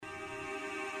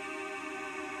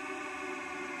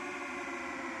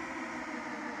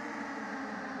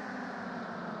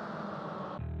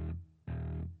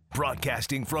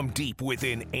Broadcasting from deep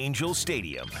within Angel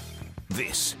Stadium,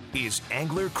 this is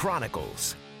Angler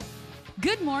Chronicles.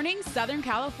 Good morning, Southern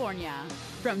California.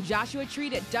 From Joshua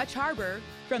Tree at Dutch Harbor,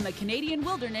 from the Canadian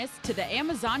wilderness to the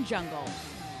Amazon jungle.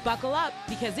 Buckle up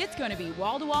because it's going to be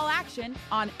wall-to-wall action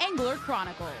on Angler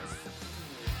Chronicles.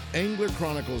 Angler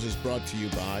Chronicles is brought to you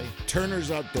by Turner's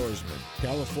Outdoorsman,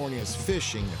 California's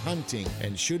fishing, hunting,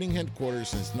 and shooting headquarters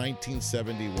since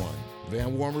 1971.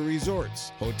 Van Warmer Resorts,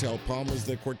 Hotel Palmas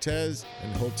de Cortez,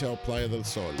 and Hotel Playa del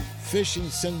Sol. Fishing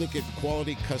Syndicate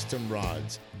quality custom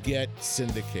rods. Get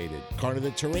syndicated. Carne de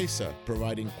Teresa,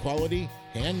 providing quality,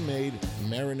 handmade,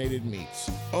 marinated meats.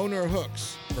 Owner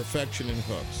Hooks, perfection in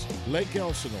hooks. Lake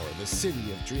Elsinore, the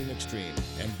city of Dream Extreme.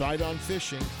 And Bite On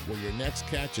Fishing, where your next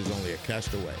catch is only a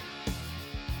cast away.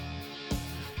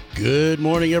 Good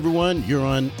morning, everyone. You're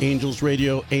on Angels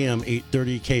Radio, AM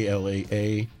 830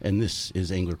 KLAA, and this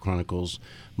is Angler Chronicles.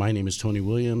 My name is Tony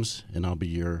Williams, and I'll be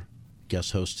your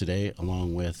guest host today,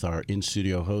 along with our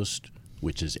in-studio host,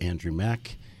 which is Andrew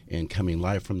Mack. And coming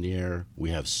live from the air, we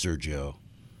have Sergio.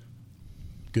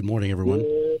 Good morning, everyone.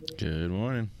 Good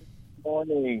morning.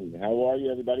 Morning. How are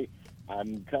you, everybody?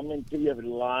 I'm coming to you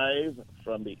live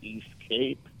from the East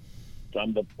Cape,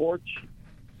 from the porch,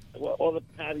 or the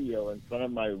patio in front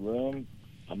of my room.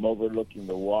 I'm overlooking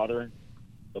the water.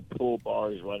 The pool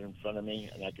bar is right in front of me,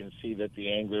 and I can see that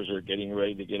the anglers are getting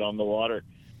ready to get on the water.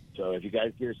 So if you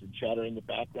guys hear some chatter in the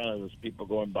background, there's people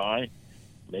going by.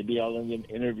 Maybe I'll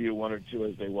interview one or two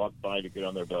as they walk by to get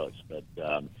on their boats. But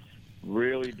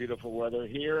really beautiful weather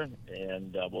here,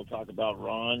 and we'll talk about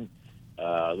Ron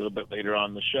a little bit later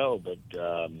on the show. But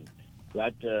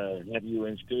glad to have you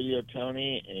in studio,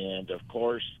 Tony, and, of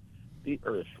course, the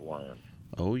Earthworm.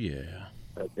 Oh, yeah.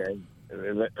 Okay.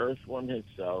 The Earthworm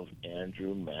himself,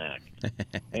 Andrew Mack.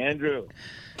 Andrew.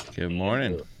 Good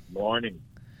morning. Andrew, morning.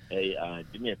 Hey,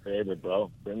 do me a favor,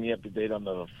 bro. Bring me up to date on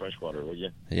the freshwater, will you?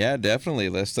 Yeah, definitely.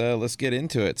 Let's get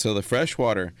into it. So the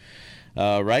freshwater,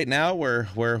 right now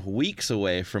we're weeks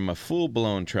away from a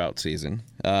full-blown trout season.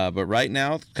 But right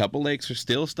now, a couple lakes are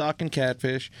still stocking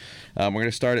catfish. We're going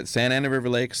to start at Santa Ana River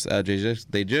Lakes.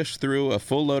 They just threw a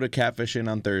full load of catfish in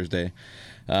on Thursday.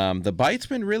 The bite's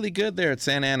been really good there at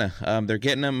Santa Ana. They're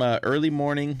getting them early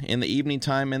morning, in the evening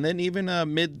time, and then even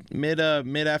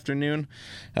mid afternoon.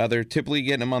 They're typically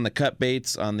getting them on the cut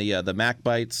baits, on the Mac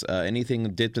bites, anything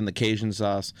dipped in the Cajun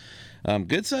sauce.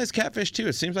 Good sized catfish too.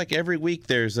 It seems like every week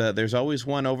there's always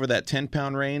one over that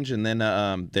 10-pound range, and then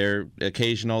they're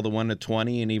occasional the 1 to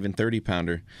 20 and even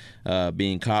 30-pounder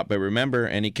being caught. But remember,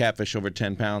 any catfish over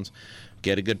 10 pounds,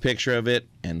 get a good picture of it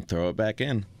and throw it back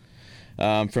in.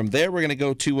 From there, we're going to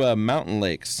go to Mountain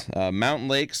Lakes. Mountain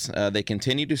Lakes, they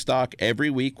continue to stock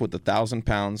every week with 1,000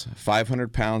 pounds,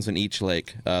 500 pounds in each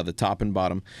lake, the top and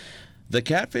bottom. The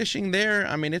catfishing there,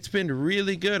 I mean, it's been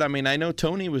really good. I mean, I know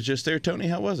Tony was just there. Tony,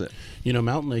 how was it? You know,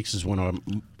 Mountain Lakes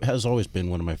has always been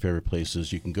one of my favorite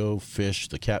places. You can go fish.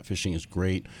 The catfishing is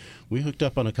great. We hooked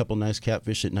up on a couple nice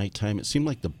catfish at nighttime. It seemed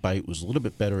like the bite was a little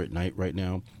bit better at night right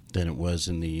now than it was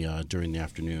in the during the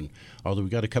afternoon. Although we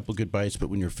got a couple good bites, but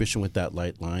when you're fishing with that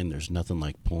light line, there's nothing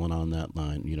like pulling on that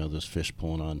line. You know, those fish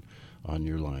pulling on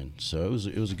your line. So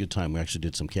it was a good time. We actually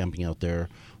did some camping out there.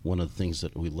 One of the things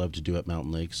that we love to do at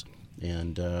Mountain Lakes.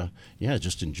 And,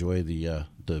 just enjoy the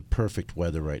perfect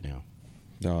weather right now.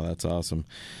 Oh, that's awesome.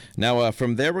 Now,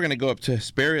 from there, we're going to go up to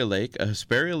Hesperia Lake.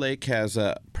 Hesperia Lake has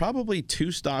probably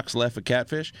 2 stocks left of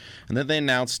catfish. And then they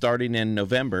announced starting in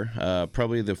November,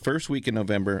 probably the first week in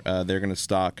November, they're going to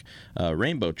stock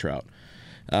rainbow trout.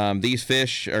 These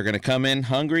fish are going to come in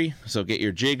hungry, so get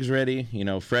your jigs ready. You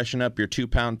know, freshen up your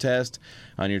 2-pound test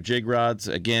on your jig rods.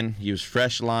 Again, use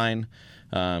fresh line.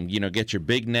 Get your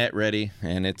big net ready,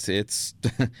 and it's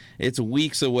it's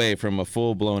weeks away from a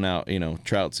full blown out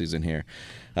trout season here.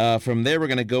 From there, we're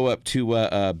going to go up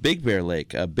to Big Bear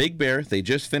Lake. Big Bear, they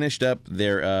just finished up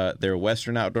their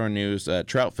Western Outdoor News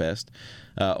Trout Fest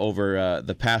over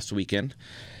the past weekend.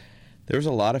 There was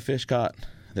a lot of fish caught.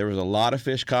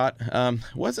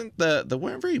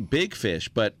 Weren't very big fish,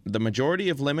 but the majority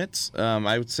of limits,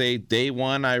 I would say day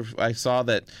one, I saw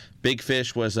that big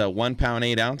fish was 1 pound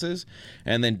 8 ounces,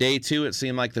 and then day 2, it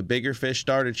seemed like the bigger fish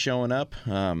started showing up.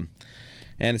 And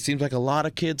it seems like a lot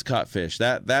of kids caught fish.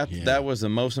 That was the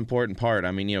most important part.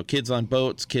 I mean, kids on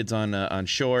boats, kids on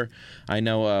shore. I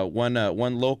know one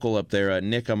local up there,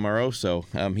 Nick Amoroso.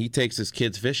 He takes his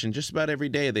kids fishing just about every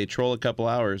day. They troll a couple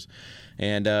hours,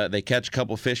 and they catch a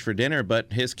couple fish for dinner.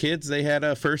 But his kids, they had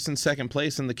first and second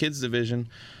place in the kids division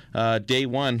day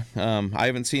 1. I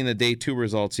haven't seen the day 2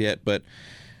 results yet, but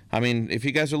I mean, if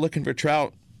you guys are looking for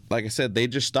trout, like I said, they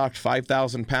just stocked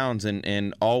 5,000 pounds,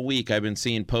 and all week I've been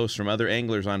seeing posts from other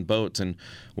anglers on boats, and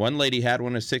one lady had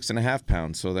one of 6.5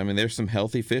 pounds. So, I mean, there's some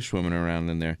healthy fish swimming around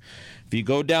in there. If you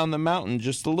go down the mountain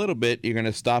just a little bit, you're going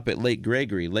to stop at Lake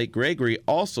Gregory. Lake Gregory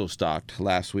also stocked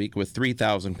last week with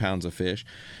 3,000 pounds of fish.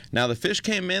 Now, the fish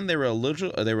came in, they were a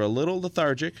little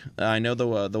lethargic. I know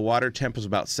the water temp was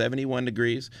about 71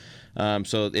 degrees.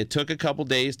 So it took a couple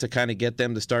days to kind of get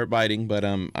them to start biting. But,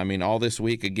 I mean, all this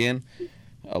week, again,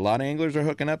 a lot of anglers are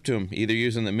hooking up to them, either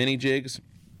using the mini jigs,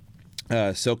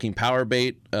 soaking power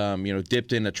bait,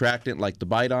 dipped in attractant like the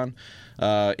Bite On,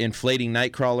 inflating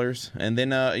night crawlers. And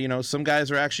then, some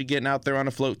guys are actually getting out there on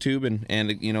a float tube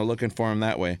and looking for them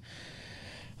that way.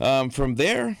 From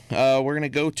there, we're going to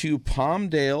go to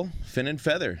Palmdale Fin and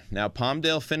Feather. Now,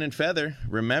 Palmdale Fin and Feather,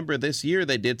 remember this year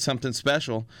they did something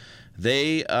special.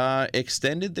 They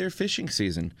extended their fishing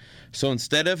season. So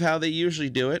instead of how they usually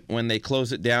do it, when they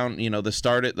close it down, the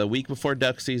start at the week before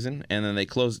duck season, and then they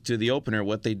close it to the opener,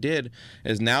 what they did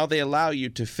is now they allow you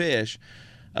to fish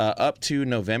up to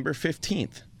November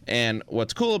 15th. And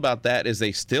what's cool about that is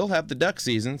they still have the duck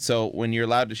season. So when you're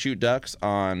allowed to shoot ducks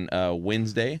on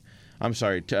Wednesday and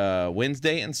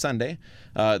Sunday,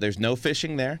 there's no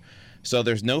fishing there. So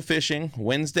there's no fishing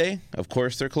Wednesday. Of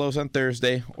course, they're closed on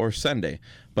Thursday or Sunday.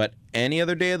 But any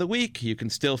other day of the week, you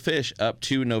can still fish up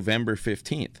to November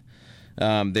 15th.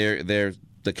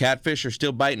 The catfish are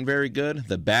still biting very good.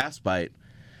 The bass bite,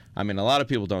 I mean, a lot of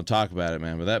people don't talk about it,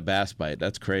 man, but that bass bite,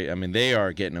 that's crazy. I mean, they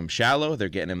are getting them shallow. They're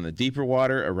getting them in the deeper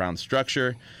water around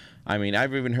structure. I mean,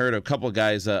 I've even heard a couple of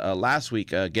guys last week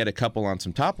get a couple on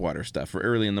some topwater stuff for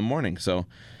early in the morning. So,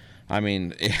 I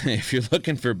mean, if you're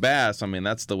looking for bass, I mean,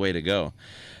 that's the way to go.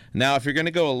 Now, if you're going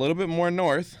to go a little bit more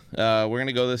north, we're going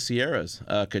to go to the Sierras.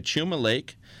 Cachuma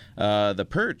Lake, the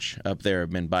perch up there have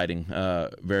been biting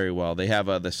very well. They have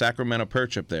the Sacramento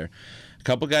perch up there. A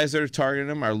couple guys that are targeting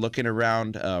them are looking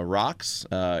around rocks,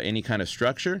 any kind of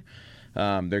structure.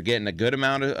 They're getting a good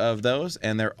amount of those,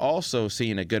 and they're also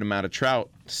seeing a good amount of trout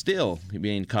still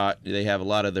being caught. They have a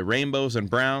lot of the rainbows and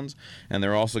browns, and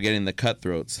they're also getting the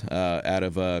cutthroats out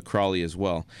of Crawley as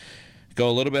well. Go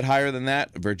a little bit higher than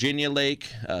that, Virginia Lake,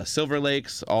 Silver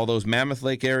Lakes, all those Mammoth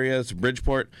Lake areas,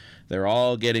 Bridgeport, they're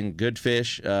all getting good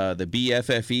fish. The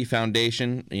BFFE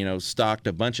Foundation, stocked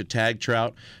a bunch of tag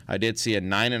trout. I did see a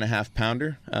 9.5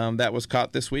 pounder that was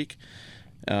caught this week.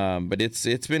 But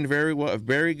it's been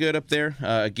very good up there.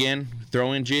 Again,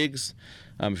 throw in jigs.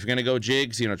 If you're gonna go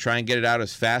jigs, try and get it out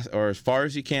as fast or as far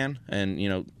as you can,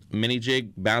 and mini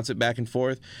jig, bounce it back and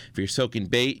forth. If you're soaking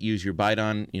bait, use your Bite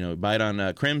On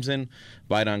Crimson,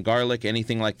 Bite On Garlic,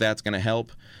 anything like that's gonna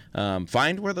help.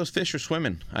 Find where those fish are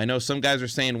swimming. I know some guys are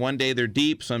saying one day they're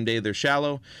deep, some day they're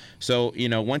shallow. So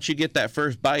once you get that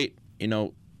first bite,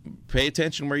 pay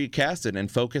attention where you cast it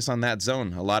and focus on that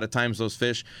zone. A lot of times those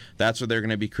fish, that's where they're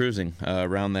going to be cruising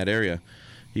around that area.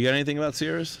 You got anything about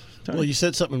Sierras, Tony? Well, you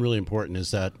said something really important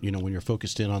is that, when you're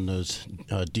focused in on those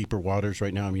deeper waters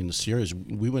right now, I mean, the Sierras,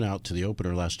 we went out to the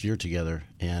opener last year together,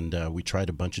 and we tried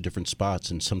a bunch of different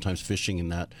spots, and sometimes fishing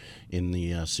in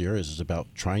the Sierras is about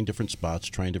trying different spots,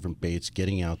 trying different baits,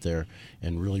 getting out there,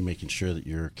 and really making sure that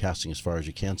you're casting as far as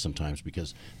you can sometimes,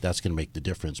 because that's going to make the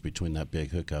difference between that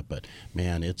big hookup. But,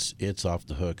 man, it's off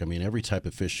the hook. I mean, every type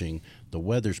of fishing, the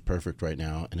weather's perfect right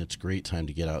now, and it's a great time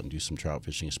to get out and do some trout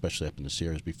fishing, especially up in the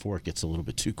Sierras before it gets a little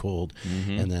bit too cold,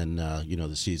 and then,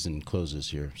 the season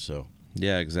closes here. So.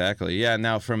 Yeah, exactly. Yeah,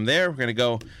 now from there, we're going to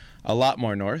go a lot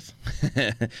more north.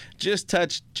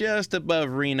 just above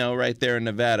Reno, right there in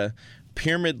Nevada.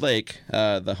 Pyramid Lake,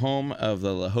 the home of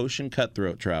the Laotian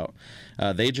cutthroat trout.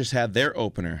 They just had their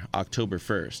opener October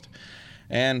 1st.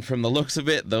 And from the looks of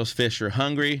it, those fish are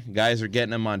hungry. Guys are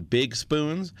getting them on big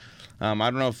spoons. I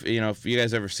don't know if you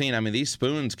guys ever seen. I mean, these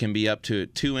spoons can be up to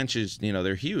 2 inches.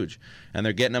 They're huge, and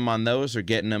they're getting them on those. They're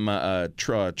getting them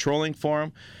trolling for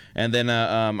them, and then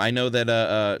I know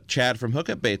that Chad from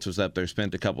Hookup Baits was up there,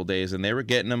 spent a couple days, and they were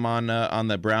getting them on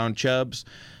the brown chubs.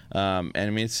 And I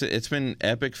mean, it's been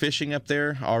epic fishing up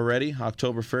there already.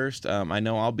 October 1st. I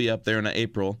know I'll be up there in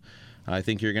April. I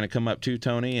think you're going to come up too,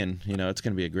 Tony, and it's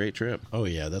going to be a great trip. Oh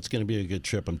yeah, that's going to be a good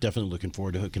trip. I'm definitely looking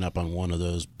forward to hooking up on one of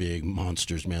those big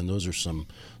monsters, man. Those are some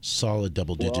solid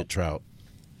double-digit trout.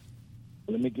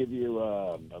 Let me give you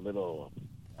a little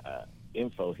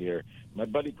info here. My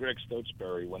buddy Greg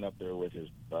Stotesbury went up there with his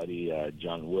buddy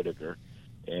John Whitaker,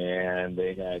 and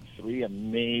they had 3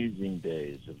 amazing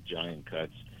days of giant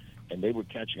cuts, and they were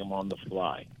catching them on the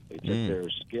fly. They took their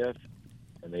skiff,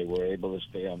 and they were able to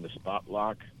stay on the spot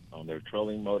lock on their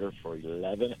trolling motor for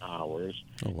 11 hours.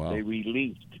 Oh, wow. They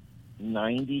released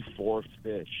 94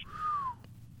 fish.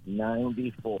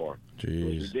 94. Jeez.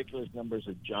 Those ridiculous numbers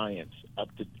of giants,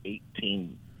 up to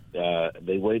 18.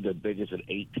 They weighed the biggest at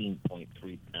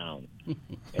 18.3 pounds.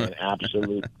 And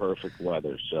absolute perfect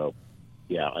weather. So,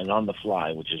 yeah, and on the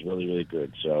fly, which is really, really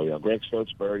good. So, Greg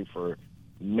Stotesbury, for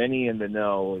many in the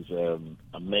know, is an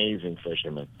amazing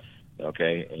fisherman.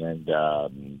 Okay,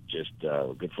 and just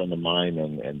a good friend of mine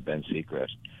and Ben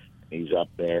Seacrest. He's up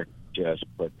there, just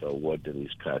put the wood to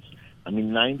these cuts.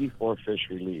 94 fish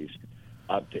released,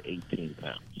 up to 18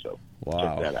 pounds. So wow.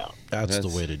 check that out. That's the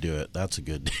way to do it. That's a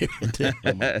good deal.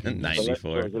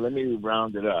 94. So let me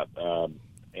round it up.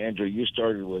 Andrew, you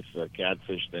started with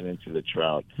catfish, then into the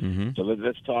trout. Mm-hmm. So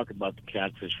let's talk about the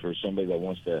catfish for somebody that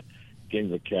wants to get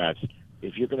into the cats.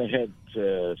 If you're going to head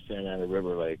to Santa Ana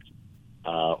River Lake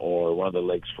or one of the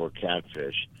lakes for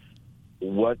catfish,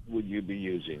 what would you be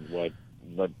using? What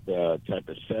type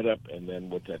of setup, and then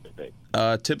what type of bait?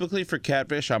 Typically for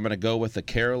catfish, I'm going to go with a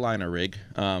Carolina rig.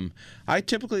 I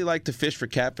typically like to fish for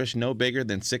catfish no bigger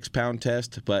than 6-pound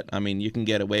test, but you can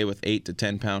get away with 8 to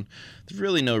 10 pound. There's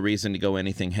really no reason to go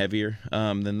anything heavier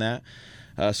than that.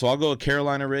 So I'll go a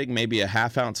Carolina rig, maybe a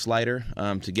half-ounce slider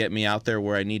to get me out there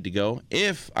where I need to go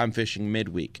if I'm fishing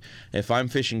midweek. If I'm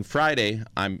fishing Friday,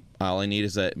 all I need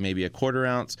is maybe a 1/4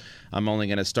 ounce. I'm only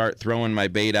going to start throwing my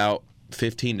bait out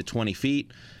 15 to 20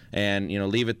 feet and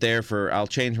leave it there I'll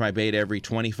change my bait every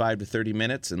 25 to 30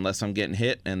 minutes unless I'm getting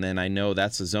hit, and then I know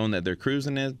that's the zone that they're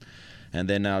cruising in, and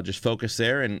then I'll just focus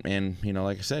there and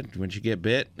like I said, once you get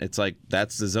bit, it's like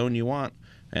that's the zone you want,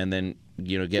 and then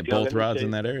get both rods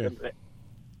in that area.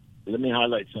 Let me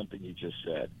highlight something you just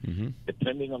said. Mm-hmm.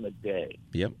 Depending on the day,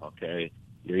 Yep. Okay,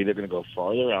 you're either going to go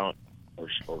farther out or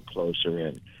closer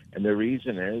in. And the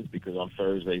reason is because on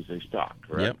Thursdays they stock,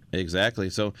 correct? Yep, exactly.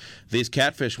 So these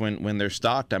catfish, when they're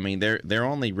stocked, they're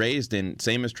only raised in,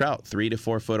 same as trout, 3 to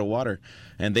 4 foot of water,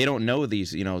 and they don't know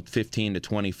these 15 to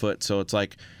 20 foot. So it's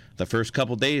like the first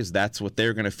couple days, that's what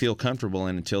they're going to feel comfortable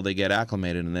in until they get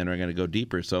acclimated, and then they're going to go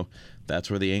deeper. So that's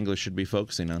where the anglers should be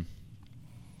focusing on.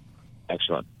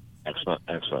 Excellent.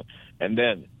 And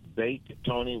then bait,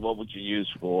 Tony, what would you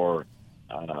use for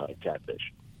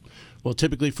catfish? Well,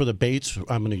 typically for the baits,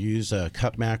 I'm going to use a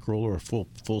cut mackerel or a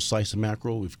full slice of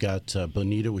mackerel. We've got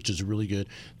bonita, which is really good.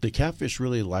 The catfish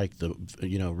really like the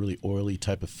really oily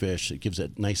type of fish. It gives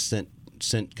a nice scent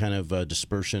kind of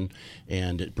dispersion,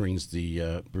 and it brings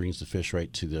the fish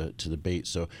right to the bait.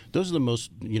 So those are the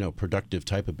most productive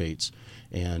type of baits.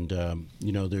 And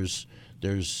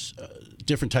there's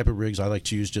different type of rigs. I like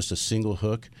to use just a single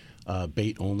hook.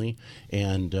 Bait only,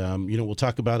 and we'll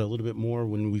talk about it a little bit more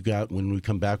when we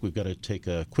come back. We've got to take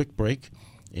a quick break,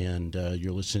 and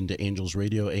you're listening to Angels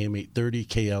Radio, AM 830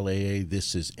 KLAA.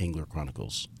 This is Angler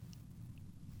Chronicles.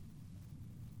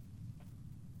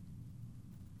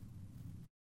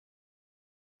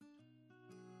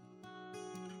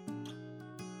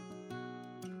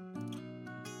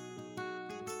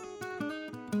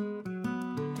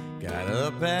 Got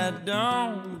up at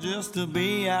dawn just to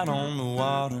be out on the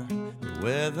water. The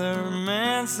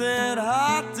weatherman said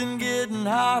hot and getting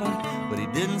hotter, but he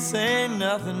didn't say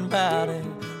nothing about it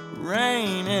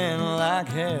raining like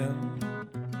hell.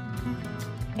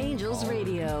 Angels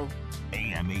Radio.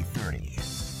 AM 830.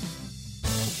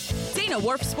 Dana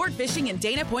Wharf Sport Fishing in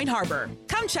Dana Point Harbor.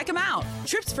 Come check them out.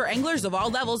 Trips for anglers of all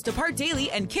levels depart daily,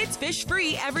 and kids fish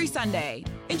free every Sunday.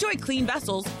 Enjoy clean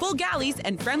vessels, full galleys,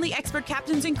 and friendly expert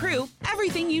captains and crew.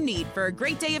 Everything you need for a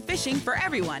great day of fishing for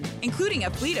everyone, including a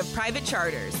fleet of private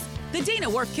charters. The Dana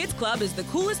Wharf Kids Club is the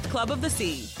coolest club of the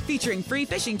sea, featuring free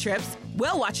fishing trips,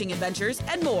 whale-watching adventures,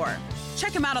 and more.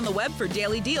 Check them out on the web for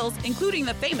daily deals, including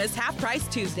the famous Half Price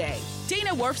Tuesday.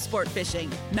 Dana Wharf Sport Fishing,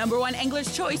 #1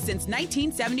 angler's choice since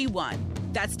 1971.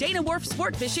 That's Dana Wharf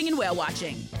Sport Fishing and Whale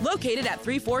Watching, located at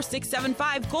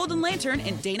 34675 Golden Lantern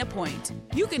in Dana Point.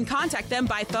 You can contact them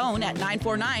by phone at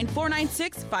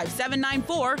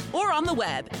 949-496-5794 or on the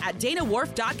web at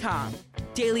danawharf.com.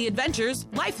 Daily adventures,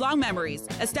 lifelong memories,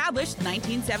 established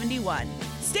 1971.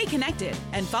 Stay connected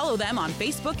and follow them on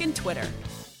Facebook and Twitter.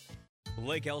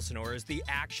 Lake Elsinore is the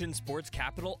action sports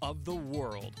capital of the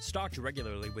world, stocked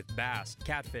regularly with bass,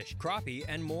 catfish, crappie,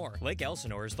 and more. Lake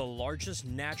Elsinore is the largest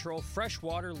natural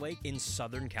freshwater lake in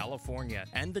Southern California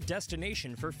and the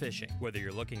destination for fishing. Whether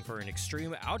you're looking for an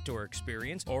extreme outdoor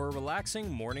experience or a relaxing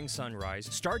morning sunrise,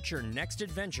 start your next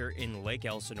adventure in Lake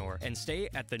Elsinore and stay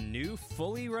at the new,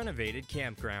 fully renovated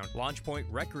campground, Launch Point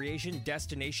Recreation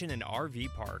Destination and RV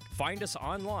Park. Find us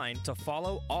online to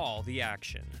follow all the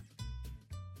action.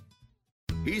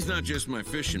 He's not just my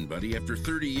fishing buddy. After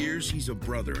 30 years, he's a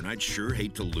brother, and I'd sure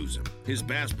hate to lose him. His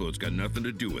bass boat's got nothing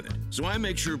to do with it. So I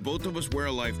make sure both of us wear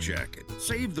a life jacket.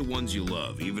 Save the ones you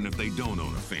love, even if they don't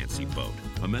own a fancy boat.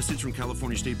 A message from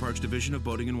California State Parks Division of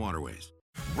Boating and Waterways.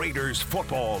 Raiders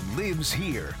football lives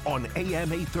here on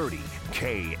AM 830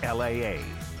 KLAA.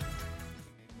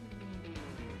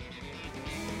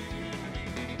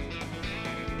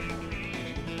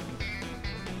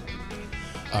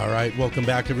 All right, welcome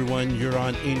back, everyone. You're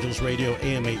on Angels Radio,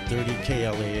 AM 830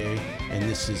 KLAA, and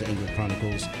this is Angler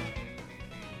Chronicles.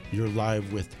 You're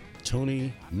live with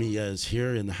Tony Mias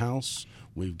here in the house.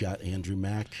 We've got Andrew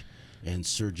Mack and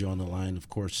Sergio on the line. Of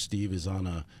course, Steve is on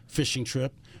a fishing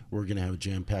trip. We're going to have a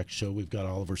jam-packed show. We've got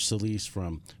Oliver Sillies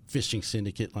from Fishing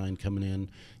Syndicate line coming in,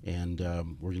 and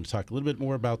we're going to talk a little bit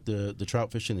more about the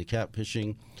trout fishing, the cat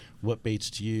fishing, what baits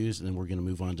to use, and then we're going to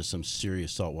move on to some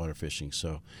serious saltwater fishing.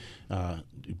 So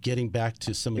getting back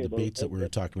to some of the baits that we were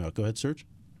talking about. Go ahead, Serge.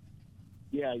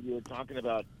 Yeah, you were talking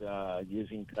about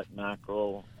using cut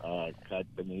mackerel, cut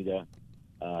bonita.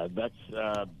 That's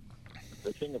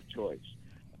the thing of choice.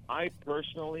 I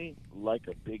personally like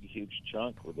a big, huge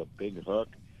chunk with a big hook.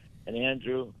 And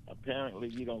Andrew, apparently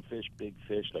you don't fish big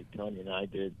fish like Tony and I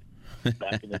did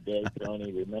back in the day.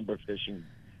 Tony, remember fishing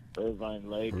Irvine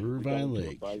Lake? Irvine We got into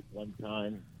Lake. a fight one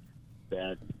time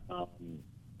that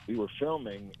we were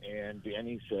filming, and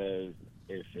Danny says,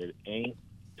 if it ain't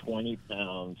 20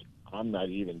 pounds, I'm not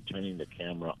even turning the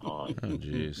camera on. Oh,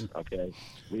 jeez. Okay?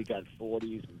 We got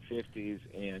 40s and 50s,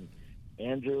 and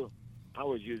Andrew, I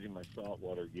was using my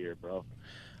saltwater gear, bro.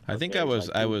 I think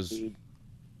Okay,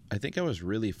 I think I was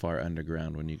really far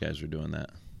underground when you guys were doing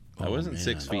that. I Oh, wasn't man.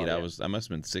 6 feet. Oh, I yeah. must have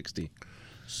been 60.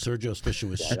 Sergio's fishing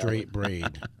with straight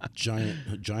braid,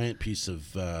 giant piece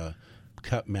of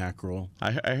cut mackerel.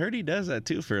 I heard he does that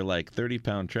too for like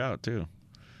 30-pound trout too.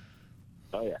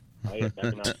 Oh, yeah. Back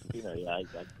in Argentina, yeah,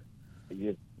 I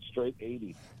used straight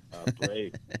 80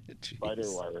 braid Jeez.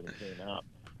 spider wire when it came out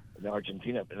in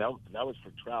Argentina. And that was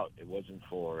for trout. It wasn't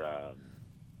for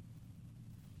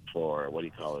what do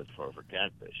you call it, for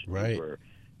catfish. Right.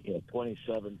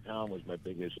 27 pound was my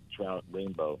biggest trout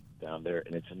rainbow down there,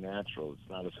 and it's a natural. It's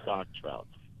not a stock trout.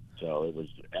 So it was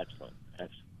excellent.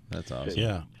 That's awesome.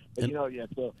 Yeah. But,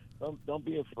 so don't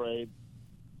be afraid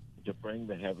to bring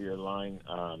the heavier line.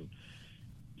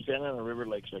 Santa Ana River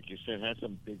Lakes, like you said, has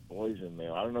some big boys in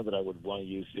there. I don't know that I would want to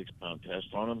use 6-pound test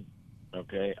on them.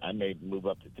 Okay, I may move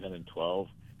up to 10 and 12.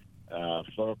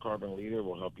 Fluorocarbon leader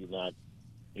will help you not,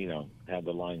 have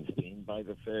the line seen by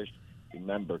the fish.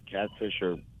 Remember, catfish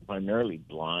are primarily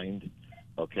blind.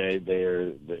 Okay,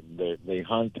 they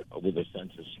hunt with a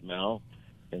sense of smell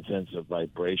and sense of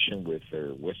vibration with their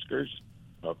whiskers.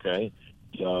 Okay,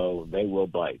 so they will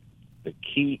bite. The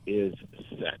key is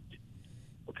scent.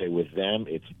 Okay, with them,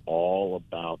 it's all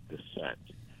about the scent.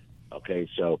 Okay,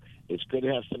 so it's good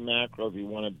to have some mackerel if you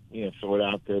want to, throw it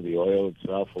out there. The oil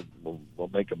itself will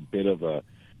make a bit of a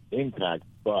impact,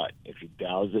 but if you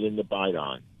douse it in the bite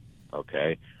on,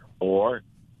 okay, or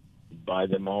buy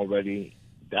them already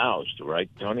doused, right,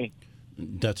 Tony?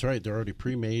 That's right. They're already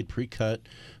pre-made, pre-cut,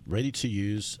 ready to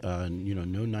use. No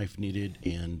knife needed,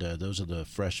 and those are the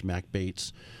fresh Mac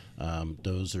baits.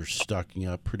 Those are stocking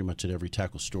up pretty much at every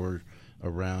tackle store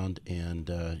around, and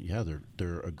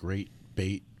they're a great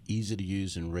bait, easy to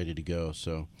use and ready to go.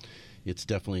 So it's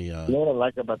definitely. You know what I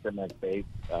like about the Mac bait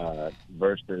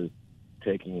versus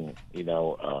taking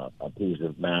a piece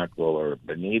of mackerel or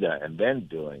bonita and then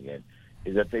doing it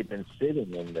is that they've been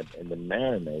sitting in the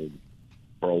marinade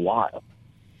for a while.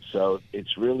 So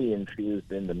it's really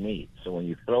infused in the meat. So when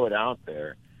you throw it out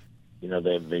there,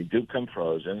 they do come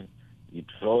frozen. You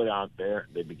throw it out there,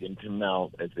 they begin to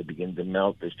melt. As they begin to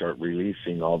melt, they start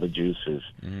releasing all the juices,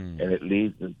 and it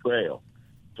leaves the trail.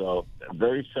 So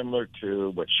very similar to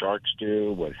what sharks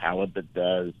do, what halibut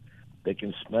does. They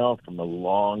can smell from a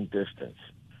long distance.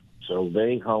 So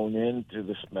they hone into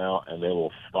the smell, and they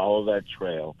will follow that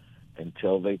trail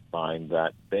until they find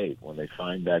that bait. When they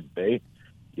find that bait,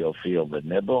 you'll feel the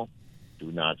nibble.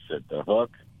 Do not set the hook.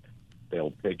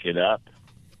 They'll pick it up,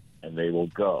 and they will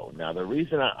go. Now, the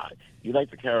reason you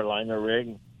like the Carolina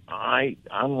rig, I'm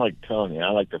like Tony. I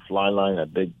like the fly line, a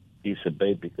big piece of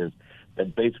bait, because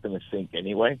that bait's going to sink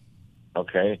anyway,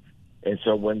 okay? And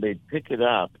so when they pick it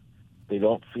up, they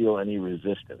don't feel any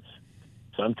resistance.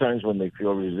 Sometimes when they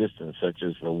feel resistance, such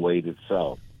as the weight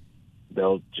itself,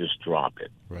 they'll just drop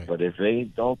it. Right. But if they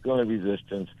don't feel any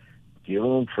resistance, give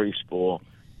them free spool,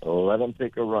 let them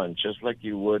take a run, just like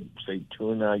you would, say,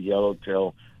 tuna,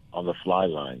 yellowtail on the fly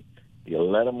line. You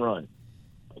let them run,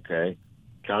 okay?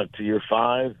 Count to your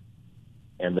 5,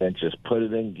 and then just put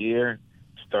it in gear,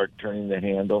 start turning the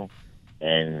handle,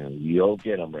 and you'll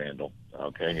get them, Randall.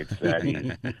 Okay, it's that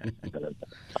easy.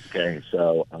 Okay,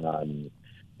 so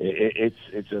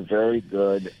it's a very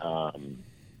good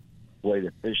way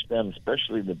to fish them,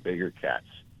 especially the bigger cats.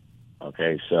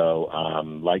 Okay, so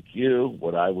like you,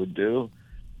 what I would do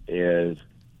is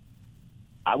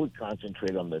I would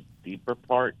concentrate on the deeper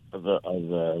part of the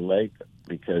lake,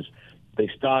 because they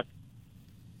stock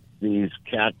these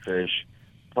catfish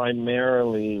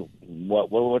primarily.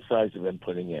 What size have been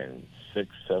putting in?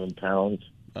 6-7 pounds.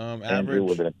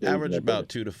 Average about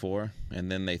 2 to 4,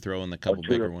 and then they throw in the couple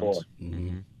bigger ones.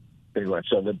 Mm-hmm. Big ones.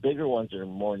 So the bigger ones are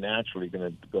more naturally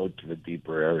going to go to the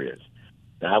deeper areas.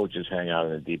 Now I would just hang out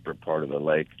in the deeper part of the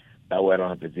lake. That way I don't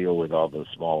have to deal with all the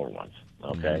smaller ones.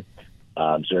 Okay.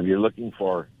 Mm-hmm. So if you're looking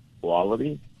for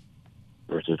quality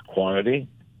versus quantity,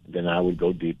 then I would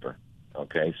go deeper.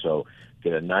 Okay. So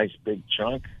get a nice big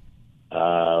chunk.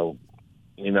 The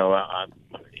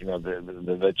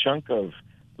chunk of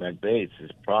McBaits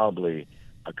is probably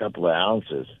a couple of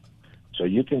ounces. So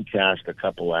you can cast a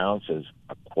couple of ounces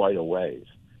quite a ways.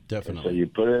 Definitely. And so you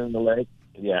put it in the lake,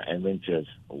 and then just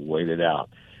wait it out.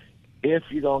 If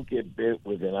you don't get bit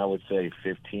within, I would say,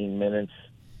 15 minutes,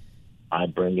 I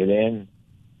bring it in,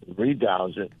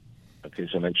 redouse it. Okay,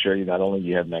 so make sure you not only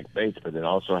you have McBaits, but then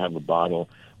also have a bottle.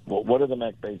 What are the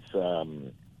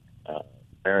McBaits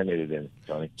marinated in,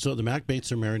 Tony? So the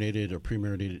McBaits are marinated or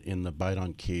pre-marinated in the Bite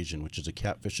on Cajun, which is a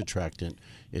catfish attractant.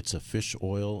 It's a fish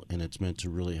oil, and it's meant to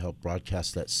really help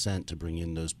broadcast that scent to bring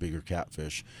in those bigger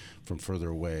catfish from further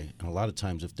away. And a lot of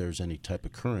times, if there's any type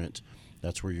of current,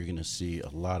 that's where you're going to see a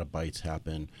lot of bites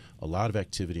happen, a lot of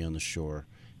activity on the shore.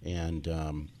 And,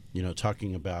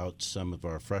 talking about some of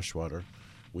our freshwater,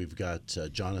 we've got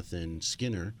Jonathan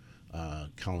Skinner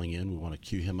calling in. We want to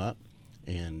cue him up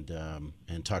and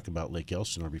talk about Lake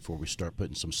Elsinore before we start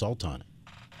putting some salt on it.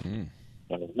 Mm.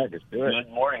 Good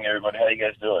morning, everybody. How you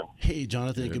guys doing? Hey,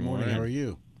 Jonathan. Good morning. How are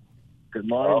you? Good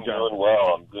morning, I'm doing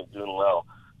well. Doing well.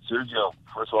 Sergio,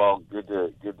 first of all, good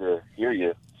to hear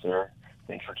you, sir.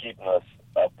 Thanks for keeping us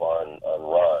up on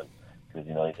Ron, because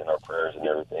he's in our prayers and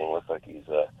everything. Looks like he's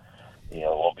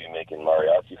won't be making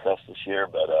Mariachi Fest this year,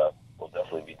 but we'll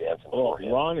definitely be dancing for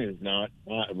him. Ron is not.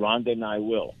 Rhonda and I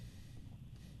will.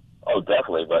 Oh,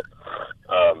 definitely, but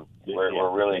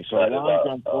we're really excited about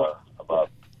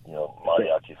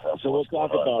Mariachi Fest. So we'll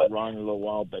talk about Ron in a little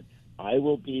while, but I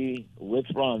will be with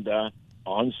Rhonda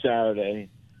on Saturday,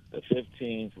 the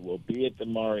 15th. We'll be at the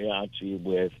Mariachi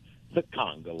with the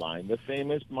conga line, the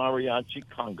famous Mariachi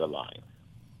conga line.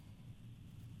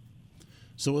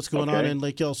 So what's going on in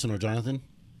Lake Elsinore, Jonathan?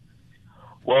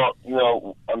 Well,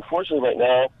 unfortunately right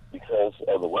now, because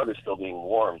of the weather still being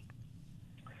warm,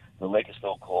 the lake is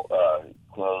still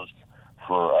closed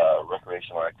for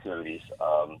recreational activities.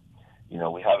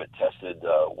 We have it tested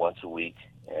once a week,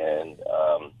 and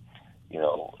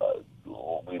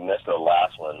we missed our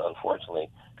last one, unfortunately,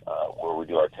 where we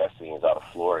do our testing is out of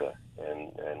Florida,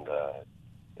 and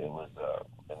it was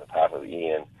in the path of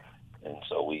Ian, and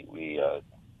so we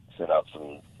sent out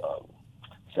some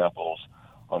samples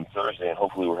on Thursday, and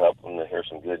hopefully we're hoping to hear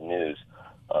some good news.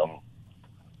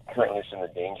 Currently it's in the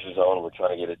danger zone. We're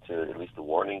trying to get it to at least the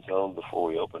warning zone before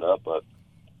we open up, but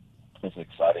it's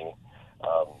exciting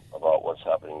about what's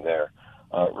happening there.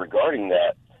 Regarding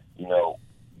that,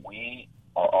 we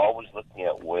are always looking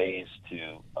at ways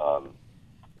to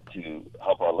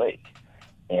help our lake.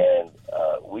 And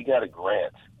we got a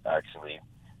grant, actually,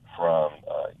 from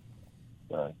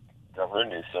Governor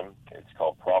Newsom. It's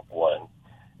called Prop 1.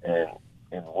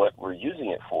 And what we're using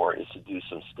it for is to do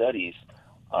some studies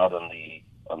out on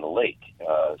the lake.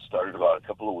 Started about a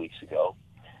couple of weeks ago.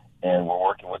 And we're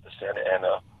working with the Santa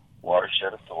Ana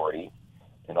Watershed Authority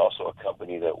and also a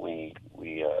company that we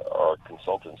are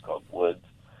consultants called Woods,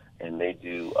 and they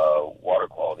do water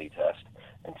quality test.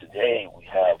 And today we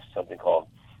have something called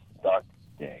Doc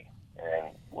Day.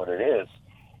 And what it is,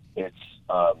 it's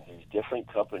these different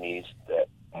companies that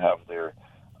have their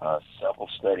sample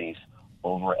studies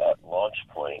over at Launch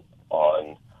Point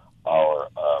on our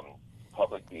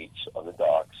public beach on the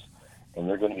docks, and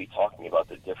they're going to be talking about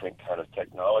the different kind of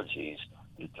technologies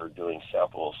that they're doing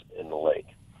samples in the lake.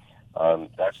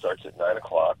 That starts at 9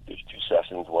 o'clock. There's 2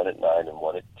 sessions, one at 9 and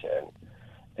one at 10.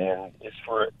 And it's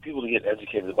for people to get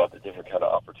educated about the different kind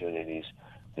of opportunities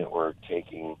that we're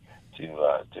taking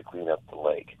to clean up the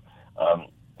lake.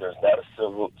 There's not a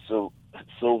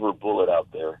silver bullet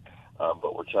out there,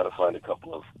 but we're trying to find a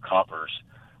couple of coppers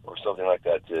or something like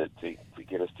that to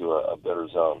get us to a better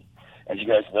zone. As you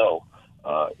guys know,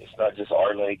 it's not just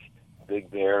our lake, Big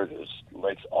Bear. There's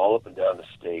lakes all up and down the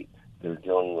state that are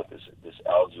dealing with this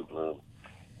algae bloom.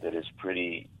 that is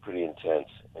pretty intense,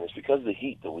 and it's because of the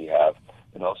heat that we have,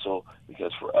 and also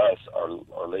because for us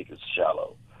our lake is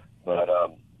shallow. But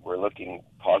we're looking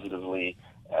positively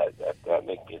at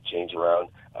making a change around.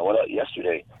 I went out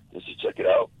yesterday just to check it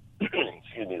out.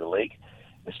 Excuse me, the lake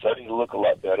is starting to look a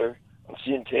lot better. I'm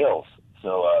seeing tails.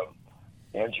 So,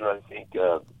 Andrew, I think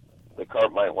the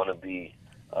carp might want to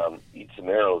eat some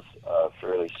arrows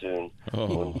fairly soon.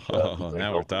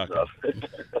 Now we're talking.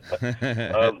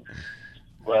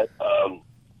 But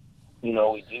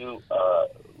we do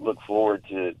look forward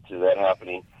to that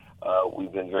happening.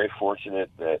 We've been very fortunate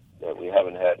that we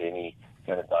haven't had any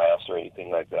kind of die-offs or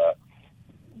anything like that.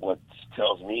 What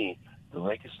tells me the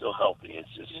lake is still healthy. It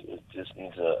just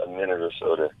needs a minute or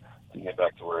so to get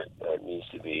back to where it needs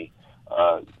to be.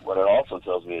 What it also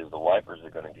tells me is the wipers are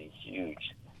going to be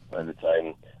huge by the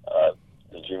time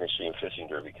the Junior Stream Fishing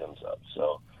Derby comes up.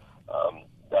 So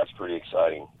that's pretty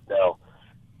exciting. Now,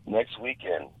 next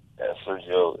weekend, as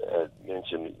Sergio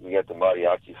mentioned, we got the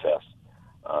Mariachi Fest.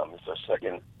 It's our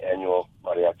second annual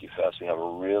Mariachi Fest. We have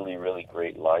a really, really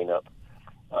great lineup.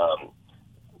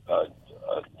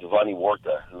 Giovanni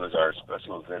Huerta, who is our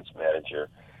special events manager,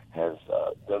 has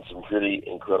done some really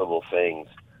incredible things.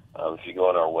 If you go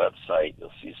on our website,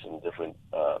 you'll see some different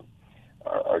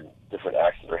our different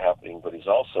acts that are happening. But he's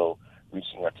also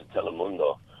reaching out to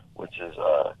Telemundo, which is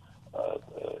a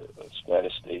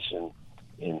Spanish station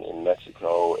in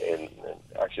Mexico and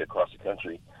actually across the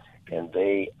country, and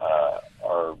they are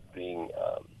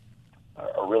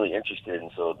really interested,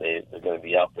 and so they're going to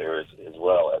be out there as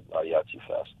well at Mariachi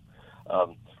Fest.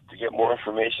 To get more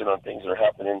information on things that are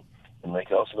happening in Lake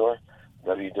Elsinore,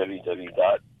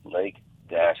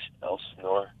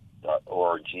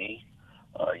 www.lake-elsinore.org. You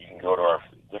can go to our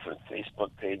different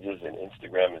Facebook pages and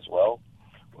Instagram as well,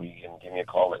 or you can give me a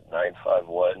call at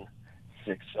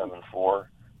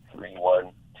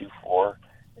 951-674-3124,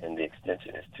 and the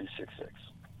extension is 266.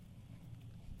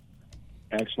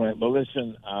 Excellent. Well,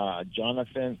 listen,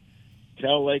 Jonathan,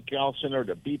 tell Lake Elsinore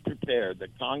to be prepared. The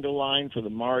conga line for the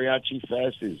Mariachi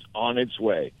Fest is on its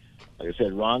way. Like I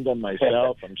said, Rhonda,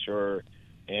 myself, I'm sure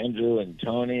Andrew and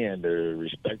Tony and their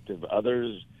respective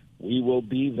others, we will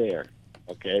be there.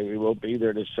 Okay, we will be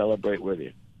there to celebrate with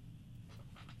you.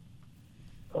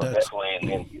 Definitely,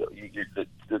 and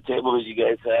the table that you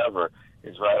guys have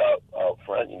is right out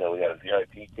front. We got a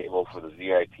VIP table for the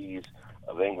VIPs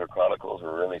of Angler Chronicles.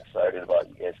 We're really excited about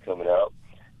you guys coming out.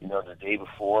 The day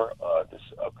before, this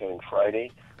upcoming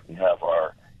Friday, we have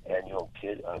our annual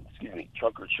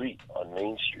trunk or treat on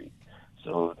Main Street.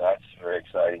 So that's very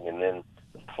exciting. And then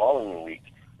the following week,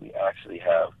 we actually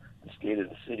have the State of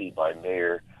the City by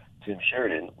Mayor Tim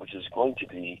Sheridan, which is going to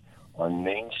be on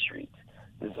Main Street.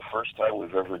 This is the first time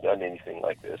we've ever done anything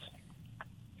like this.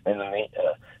 And the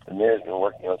mayor's been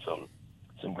working on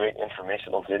some great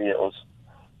informational videos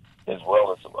as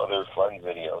well as some other fun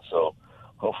videos. So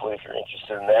hopefully if you're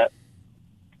interested in that,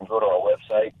 go to our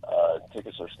website.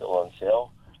 Tickets are still on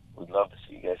sale. We'd love to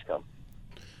see you guys come.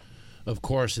 Of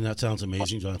course, and that sounds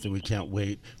amazing, Jonathan. We can't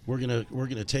wait. We're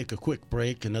gonna take a quick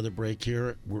break, another break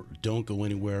here. Don't go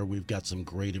anywhere. We've got some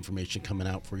great information coming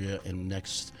out for you. And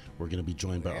next, we're gonna be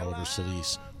joined by Oliver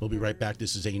Solis. We'll be right back.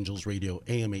 This is Angels Radio,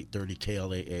 AM 830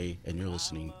 KLAA, and you're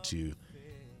listening to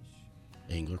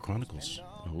Angler Chronicles.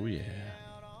 Oh yeah.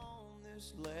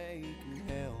 Lake in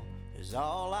hell is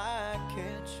all I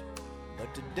catch,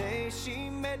 but today she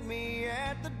met me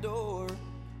at the door,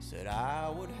 said I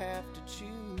would have to choose.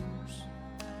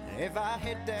 If I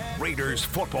hit that Raiders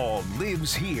football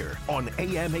lives here on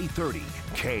AM 830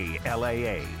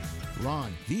 KLAA.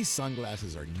 Ron, these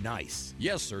sunglasses are nice.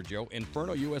 Yes, Sergio.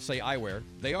 Inferno USA Eyewear,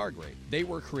 they are great. They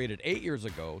were created 8 years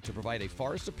ago to provide a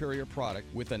far superior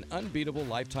product with an unbeatable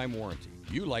lifetime warranty.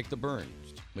 You like the burns.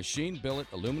 Machine billet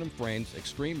aluminum frames,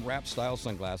 extreme wrap style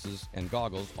sunglasses, and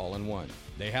goggles all in one.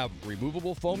 They have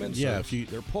removable foam inserts.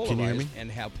 They're polarized and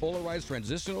have polarized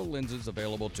transitional lenses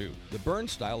available too. The Burn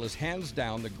style is hands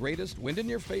down the greatest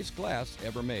wind-in-your-face glass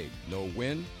ever made. No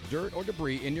wind, dirt, or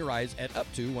debris in your eyes at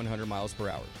up to 100 miles per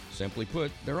hour. Simply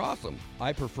put, they're awesome.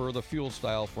 I prefer the Fuel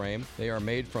style frame. They are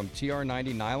made from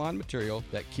TR90 nylon material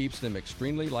that keeps them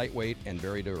extremely lightweight and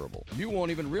very durable. You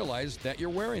won't even realize that you're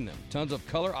wearing them. Tons of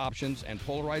color options and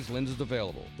polarized lenses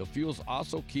available. The Fuels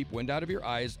also keep wind out of your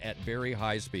eyes at very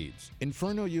high speeds.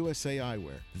 Inferno USA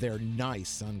Eyewear. They're nice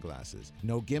sunglasses.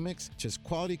 No gimmicks, just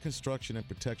quality construction and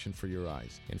protection for your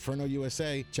eyes. Inferno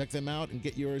USA. Check them out and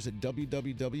get yours at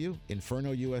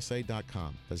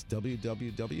www.infernousa.com. That's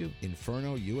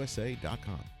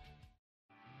www.infernousa.com.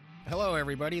 Hello,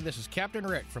 everybody. This is Captain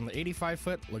Rick from the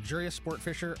 85-foot luxurious sport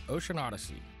fisher Ocean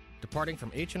Odyssey. Departing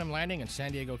from H&M Landing in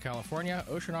San Diego, California,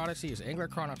 Ocean Odyssey is Angler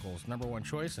Chronicles' #1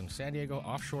 choice in San Diego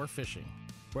offshore fishing.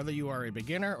 Whether you are a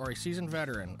beginner or a seasoned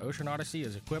veteran, Ocean Odyssey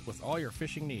is equipped with all your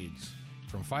fishing needs.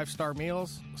 From 5-star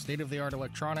meals, state-of-the-art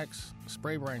electronics,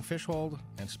 spray brine fish hold,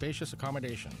 and spacious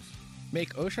accommodations.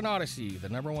 Make Ocean Odyssey the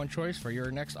 #1 choice for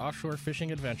your next offshore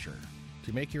fishing adventure.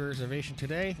 To make your reservation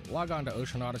today, log on to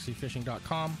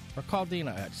oceanodysseysfishing.com or call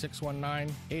Dina at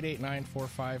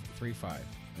 619-889-4535.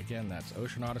 Again, that's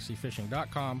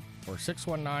oceanodysseysfishing.com or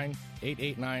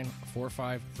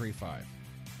 619-889-4535.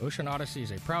 Ocean Odyssey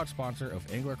is a proud sponsor of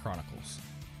Angler Chronicles.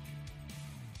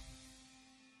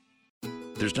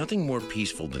 There's nothing more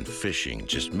peaceful than fishing.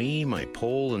 Just me, my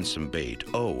pole, and some bait.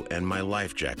 Oh, and my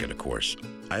life jacket, of course.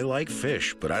 I like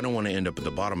fish, but I don't want to end up at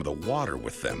the bottom of the water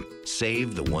with them.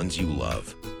 Save the ones you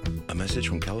love. A message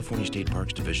from California State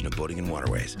Parks Division of Boating and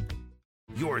Waterways.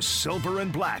 Your Silver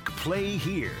and Black play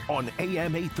here on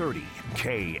AM 830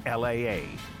 KLAA.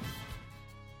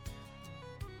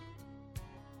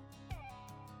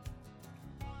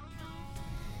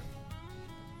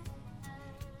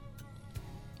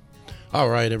 All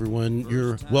right, everyone,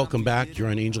 you're welcome back. You're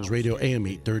on Angels Radio, AM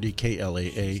 830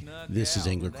 KLAA. This is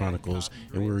Angler Chronicles,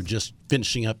 and we're just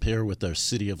finishing up here with our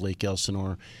city of Lake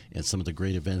Elsinore and some of the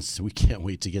great events. We can't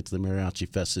wait to get to the Mariachi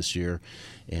Fest this year,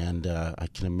 and I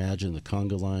can imagine the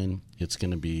conga line. It's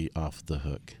going to be off the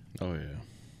hook. Oh yeah.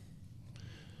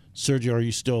 Sergio,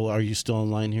 are you still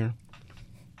online here?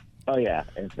 Oh yeah.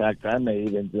 In fact, I may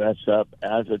even dress up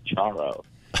as a charro.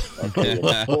 Okay,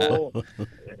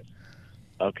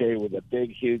 okay, with a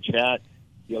big, huge hat.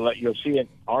 You'll see an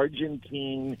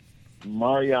Argentine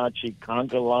mariachi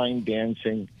conga line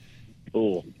dancing.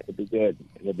 Ooh, it'll be good.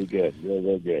 It'll be good. Real,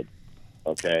 real good.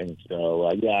 Okay, so,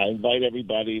 I invite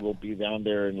everybody. We'll be down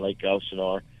there in Lake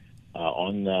Elsinore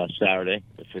on Saturday,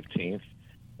 the 15th.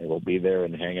 And we'll be there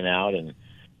and hanging out, and it's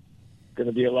going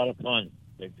to be a lot of fun.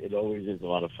 It always is a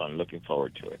lot of fun. Looking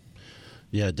forward to it.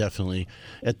 Yeah, definitely.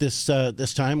 At this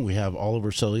time, we have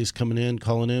Oliver Solis calling in.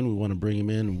 We want to bring him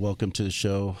in and welcome to the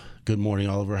show. Good morning,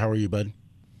 Oliver. How are you, bud?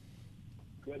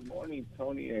 Good morning,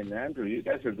 Tony and Andrew. You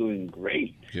guys are doing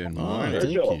great. Good morning.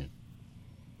 Thank you.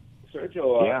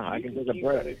 Sergio, I can take a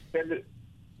break.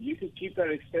 You could keep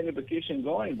that extended vacation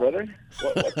going, brother.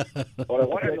 What I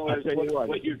want to know is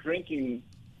what you're drinking.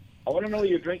 I want to know what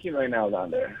you're drinking right now down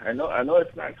there. I know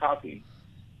it's not coffee.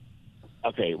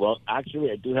 Okay, well,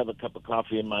 actually, I do have a cup of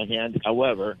coffee in my hand.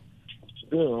 However,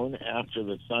 soon after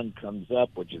the sun comes up,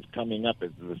 which is coming up,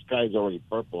 the sky's already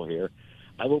purple here,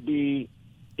 I will be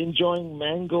enjoying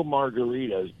mango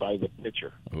margaritas by the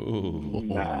pitcher. Ooh,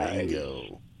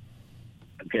 mango.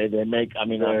 Okay, they make,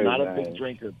 I'm not a big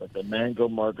drinker, but the mango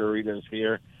margaritas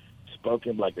here,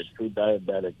 spoken like a true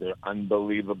diabetic, they're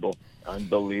unbelievable.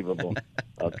 Unbelievable.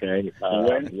 Okay?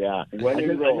 I just want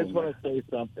to say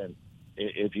something.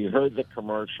 If you heard the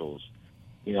commercials,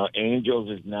 Angels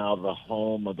is now the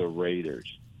home of the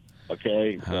Raiders.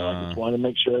 Okay? So I just want to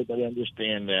make sure everybody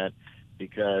understand that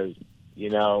because,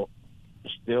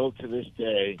 still to this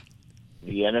day,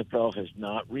 the NFL has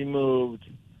not removed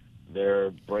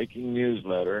their breaking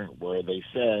newsletter where they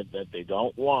said that they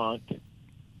don't want,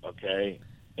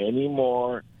 any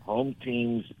more home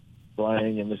teams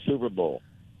playing in the Super Bowl.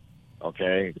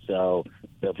 Okay, so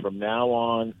from now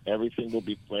on, everything will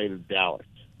be played in Dallas.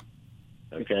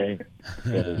 Okay?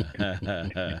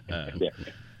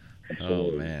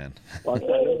 Oh, man. Well,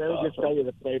 let me just tell you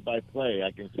the play-by-play.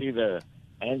 I can see the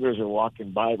anglers are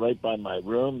walking right by my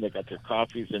room. They got their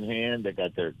coffees in hand. They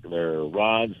got their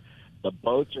rods. The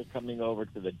boats are coming over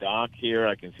to the dock here.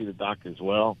 I can see the dock as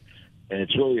well. And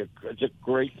it's really it's a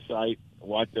great sight.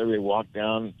 Watch everybody walk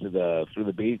down through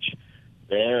the beach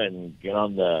there and get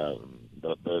on this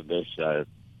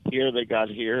pier they got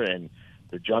here, and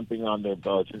they're jumping on their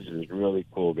boats. This is really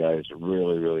cool, guys.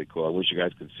 Really, really cool. I wish you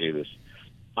guys could see this.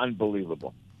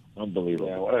 Unbelievable. Yeah,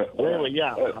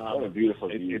 what a beautiful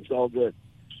view. It's all good.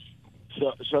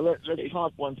 So let's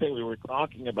talk one thing. We were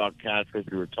talking about catfish.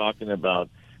 We were talking about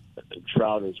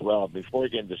trout as well. Before we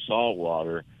get into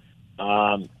saltwater,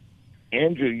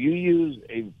 Andrew, you use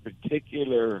a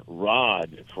particular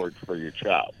rod for your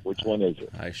trout. Which one is it?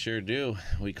 I sure do.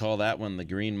 We call that one the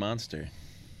Green Monster.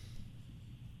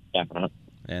 Uh-huh.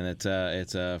 And it's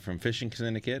from Fishing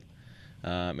Syndicate.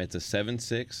 It's a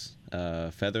 7.6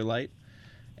 Featherlight.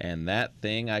 And that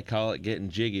thing, I call it getting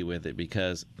jiggy with it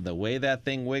because the way that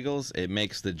thing wiggles, it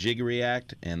makes the jig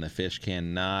react, and the fish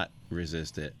cannot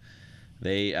resist it.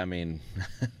 I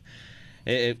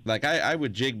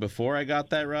would jig before I got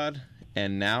that rod.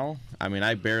 And now, I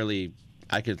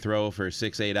could throw for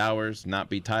 6-8 hours, not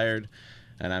be tired.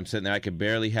 And I'm sitting there, I could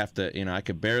barely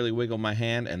wiggle my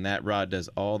hand, and that rod does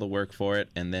all the work for it.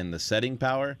 And then the setting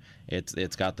power,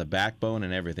 it's got the backbone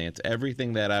and everything. It's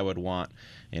everything that I would want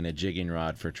in a jigging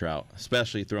rod for trout,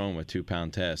 especially throwing with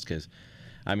 2-pound test. Because,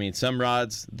 I mean, some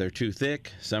rods, they're too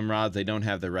thick. Some rods, they don't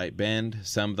have the right bend.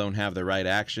 Some don't have the right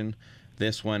action.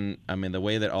 This one, I mean, the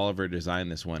way that Oliver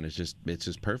designed this one is it's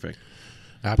just perfect.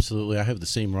 Absolutely. I have the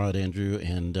same rod, Andrew,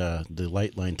 and the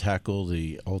light line tackle,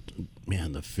 the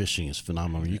fishing is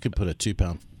phenomenal. You could put a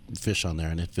 2-pound fish on there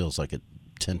and it feels like a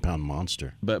 10-pound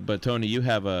monster. But Tony, you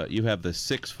have the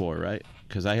 6-4, right?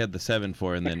 Because I had the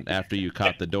 7-4, and then after you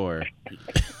caught the door,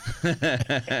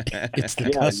 it's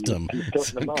the custom.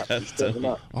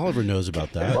 Custom. Oliver knows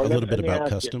about that. Well, a little bit about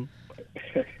custom.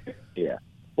 Yeah.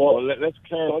 Well, let's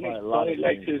clarify a lot of Tony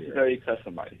likes things his here. very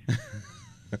customized.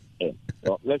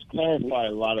 Well, let's clarify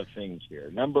a lot of things here.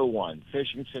 Number one,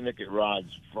 fishing syndicate rods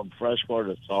from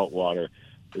freshwater to saltwater.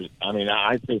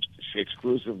 I fish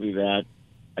exclusively that.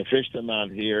 I fished them out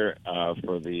here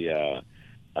for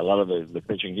a lot of the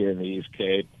fishing here in the East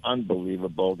Cape.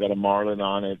 Unbelievable. Got a marlin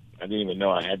on it. I didn't even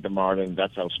know I had the marlin.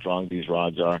 That's how strong these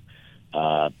rods are.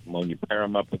 When you pair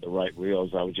them up with the right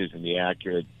reels, I was using the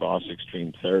Accurate Boss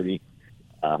Extreme 30,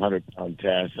 100-pound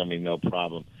test. I mean, no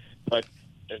problem. But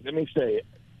let me say,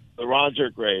 the rods are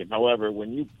great. However,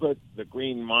 when you put the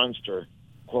Green Monster,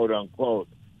 quote unquote,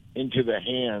 into the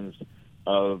hands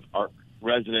of our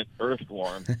resident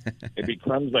earthworm, it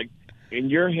becomes like, in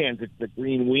your hands, it's the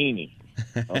green weenie.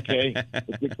 Okay?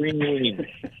 It's the green weenie.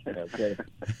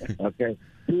 Okay?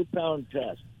 2-pound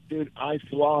test. Dude, I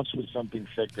floss with something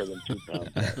thicker than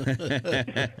 2-pound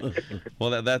test.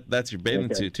 Well, that's your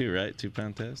bathing suit too, right?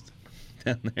 2-pound test.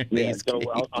 Down there in the Yeah, East so Cape.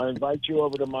 I'll invite you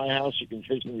over to my house. You can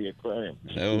fish in the aquarium.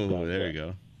 Oh, there you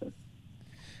go.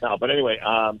 No, but anyway,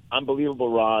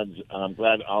 unbelievable rods. I'm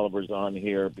glad Oliver's on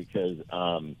here because,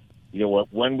 you know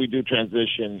what, when we do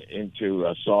transition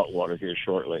into saltwater here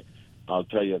shortly, I'll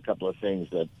tell you a couple of things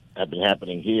that have been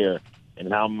happening here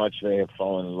and how much they have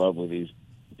fallen in love with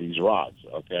these rods,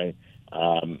 okay?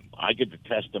 I get to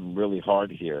test them really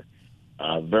hard here.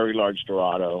 Very large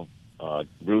Dorado,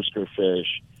 rooster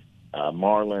fish,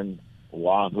 marlin,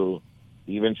 wahoo,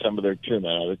 even some of their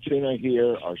tuna. Now, the tuna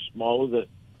here are smaller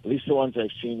at least the ones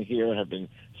I've seen here have been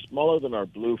smaller than our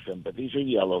bluefin, but these are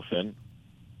yellowfin.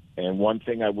 And one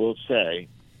thing I will say,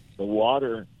 the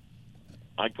water,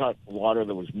 I caught water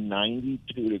that was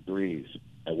 92 degrees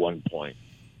at one point.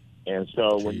 And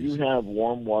so when you have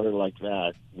warm water like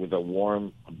that with a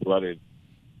warm-blooded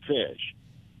fish,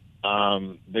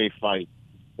 they fight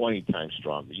 20 times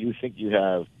stronger. You think you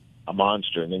have a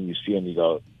monster, and then you see them, you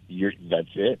go, that's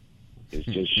it? It's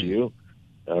just you?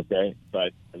 Okay?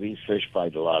 But these fish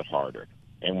fight a lot harder.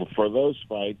 And for those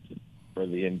fights, for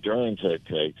the endurance that it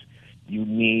takes, you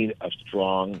need a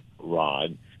strong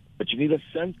rod, but you need a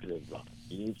sensitive rod.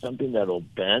 You need something that'll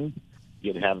bend.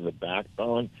 You'd have the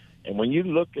backbone. And when you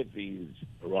look at these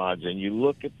rods and you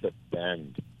look at the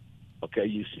bend, okay,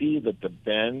 you see that the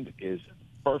bend is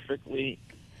perfectly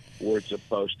where it's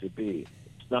supposed to be.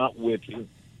 It's not with you.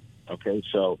 Okay,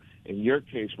 so in your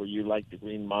case where you like the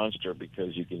Green Monster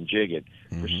because you can jig it,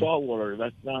 for saltwater,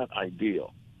 that's not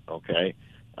ideal. Okay?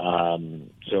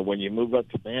 So when you move up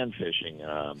to man fishing,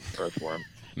 earthworm,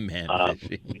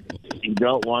 you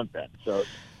don't want that. So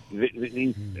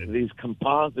these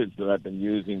composites that I've been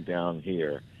using down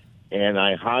here, and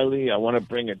I want to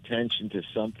bring attention to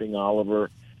something, Oliver,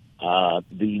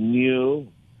 the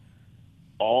new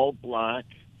all-black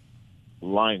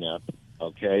lineup,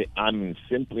 okay? I'm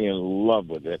simply in love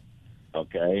with it,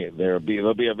 okay? They'll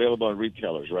be available on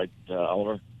retailers, right,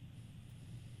 Oliver?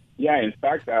 Yeah, in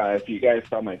fact, if you guys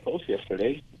saw my post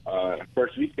yesterday,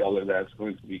 first retailer that's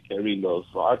going to be carrying those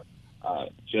rods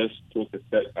just took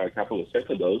a couple of sets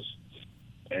of those,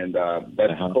 and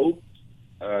that's Coat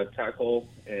Tackle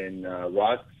and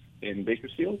Rods in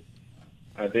Bakersfield.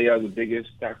 They are the biggest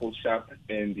tackle shop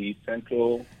in the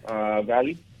Central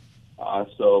Valley.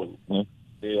 So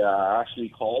they actually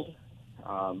called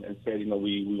and said, you know,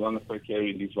 we want to start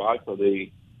carrying these rods. So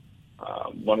they,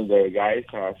 one of their guys,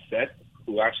 Seth,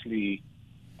 who actually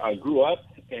grew up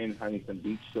in Huntington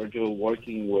Beach, Sergio,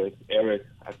 working with Eric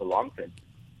at the Longfin.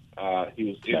 He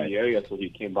was in the area, so he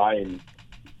came by and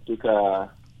took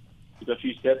a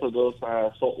few steps of those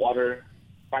saltwater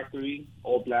factory,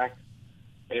 all black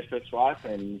AFS rods,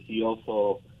 and he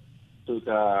also took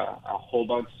a whole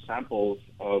bunch of samples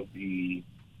of the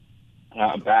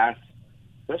Bass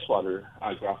freshwater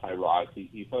graphite rods.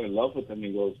 He fell in love with them.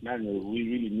 He goes, man, we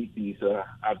really need these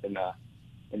up in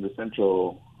the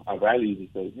Central Valley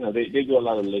because, you know, they do a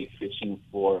lot of lake fishing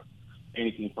for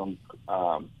anything from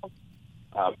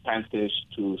panfish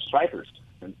to stripers.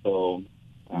 And so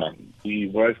we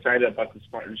were excited about this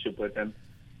partnership with them.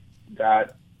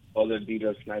 Got other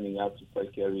dealers lining up to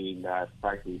start carrying that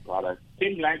factory product.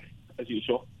 Same blank as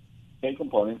usual, same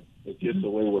component. It's just the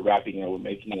way we're wrapping it. We're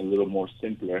making it a little more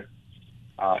simpler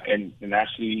and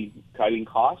actually cutting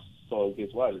costs. So guess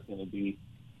what? Those are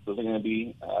going to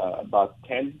be about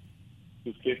 10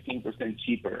 to 15%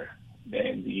 cheaper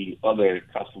than the other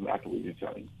custom rack we've been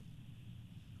selling.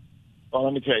 Well,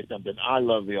 let me tell you something. I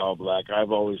love the All Black.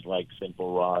 I've always liked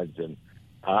simple rods, and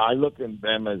I look at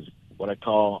them as what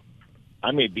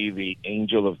I may be the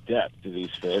angel of death to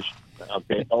these fish.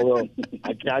 Okay, although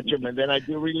I catch them and then I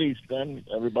do release them.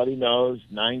 Everybody knows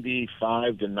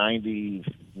 95 to 99%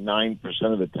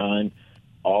 of the time,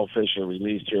 all fish are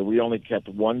released here. We only kept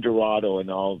one Dorado in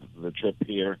all the trip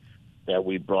here that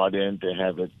we brought in to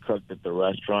have it cooked at the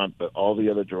restaurant, but all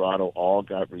the other Dorado all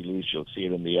got released. You'll see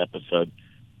it in the episode.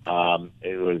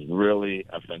 It was really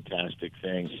a fantastic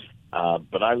thing.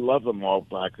 But I love them All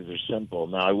Black because they're simple.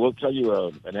 Now, I will tell you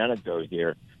an anecdote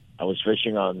here. I was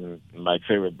fishing on my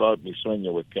favorite boat, Mi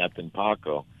Sueño, with Captain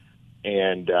Paco,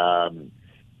 and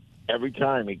every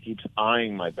time he keeps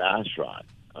eyeing my bass rod,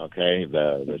 okay,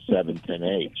 the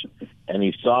 710H, and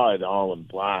he saw it all in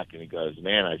black, and he goes,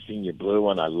 "Man, I seen your blue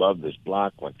one. I love this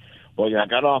black one." Well, I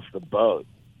got off the boat,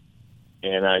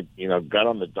 and I got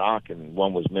on the dock, and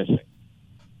one was missing.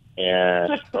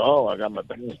 And, I got my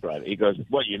bass rod. He goes,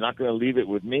 "What, you're not going to leave it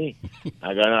with me?"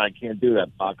 I go, "No, I can't do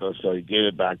that, Paco." So he gave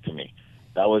it back to me.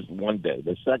 That was one day.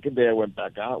 The second day I went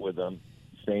back out with him,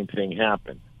 same thing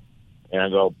happened. And I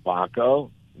go,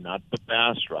 "Paco, not the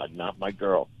bass rod, not my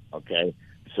girl." Okay?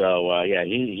 So,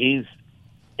 he's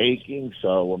aching.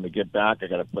 So when we get back, I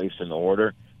got to place an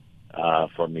order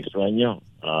for Mi Sueño.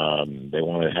 They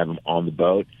want to have him on the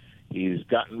boat. He's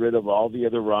gotten rid of all the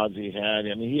other rods he had.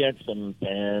 I mean, he had some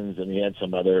pans and he had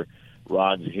some other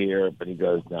rods here, but he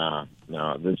goes, no,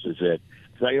 this is it.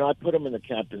 So, I put him in the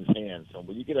captain's hands. So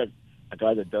when you get a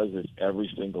guy that does this every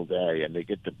single day and they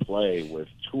get to play with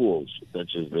tools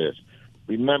such as this,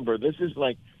 remember, this is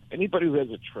like anybody who has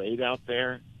a trade out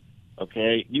there,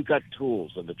 okay, you got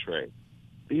tools in the trade.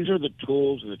 These are the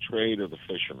tools of the trade of the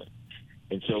fisherman.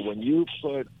 And so when you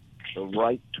put the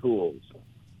right tools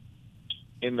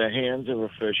in the hands of a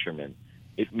fisherman,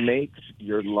 it makes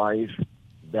your life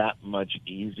that much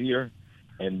easier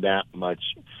and that much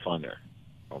funner,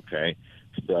 okay?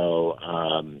 So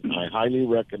I highly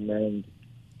recommend.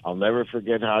 I'll never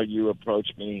forget how you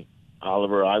approached me,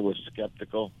 Oliver. I was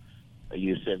skeptical.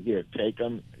 You said, "Here, take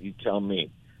them. You tell me."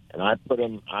 And I put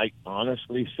them, I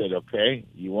honestly said, "Okay,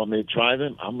 you want me to try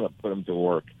them? I'm going to put them to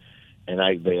work." And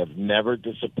they have never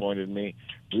disappointed me.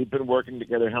 We've been working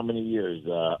together how many years,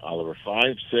 Oliver?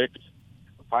 5, 6?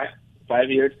 5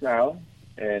 years now.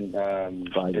 And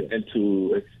and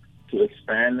to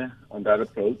expand on that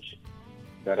approach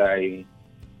that I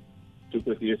took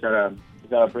with you, is that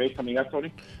a break coming up,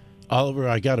 Tony? Oliver,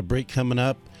 I got a break coming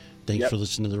up. Thanks Yep. for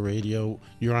listening to the radio.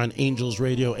 You're on Angels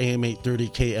Radio, AM 830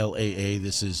 KLAA.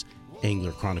 This is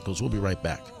Angler Chronicles. We'll be right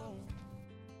back.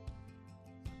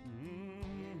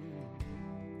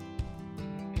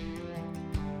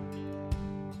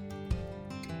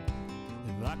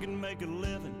 If I can make a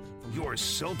living. Your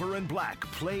Silver and Black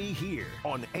play here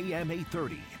on AM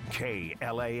 830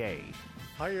 KLAA.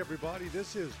 Hi, everybody.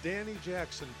 This is Danny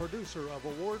Jackson, producer of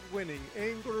award-winning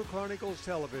Angler Chronicles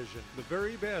Television. The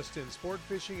very best in sport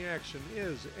fishing action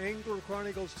is Angler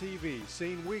Chronicles TV,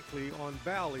 seen weekly on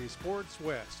Valley Sports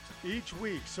West. Each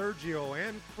week, Sergio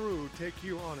and crew take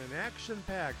you on an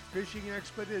action-packed fishing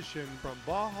expedition from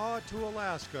Baja to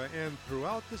Alaska and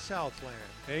throughout the Southland.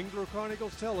 Angler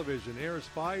Chronicles Television airs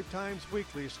 5 times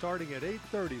weekly starting at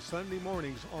 8:30 Sunday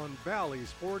mornings on Valley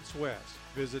Sports West.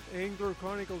 Visit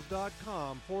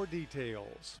anglerchronicles.com for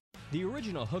details. The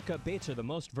original hookup baits are the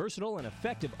most versatile and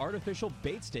effective artificial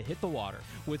baits to hit the water.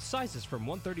 With sizes from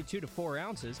 132 to 4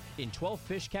 ounces in 12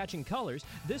 fish-catching colors,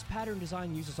 this pattern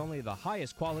design uses only the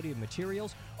highest quality of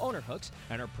materials, owner hooks,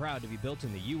 and are proud to be built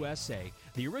in the USA.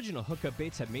 The original hookup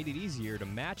baits have made it easier to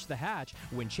match the hatch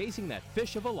when chasing that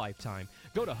fish of a lifetime.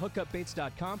 Go to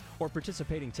hookupbaits.com or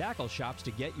participating tackle shops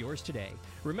to get yours today.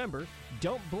 Remember,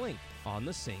 don't blink on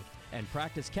the sink, and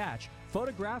practice catch,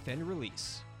 photograph, and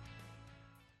release.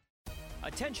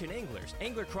 Attention anglers,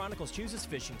 Angler Chronicles chooses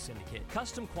Fishing Syndicate,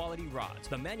 custom quality rods,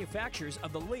 the manufacturers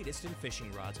of the latest in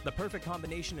fishing rods, the perfect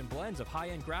combination and blends of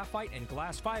high-end graphite and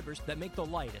glass fibers that make the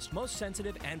lightest, most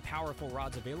sensitive, and powerful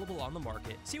rods available on the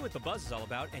market. See what the buzz is all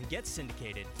about and get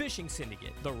syndicated. Fishing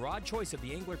Syndicate, the rod choice of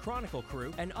the Angler Chronicle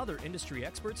crew and other industry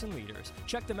experts and leaders.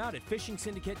 Check them out at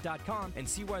fishingsyndicate.com and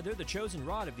see why they're the chosen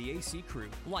rod of the AC crew.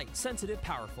 Light, sensitive,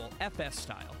 powerful, FS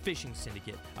style. Fishing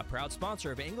Syndicate, a proud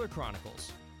sponsor of Angler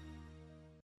Chronicles.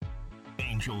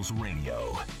 Angels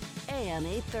Radio. AM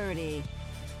 830.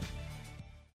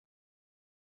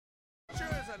 Sure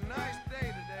is a nice day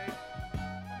today.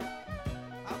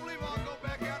 I believe I'll go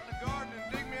back out in the garden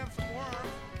and dig me up some worms.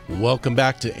 Welcome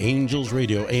back to Angels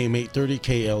Radio, AM 830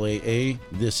 KLAA.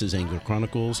 This is Angler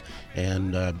Chronicles,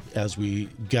 and as we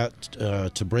got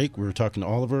to break, we were talking to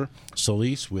Oliver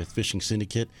Solis with Fishing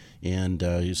Syndicate, and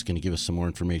he's going to give us some more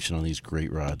information on these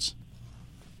great rods.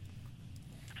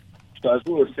 So as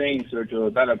we were saying,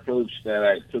 Sergio, that approach that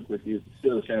I took with you is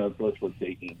still the same approach we're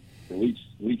taking. So we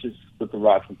just put the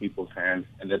rods in people's hands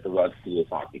and let the rods do the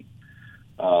talking.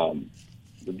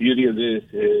 The beauty of this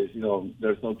is,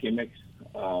 there's no gimmicks.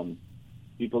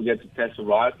 People get to test the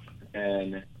rods,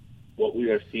 and what we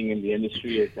are seeing in the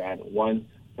industry is that once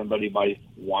somebody buys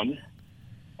one,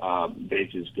 they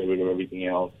just get rid of everything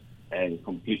else and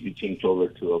completely change over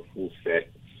to a full set.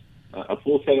 A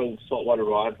full set of saltwater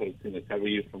rods that's going to cover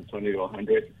you from 20 to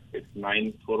 100. It's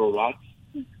 9 total rods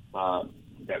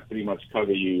that pretty much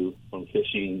cover you from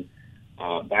fishing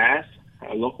bass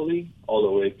locally all the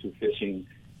way to fishing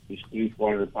these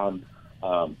 300-400 pound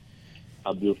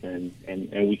bluefin.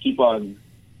 And we keep on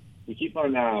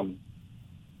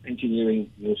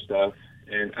engineering new stuff.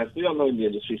 And as we all know in the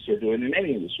industry, so doing in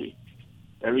any industry,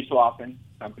 every so often,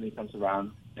 a company comes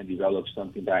around and develops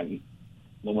something that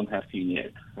no one has seen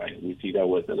yet, right? We see that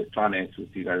with electronics, we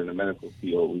see that in the medical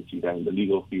field, we see that in the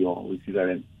legal field, we see that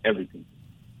in everything,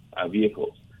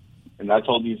 vehicles. And that's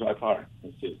all these rods are.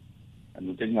 It's just a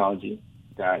new technology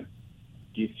that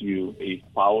gives you a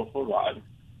powerful rod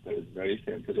that is very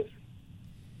sensitive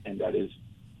and that is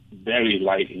very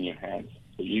light in your hands.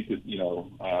 So you could,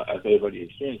 as everybody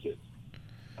experiences,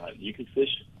 you could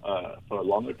fish for a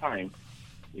longer time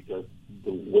because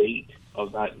the weight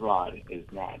of that rod is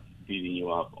not beating you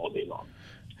up all day long.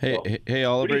 Hey,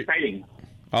 Oliver. Pretty exciting.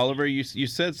 Oliver, you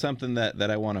said something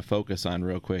that I want to focus on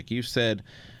real quick. You said,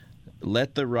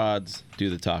 let the rods do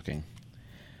the talking.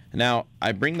 Now,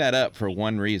 I bring that up for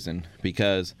one reason,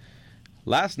 because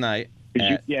last night...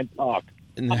 You can't talk.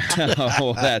 No,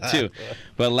 that too.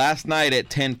 But last night at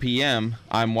 10 p.m.,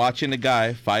 I'm watching a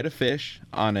guy fight a fish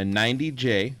on a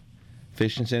 90J,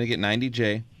 Fishing Syndicate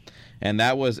 90J, and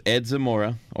that was Ed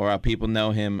Zamora, or how people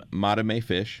know him, Madame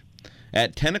Fish,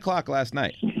 at 10 o'clock last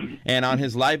night. And on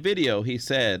his live video, he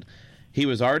said he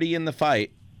was already in the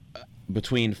fight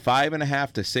between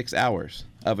 5.5 to 6 hours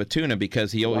of a tuna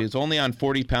because he was only on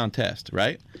 40-pound test,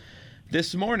 right?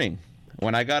 This morning,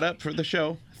 when I got up for the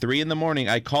show, 3 in the morning,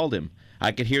 I called him.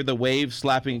 I could hear the waves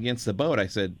slapping against the boat. I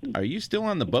said, "Are you still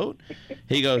on the boat?"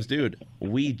 He goes, "Dude,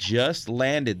 we just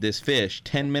landed this fish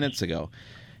 10 minutes ago."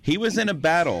 He was in a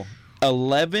battle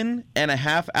 11 and a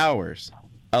half hours.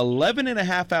 11 and a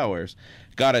half hours.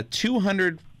 Got a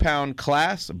 200-pound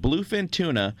class bluefin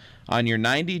tuna on your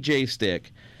 90J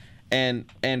stick. And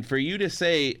for you to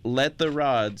say, let the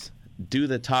rods do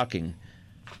the talking,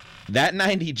 that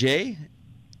 90J,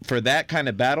 for that kind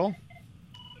of battle,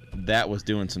 that was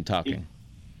doing some talking.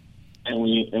 And when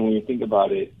you think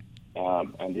about it,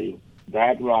 Andy,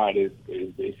 that rod is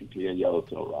basically a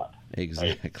yellowtail rod.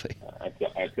 Exactly. Right?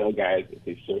 I tell guys it's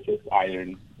a surface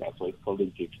iron. That's why it's called a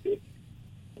jig stick.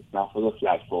 It's not for the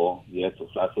flatful. Yes, a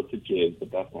flatful to jig,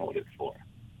 but that's not what it's for.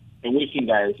 And we've seen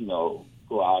guys, go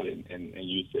out and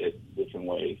use it different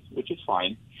ways, which is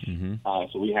fine. Mm-hmm.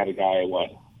 So we had a guy,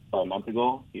 about a month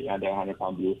ago, he landed a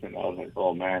 100-pound bluefin. I was like,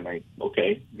 oh man,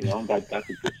 okay, that's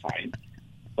a good sign.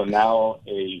 So now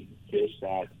a fish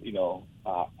that,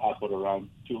 up at around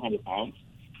 200 pounds.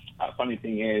 Funny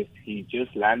thing is, he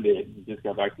just landed. He just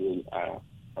got back to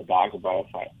a dock about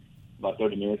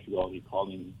 30 minutes ago. He called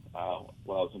me while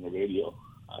I was on the radio.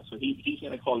 So he's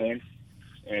going to call in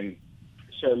and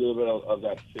share a little bit of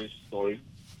that fish story.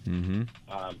 Mm-hmm.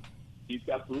 He's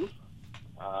got proof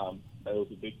that it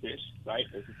was a big fish, right?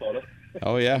 There's a photo.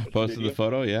 Oh, yeah. Posted the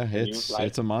photo. Yeah,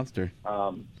 it's a monster.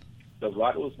 The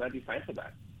rod was not designed for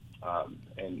that.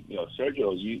 And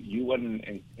Sergio, you went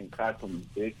and caught some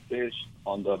big fish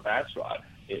on the bass rod.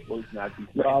 It was not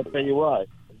designed. Well, I'll tell you what.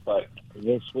 But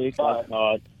this week I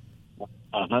caught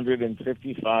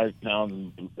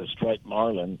 155-pound striped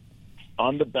marlin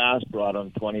on the bass rod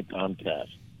on 20-pound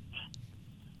test.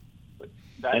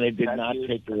 and it did not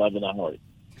take 11 hours.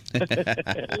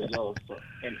 There you go. So,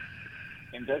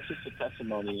 and that's just a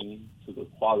testimony to the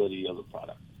quality of the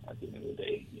product at the end of the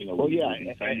day. You know,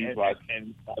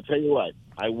 and I'll tell you what,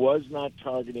 I was not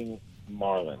targeting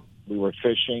marlin. We were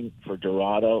fishing for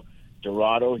Dorado.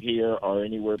 Dorado here are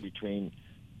anywhere between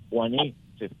 20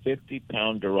 to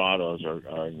 50-pound Dorados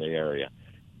are in the area.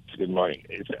 It's good morning.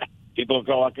 People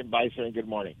go walking by saying good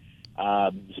morning.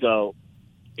 So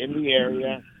in the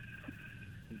area,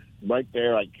 right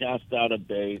there, I cast out a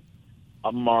bait.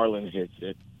 A marlin hits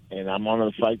it, and I'm on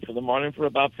the fight for the marlin for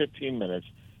about 15 minutes.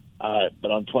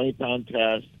 But on 20-pound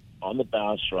test, on the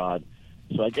bass rod.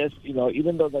 So I guess, you know,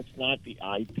 even though that's not the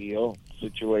ideal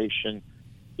situation,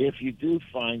 if you do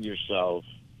find yourself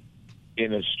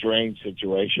in a strange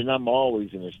situation, I'm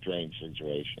always in a strange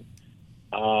situation,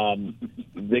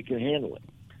 they can handle it,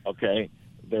 okay?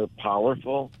 They're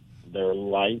powerful, they're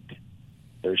light,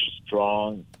 they're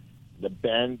strong. The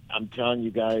bend, I'm telling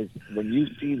you guys, when you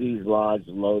see these rods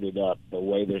loaded up the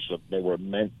way they were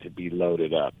meant to be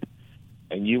loaded up,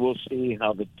 and you will see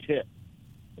how the tip,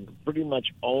 pretty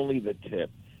much only the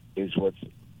tip, is what's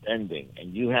bending,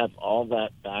 and you have all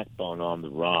that backbone on the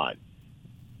rod.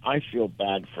 I feel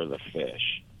bad for the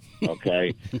fish,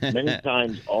 okay? Many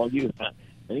times all you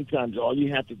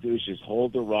have to do is just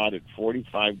hold the rod at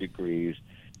 45 degrees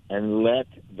and let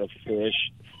the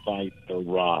fish fight the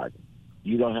rod.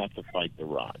 You don't have to fight the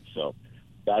rod. So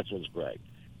that's what's great.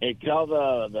 Hey, tell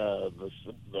the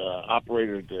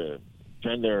operator to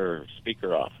turn their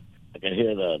speaker off. I can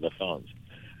hear the phones.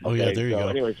 Oh, yeah, there you go.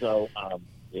 Anyway,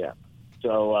 yeah.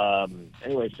 So,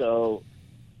 so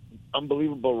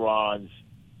unbelievable rods.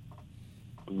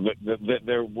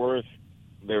 They're worth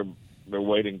their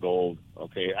weight in gold.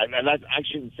 Okay, and I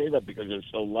shouldn't say that because they're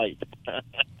so light,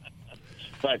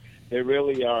 but they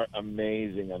really are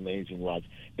amazing, amazing rods.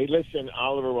 Hey, listen,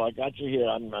 Oliver, while I got you here,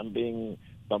 I'm being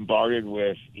bombarded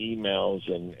with emails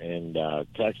and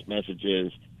text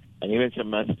messages, and even some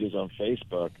messages on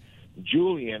Facebook.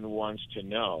 Julian wants to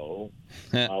know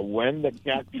when the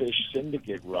Catfish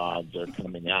Syndicate rods are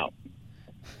coming out.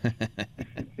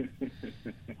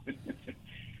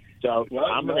 So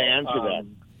I'm going to answer that.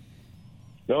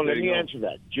 No, let me answer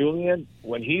that. Julian,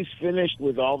 when he's finished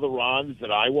with all the rods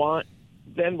that I want,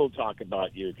 then we'll talk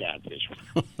about your catfish.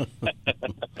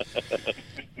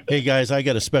 Hey, guys, I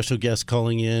got a special guest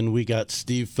calling in. We got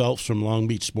Steve Phelps from Long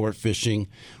Beach Sport Fishing.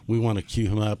 We want to cue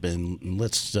him up, and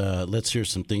let's hear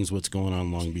some things, what's going on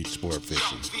in Long Beach Sport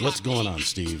Fishing. What's going on,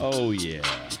 Steve? Oh, yeah.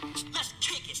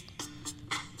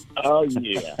 Oh,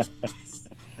 yeah.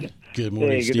 Good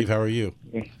morning, Steve. How are you?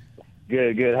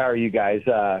 Good. How are you guys?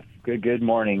 Good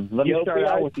morning. Let me start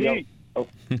out with you. Oh,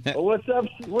 what's up?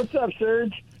 What's up,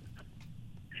 Serge?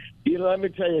 You know, let me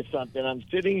tell you something. I'm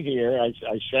sitting here. I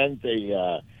sent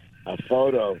a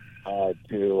photo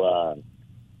to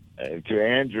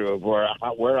Andrew of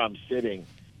where I'm sitting.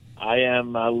 I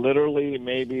am literally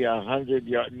maybe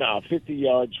 50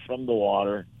 yards from the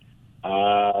water,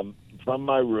 from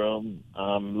my room.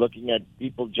 Looking at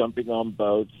people jumping on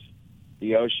boats.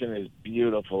 The ocean is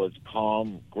beautiful. It's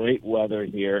calm. Great weather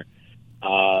here.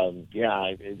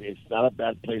 It's not a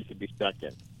bad place to be stuck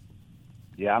in.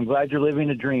 Yeah, I'm glad you're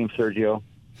living a dream, Sergio.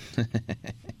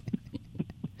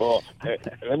 Well,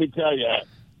 let me tell you,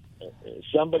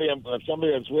 somebody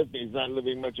that's with me is not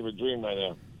living much of a dream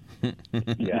right now.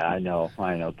 Yeah, I know,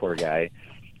 poor guy.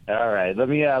 All right, let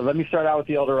me start out with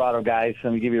the El Dorado, guys.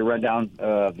 Let me give you a rundown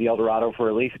of the El Dorado for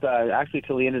at least actually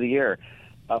till the end of the year.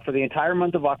 For the entire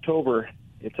month of October,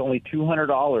 it's only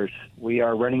 $200. We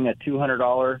are running a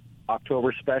 $200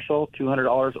 October special,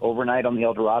 $200 overnight on the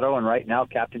El Dorado, and right now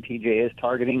Captain TJ is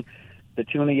targeting the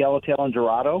tuna, yellowtail, and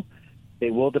Dorado. They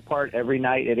will depart every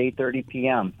night at 8:30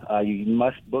 p.m. You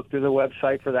must book through the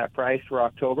website for that price for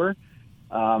October.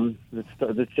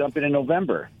 Let's jump into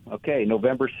November. Okay,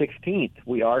 November 16th,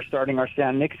 we are starting our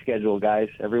San Nic schedule, guys.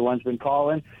 Everyone's been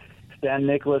calling. San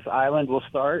Nicolas Island will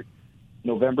start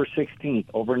November 16th,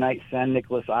 overnight San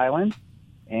Nicolas Island.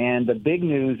 And the big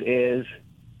news is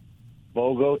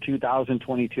BOGO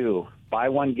 2022. Buy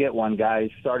one, get one,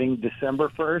 guys. Starting December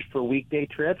 1st for weekday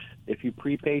trips, if you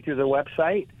prepay through the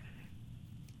website,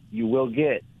 you will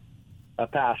get a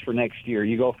pass for next year.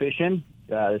 You go fishing,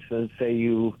 let's say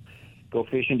you go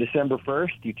fishing December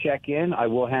 1st, you check in, I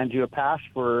will hand you a pass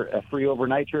for a free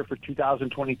overnight trip for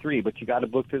 2023, but you got to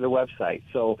book through the website.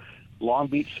 So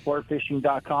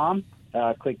longbeachsportfishing.com,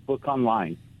 click book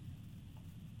online.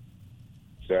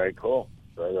 Very cool.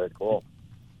 Very, very cool.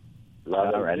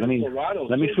 All right, let me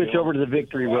switch over to the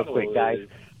Victory real quick, guys.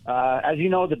 As you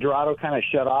know, the Dorado kind of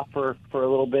shut off for a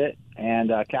little bit,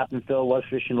 and Captain Phil was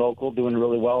fishing local, doing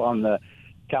really well on the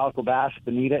calico bass,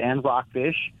 bonita, and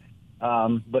rockfish.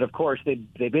 But of course, they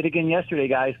bid again yesterday,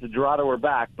 guys. The Dorado were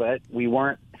back, but we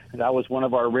weren't. That was one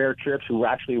of our rare trips. We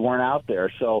actually weren't out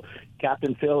there. So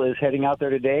Captain Phil is heading out there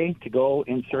today to go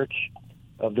in search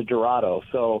of the Dorado.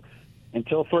 So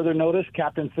until further notice,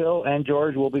 Captain Phil and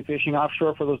George will be fishing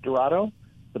offshore for those Dorado.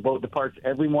 The boat departs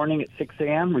every morning at 6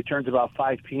 a.m., returns about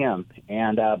 5 p.m.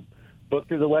 And book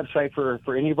through the website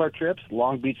for any of our trips,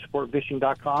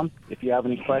 longbeachsportfishing.com. If you have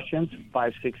any questions,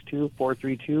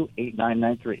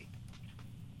 562-432-8993.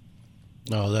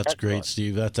 Oh, that's great,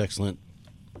 Steve. That's excellent.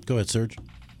 Go ahead, Serge.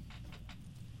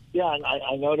 Yeah, and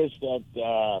I noticed that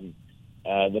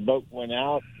the boat went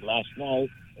out last night,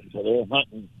 so they were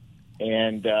hunting.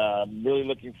 And really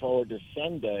looking forward to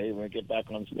Sunday. When we get back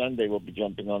on Sunday, we'll be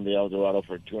jumping on the El Dorado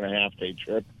for a 2.5-day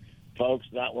trip. Folks,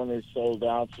 that one is sold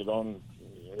out, so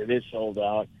it is sold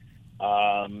out.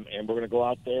 And we're going to go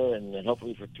out there and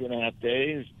hopefully for 2.5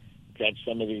 days catch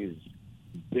some of these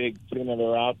big tuna that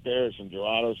are out there, some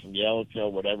Dorados, some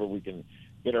yellowtail, whatever we can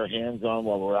get our hands on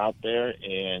while we're out there.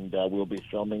 And we'll be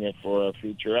filming it for a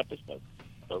future episode.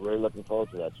 So really looking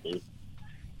forward to that, Steve.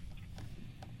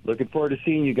 Looking forward to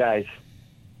seeing you guys.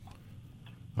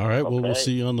 All right. Well, Okay. we'll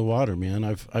see you on the water,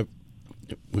 man.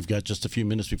 We've got just a few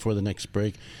minutes before the next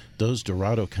break. Those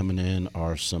Dorado coming in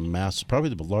are some mass,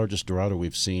 probably the largest Dorado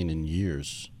we've seen in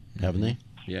years, haven't they?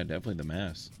 Yeah, definitely the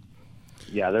mass.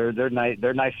 Yeah, they're nice.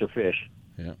 They're nicer fish.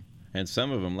 Yeah, and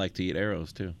some of them like to eat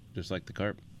arrows too, just like the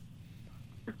carp.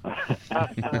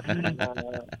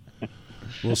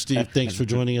 Well, Steve, thanks for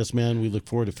joining us, man. We look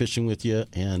forward to fishing with you,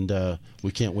 and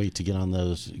we can't wait to get on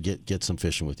those, get some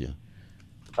fishing with you.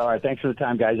 All right, thanks for the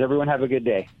time, guys. Everyone have a good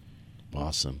day.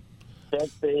 Awesome.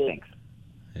 Thanks.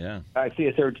 Yeah. All right, see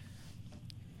you, Serge.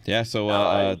 Yeah, so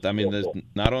I mean,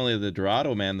 not only the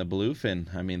Dorado, man, the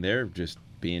bluefin. I mean, they're just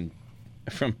being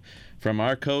from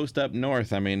our coast up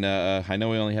north. I mean, I know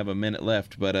we only have a minute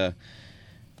left, but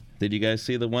did you guys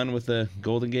see the one with the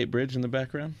Golden Gate Bridge in the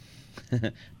background?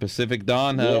 Pacific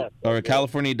Dawn, or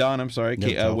California Dawn, I'm sorry,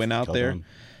 went out there.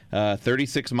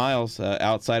 36 miles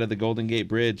outside of the Golden Gate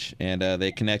Bridge, and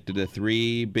they connected to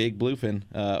 3 big bluefin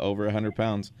over 100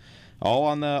 pounds, all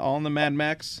on the Mad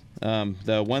Max, the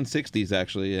 160s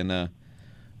actually, and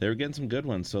they were getting some good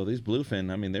ones. So these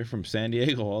bluefin, I mean, they're from San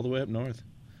Diego all the way up north.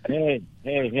 Hey!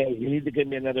 You need to give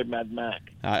me another Mad Mac.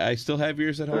 I still have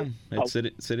yours at home. It's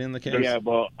sitting in the case. Yeah,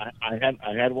 well, I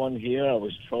had one here. I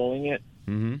was trolling it,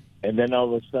 Mm-hmm. and then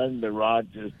all of a sudden the rod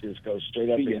just goes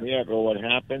straight up in the air. I go, what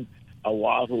happened? A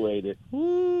wahoo ate it.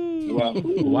 Wahoo!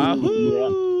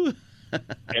 Yeah.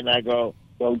 And I go,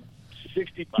 well,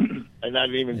 $60, and I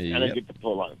didn't get the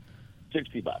pull on it.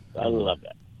 $60. I love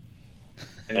that.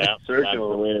 Yeah,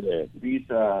 Sergio,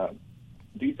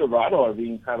 these Dorado are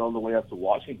being cut all the way up to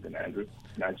Washington, Andrew.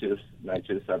 Not just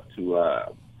up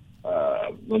to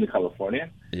Northern California.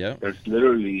 Yeah. There's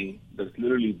literally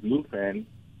bluefin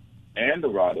and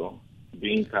Dorado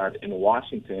being caught in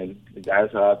Washington. The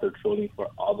guys are out there trolling for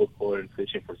albacore and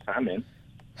fishing for salmon,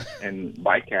 and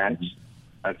bycatch.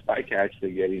 That's bycatch.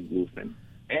 They're getting bluefin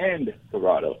and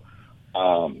Dorado.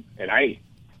 And I've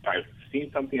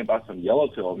seen something about some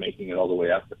yellowtail making it all the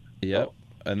way up there. Yep. So,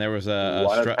 and there was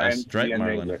a striped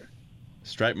marlin.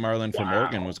 Striped marlin from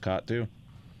Oregon was caught too.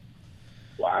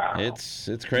 Wow.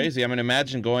 It's crazy. I mean,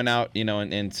 imagine going out,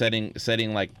 and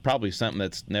setting like probably something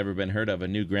that's never been heard of, a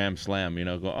new Grand Slam.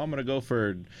 I'm gonna go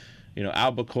for,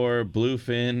 albacore,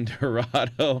 bluefin,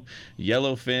 Dorado,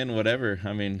 yellowfin, whatever.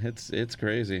 I mean, it's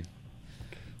crazy.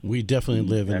 We definitely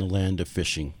live in the land of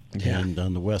fishing. Yeah. And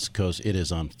on the West Coast, it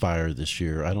is on fire this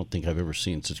year. I don't think I've ever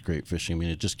seen such great fishing. I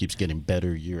mean, it just keeps getting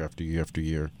better year after year after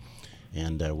year.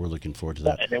 And we're looking forward to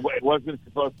that. And it wasn't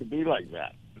supposed to be like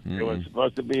that. It was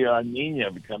supposed to be a Nina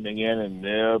coming in, and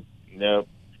nope.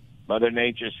 Mother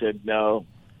Nature said no,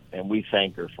 and we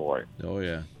thank her for it. Oh,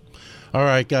 yeah. All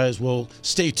right, guys. Well,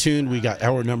 stay tuned. We got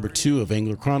hour number 2 of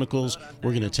Angler Chronicles.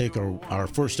 We're going to take our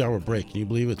first hour break. Can you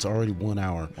believe it's already 1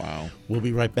 hour? Wow. We'll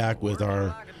be right back with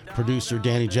our producer,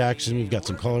 Danny Jackson. We've got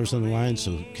some callers on the line,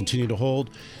 so continue to hold.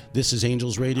 This is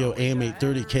Angels Radio, AM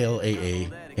 830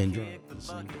 KLAA. And you're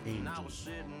listening to Angels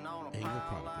Angler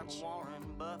Chronicles.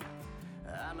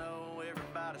 I know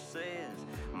everybody says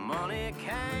money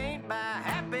can't buy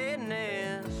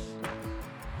happiness,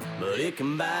 but it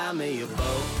can buy me a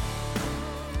boat.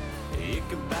 It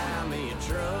can buy me a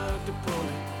truck to pull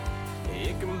it.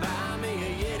 It can buy me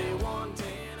a Yeti 110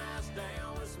 ice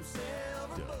down with some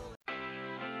silver bullets.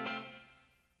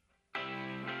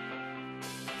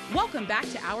 Welcome back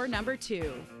to hour number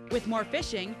 2 with more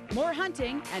fishing, more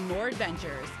hunting, and more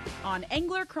adventures on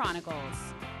Angler Chronicles.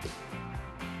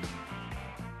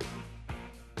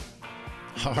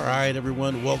 All right,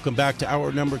 everyone. Welcome back to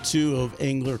hour number 2 of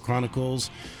Angler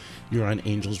Chronicles. You're on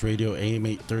Angels Radio, AM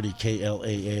 830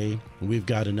 KLAA. We've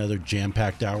got another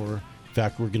jam-packed hour. In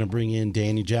fact, we're going to bring in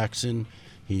Danny Jackson.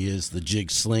 He is the jig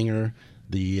slinger,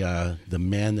 the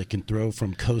man that can throw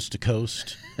from coast to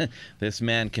coast. This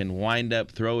man can wind up,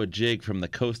 throw a jig from the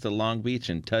coast of Long Beach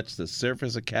and touch the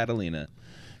surface of Catalina.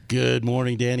 Good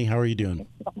morning, Danny. How are you doing?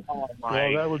 Well,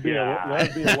 that would be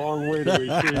a long way to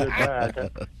retrieve it back.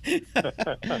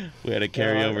 We had a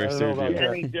carryover, Sergio.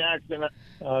 Danny Jackson,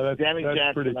 Danny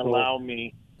Jackson, cool. allow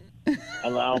me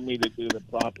to do the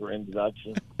proper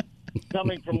introduction.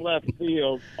 Coming from left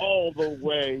field, all the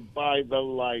way by the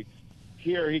lights.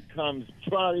 Here he comes,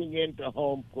 trotting into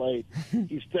home plate.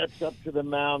 He steps up to the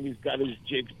mound. He's got his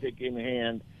jig stick in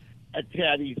hand, a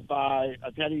Teddy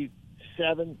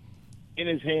 7 in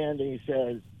his hand, and he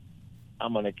says,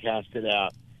 "I'm going to cast it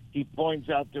out." He points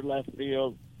out to left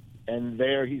field, and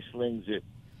there he slings it.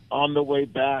 On the way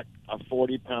back, a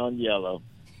 40-pound yellow.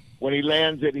 When he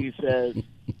lands it, he says,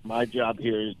 "My job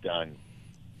here is done."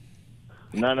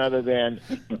 None other than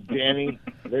Danny,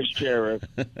 the sheriff,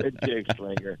 the jig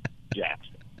slinger,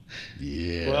 Jackson.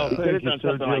 Yeah. Well, thank you,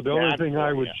 Sergio. Like the only thing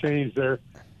I would change there,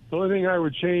 the only thing I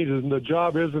would change is the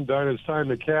job isn't done. It's time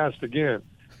to cast again.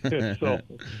 So,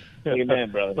 Amen,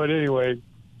 brother. But anyway,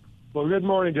 well, good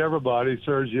morning to everybody.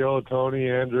 Sergio, Tony,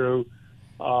 Andrew.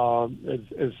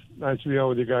 It's nice to be on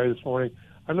with you guys this morning.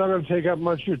 I'm not going to take up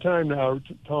much of your time now,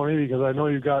 Tony, because I know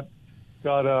you got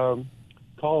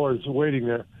callers waiting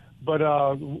there. But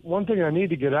one thing I need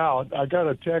to get out, I got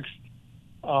a text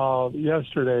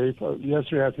yesterday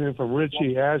afternoon from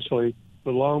Richie Ashley, the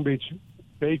Long Beach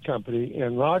Bait Company,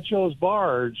 and Nacho's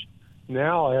Barge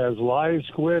now has live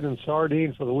squid and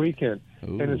sardine for the weekend.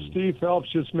 Ooh. And as Steve Phelps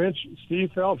just mentioned,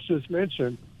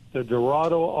 the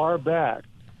Dorado are back.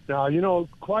 Now,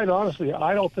 quite honestly,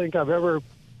 I don't think I've ever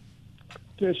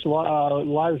fished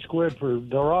live squid for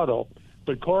Dorado,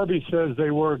 but Corby says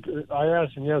they work. I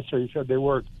asked him yesterday. He said they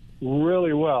work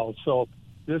really well. So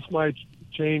this might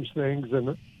change things.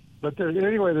 But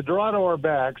anyway, the Dorado are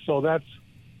back, so that's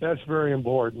very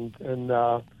important. And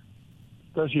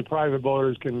especially private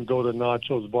boaters can go to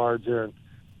Nacho's Barge here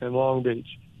in Long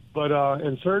Beach. But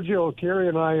and Sergio, Kerry,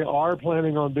 and I are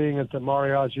planning on being at the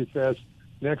Mariachi Fest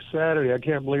next Saturday. I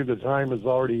can't believe the time is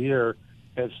already here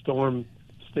at Storm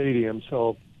Stadium,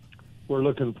 so we're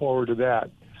looking forward to that.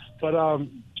 But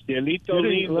Cielito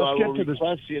Lindo, I will to the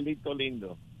request Cielito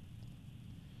Lindo.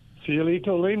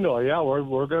 Cielito Lindo, yeah,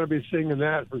 we're going to be singing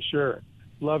that for sure.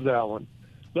 Love that one.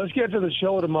 Let's get to the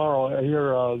show tomorrow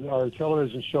here, our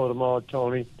television show tomorrow,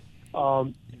 Tony.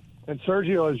 And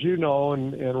Sergio, as you know,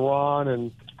 and Ron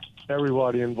and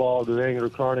everybody involved with Angler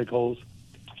Chronicles,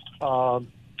 we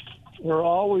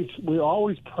always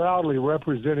proudly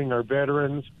representing our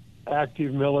veterans,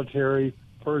 active military,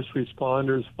 first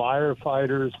responders,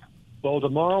 firefighters. Well,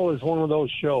 tomorrow is one of those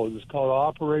shows. It's called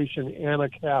Operation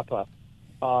Anacapa.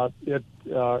 The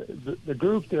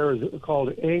group there is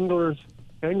called Anglers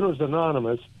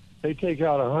Anonymous. They take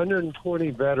out 120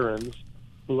 veterans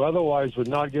who otherwise would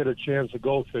not get a chance to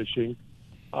go fishing.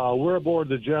 We're aboard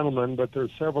the Gentleman, but there's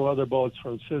several other boats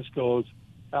from Cisco's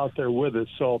out there with us.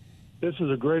 So this is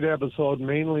a great episode,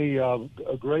 mainly a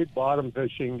great bottom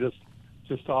fishing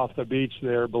just off the beach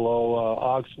there below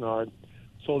Oxnard.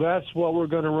 So that's what we're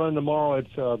going to run tomorrow.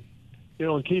 It's,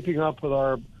 in keeping up with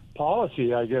our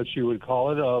policy, I guess you would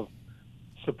call it, of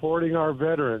supporting our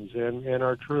veterans and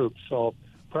our troops. So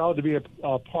proud to be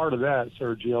a part of that,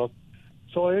 Sergio.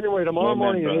 So anyway, tomorrow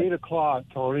morning at 8 o'clock,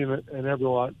 Tony and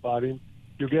everybody,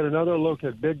 you'll get another look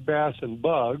at big bass and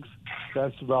bugs.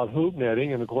 That's about hoop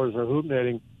netting. And, of course, our hoop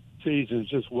netting season is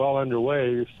just well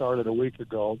underway. It started a week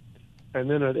ago. And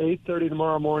then at 8:30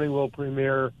 tomorrow morning, we'll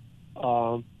premiere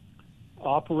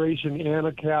Operation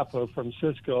Anacapa from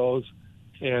Cisco's,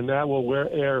 and that will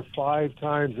air 5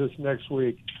 times this next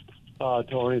week,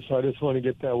 Tony. So I just want to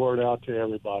get that word out to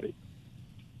everybody.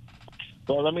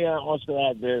 Well, let me also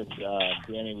add this,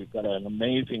 Danny. We've got an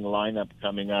amazing lineup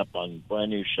coming up on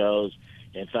brand new shows.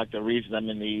 In fact, the reason I'm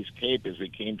in the East Cape is we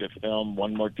came to film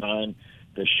one more time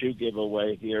the shoe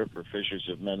giveaway here for Fishers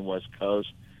of Men West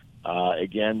Coast.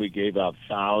 Again, we gave out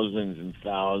thousands and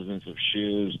thousands of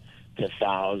shoes to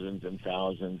thousands and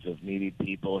thousands of needy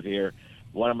people here.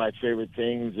 One of my favorite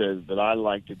things that I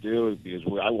like to do is because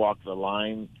I walk the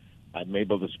line. I'm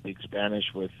able to speak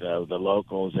Spanish with the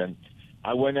locals, and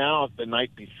I went out the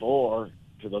night before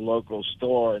to the local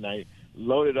store, and I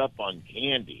loaded up on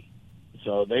candy.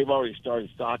 So they've already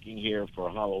started stocking here for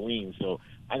Halloween. So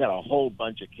I got a whole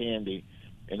bunch of candy,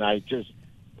 and I just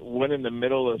went in the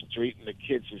middle of the street, and the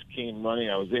kids just came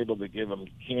running. I was able to give them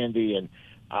candy, and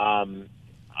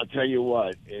I'll tell you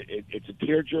what, it's a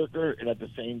tearjerker, and at the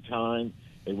same time,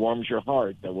 it warms your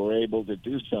heart that we're able to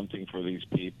do something for these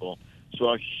people.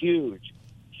 So a huge,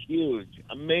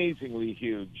 amazingly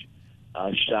huge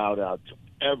shout out to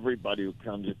everybody who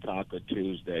comes to Taco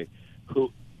Tuesday,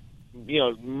 who,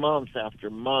 month after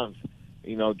month,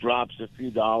 drops a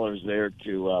few dollars there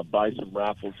to buy some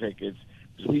raffle tickets.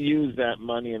 We use that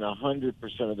money, and 100%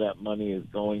 of that money is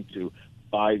going to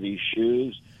buy these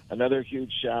shoes. Another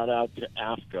huge shout out to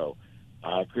AFCO.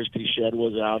 Christy Shedd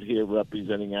was out here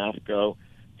representing AFCO,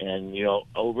 and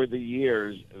over the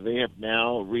years they have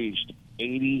now reached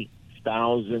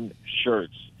 80,000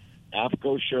 shirts,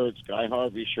 AFCO shirts, Guy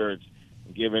Harvey shirts,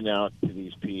 given out to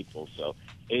these people. So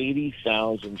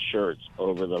 80,000 shirts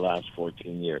over the last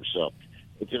 14 years. So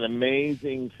it's an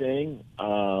amazing thing.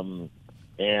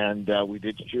 And we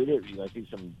did shoot it. I see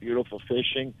some beautiful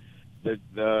fishing.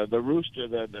 The rooster,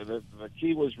 the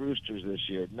key was roosters this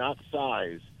year, not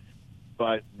size,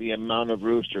 but the amount of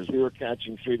roosters. We were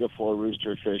catching 3 to 4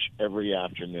 rooster fish every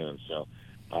afternoon. So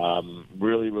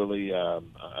really a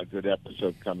good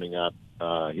episode coming up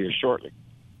here shortly.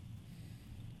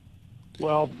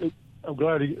 Well, I'm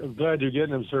glad you're getting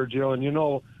them, Sergio.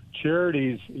 And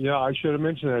charities. I should have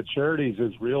mentioned that charities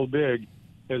is real big.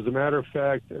 As a matter of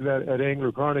fact, that at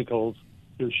Angler Chronicles,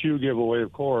 there's shoe giveaway,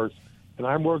 of course. And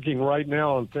I'm working right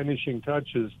now on finishing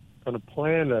touches. Going to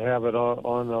plan to have it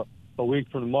on a week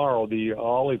from tomorrow, the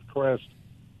Olive Crest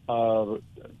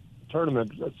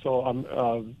tournament. So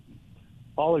I'm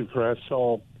Olive Crest.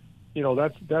 So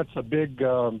that's a big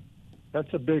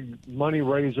money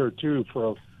raiser too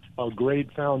for a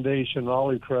great foundation,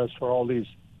 Olive Crest, for all these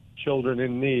children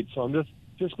in need. So I'm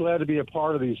just glad to be a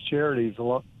part of these charities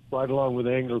right along with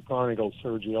Angler Chronicles,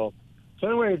 Sergio. So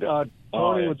anyway,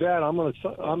 Tony, with that, I'm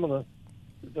gonna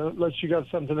unless you got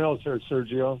something else there,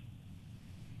 Sergio.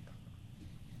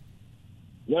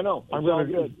 No, it's all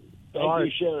good. Thank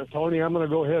you, Sheriff. Tony, I'm going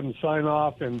to go ahead and sign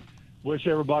off and wish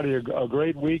everybody a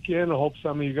great weekend. I hope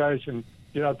some of you guys can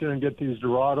get out there and get these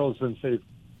Dorados and say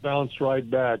bounce right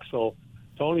back. So,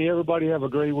 Tony, everybody have a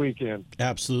great weekend.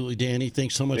 Absolutely, Danny.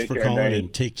 Thanks so much Take for care, calling, Danny.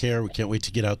 and take care. We can't wait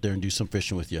to get out there and do some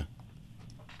fishing with you.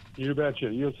 You betcha.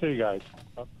 You'll see, guys.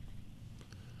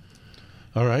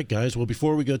 All right, guys. Well,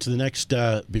 before we go to the next,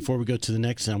 I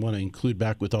want to include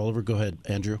back with Oliver. Go ahead,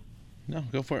 Andrew. No,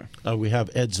 go for it. We have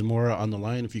Ed Zamora on the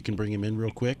line. If you can bring him in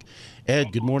real quick.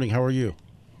 Ed, good morning. How are you?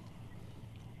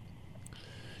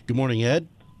 Good morning, Ed.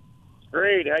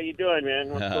 Great. How you doing, man?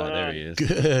 What's going on? There he is.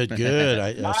 Good.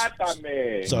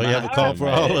 I saw you have a call for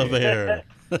Oliver here.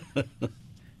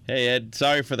 Hey, Ed.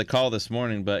 Sorry for the call this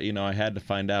morning, but I had to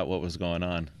find out what was going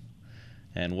on.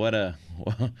 And what a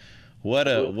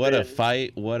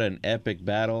fight! What an epic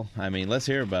battle! I mean, let's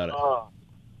hear about it. Oh,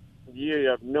 you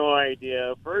have no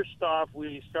idea. First off,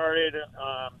 we started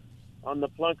on the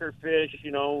plunker fish,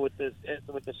 with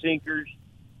the sinkers,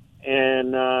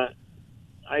 and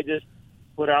I just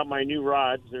put out my new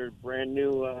rods. They're brand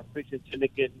new Fishing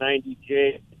Syndicate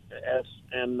 90JS,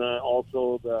 and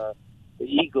also the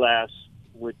E-Glass,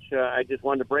 which I just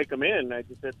wanted to break them in. I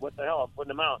just said, "What the hell? I'm putting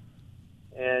them out."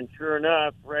 And sure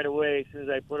enough, right away, as soon as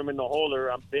I put them in the holder,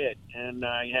 I'm bit. And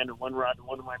I handed one rod to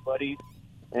one of my buddies,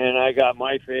 and I got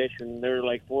my fish, and they're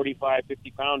like 45,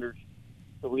 50-pounders.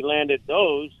 So we landed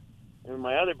those, and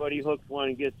my other buddy hooks one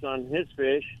and gets on his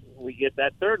fish. We get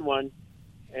that third one,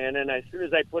 and then as soon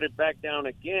as I put it back down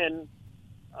again,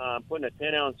 I'm putting a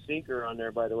 10-ounce sinker on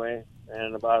there, by the way,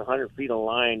 and about 100 feet of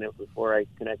line before I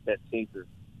connect that sinker.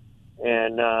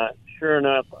 And sure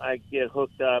enough, I get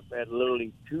hooked up at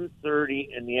literally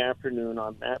 2:30 in the afternoon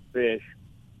on that fish,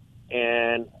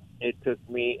 and it took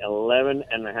me 11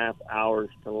 and a half hours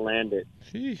to land it.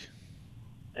 Sheesh.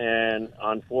 And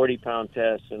on 40-pound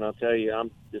tests, and I'll tell you, I'm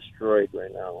destroyed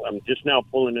right now. I'm just now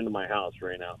pulling into my house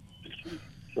right now.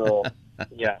 So,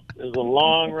 yeah, it was a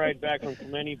long ride back from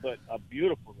Clemente, but a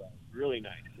beautiful ride. Really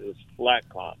nice. It was flat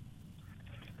caught.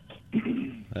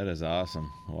 That is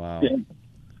awesome. Wow. Yeah.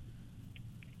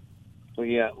 So,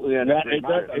 yeah, we had it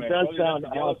does sound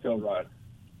awesome.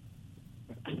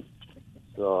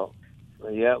 So,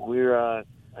 yeah,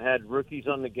 I had rookies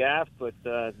on the gaff, but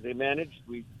they managed.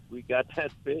 We got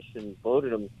that fish and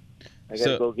boated them. I got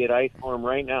to go get ice for them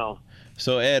right now.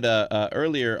 So, Ed,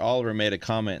 earlier Oliver made a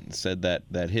comment and said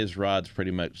that his rods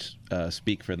pretty much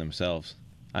speak for themselves.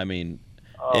 I mean,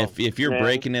 if you're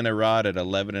breaking in a rod at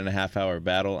 11 and a half hour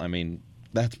battle, I mean,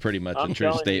 that's pretty much a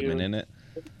true statement, isn't it?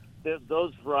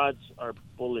 Those rods are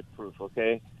bulletproof,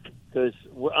 okay? Because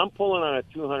I'm pulling on a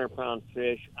 200-pound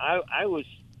fish. I was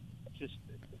just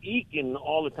eking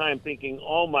all the time thinking,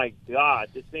 oh, my God,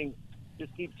 this thing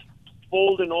just keeps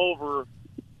folding over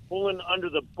pulling under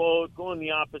the boat, going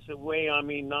the opposite way on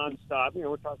me nonstop.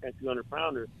 We're talking a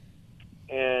 200-pounder,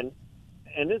 and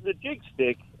this is a jig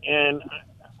stick, and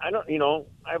I don't,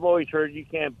 I've always heard you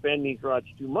can't bend these rods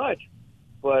too much,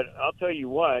 but I'll tell you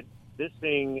what, this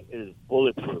thing is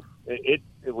bulletproof. It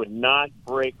would not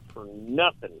break for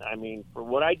nothing. I mean, for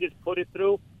what I just put it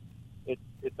through,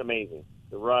 it's amazing.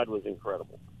 The rod was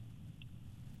incredible.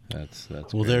 That's well.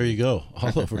 great. There you go,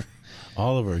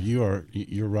 Oliver.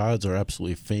 Your rods are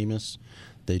absolutely famous.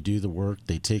 They do the work.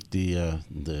 They take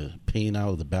the pain out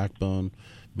of the backbone.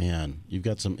 Man, you've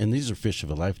got some, and these are fish of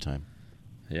a lifetime.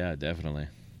 Yeah, definitely.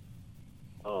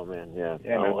 Oh man, yeah.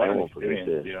 I won't forget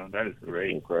this. That is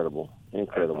great. Incredible. That's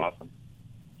awesome.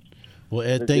 Well,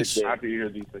 Ed, thanks. Happy to hear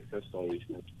these success stories.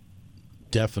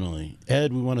 Definitely.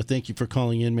 Ed, we want to thank you for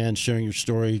calling in, man, sharing your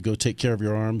story. Go take care of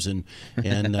your arms, and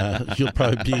you'll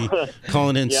probably be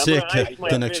calling in sick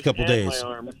the next couple days. My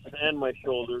arms and my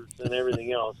shoulders and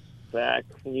everything else, back,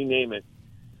 you name it.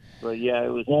 But, yeah, it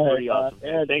was pretty awesome.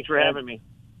 Ed, thanks for having me.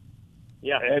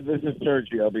 Yeah. Ed, this is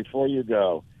Sergio. Before you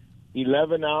go,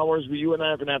 11 hours, you and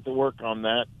I are going to have to work on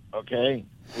that, okay?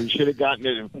 We should have gotten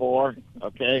it in 4,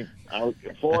 okay?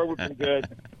 4 would be good.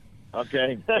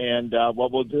 Okay, and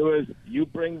what we'll do is you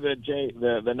bring the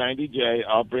 90J,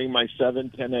 I'll bring my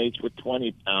 710H with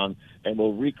 20 pound, and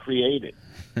we'll recreate it,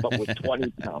 but with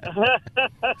 20 pounds.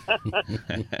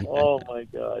 Oh my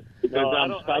God! Because I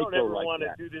I'm don't ever like want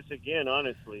that. to do this again.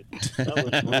 Honestly,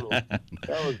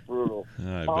 that was brutal.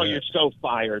 Oh, you're so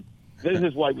fired. This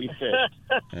is why we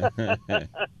fish.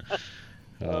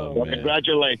 Well,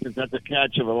 congratulations! That's a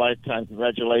catch of a lifetime.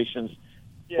 Congratulations.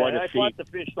 Yeah, I fought the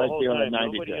fish the whole time.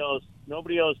 The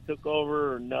Nobody else took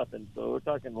over or nothing. So we're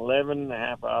talking 11 and a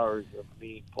half hours of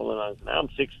me pulling on. Now I'm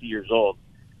 60 years old,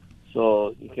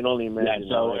 so you can only imagine. Yeah,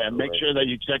 so and make sure that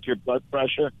you check your blood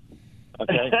pressure.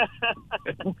 Okay.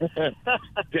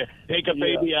 Take a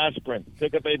baby aspirin.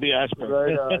 Take a baby aspirin.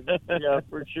 Right on. Yeah,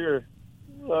 for sure.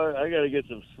 Well, I got to get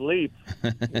some sleep.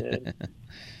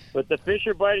 But the fish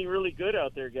are biting really good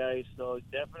out there, guys. So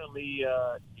definitely,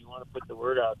 you want to put the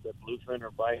word out that bluefin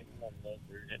are biting, and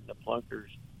they're hitting the plunker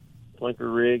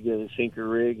rig, the sinker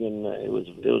rig, and it was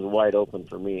wide open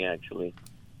for me actually.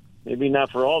 Maybe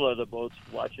not for all the other boats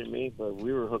watching me, but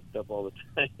we were hooked up all the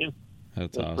time.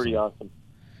 That's awesome. Pretty awesome.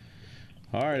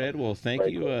 All right, Ed. Well, thank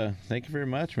you. Thank you very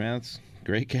much, man. It's a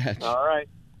great catch. All right,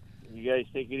 you guys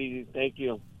take it easy. Thank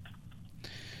you.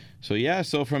 So yeah,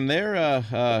 so from there,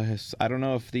 I don't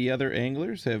know if the other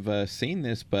anglers have seen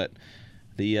this, but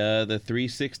the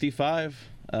 365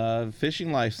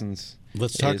 fishing license.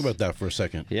 Let's talk about that for a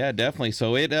second. Yeah, definitely.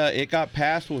 So it got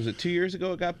passed. Was it 2 years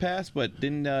ago? It got passed, but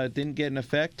didn't get an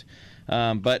effect.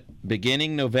 But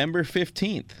beginning November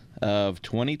 15th of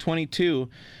 2022.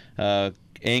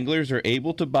 Anglers are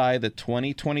able to buy the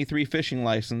 2023 fishing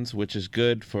license, which is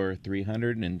good for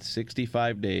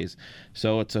 365 days.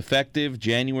 So it's effective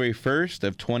January 1st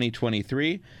of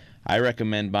 2023. I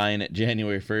recommend buying it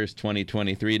January 1st,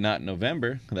 2023, not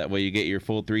November. That way you get your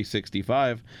full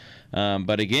 365.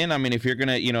 But again, I mean, if you're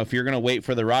gonna wait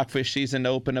for the rockfish season to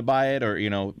open to buy it, or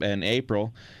in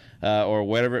April, or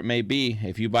whatever it may be,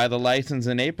 if you buy the license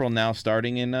in April now,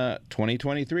 starting in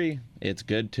 2023, it's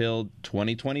good till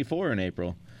 2024 in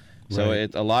April. So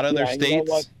it's a lot of other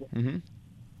states.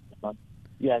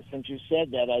 Yeah, since you said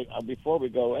that, before we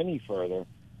go any further,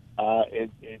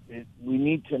 we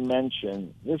need to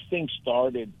mention this thing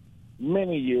started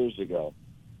many years ago,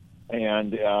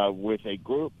 and with a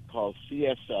group called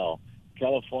CSL,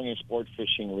 California Sport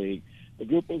Fishing League. The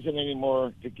group isn't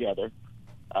anymore together.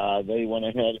 They went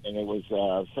ahead, and it was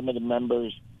some of the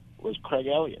members was Craig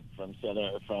Elliott from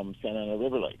Santa Ana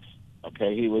River Lakes.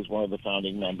 Okay, he was one of the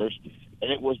founding members,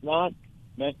 and it was not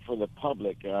meant for the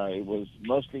public. It was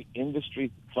mostly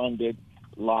industry-funded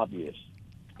lobbyists,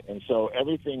 and so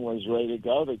everything was ready to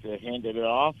go. They handed it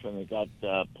off, and it got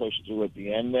pushed through at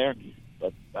the end there.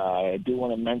 But I do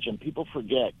want to mention, people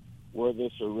forget where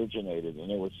this originated,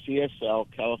 and it was CSL,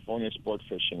 California Sport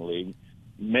Fishing League,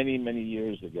 many, many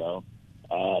years ago.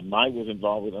 I was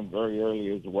involved with them very early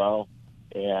as well,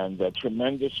 and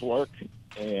tremendous work.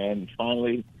 And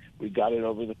finally, we got it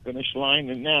over the finish line,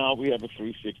 and now we have a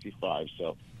 365.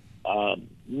 So,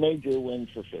 major win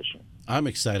for fishing. I'm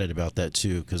excited about that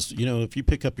too, because if you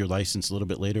pick up your license a little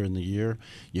bit later in the year,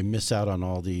 you miss out on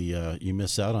you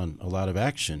miss out on a lot of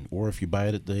action. Or if you buy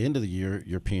it at the end of the year,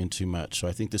 you're paying too much. So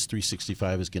I think this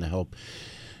 365 is going to help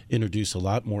introduce a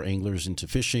lot more anglers into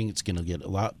fishing. It's going to get a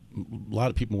lot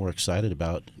of people more excited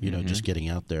about just getting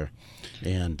out there,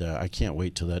 and I can't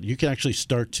wait till that. You can actually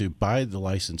start to buy the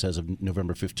license as of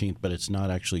November 15th, but it's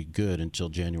not actually good until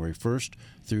January 1st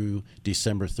through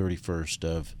December 31st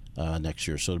of next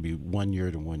year. So it'll be 1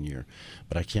 year to 1 year.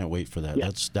 But I can't wait for that.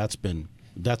 Yeah. That's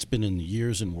been in the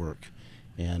years in work,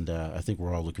 and I think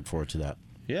we're all looking forward to that.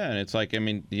 Yeah, and it's like, I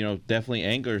mean, definitely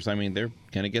anglers, I mean, they're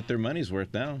going to get their money's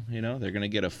worth now. They're going to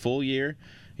get a full year.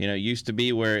 It used to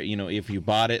be where, if you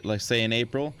bought it, let's say in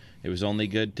April, it was only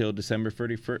good till December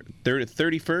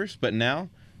 31st. But now,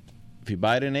 if you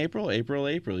buy it in April,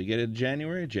 you get it in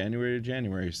January to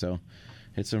January. So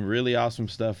it's some really awesome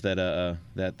stuff that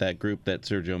that group that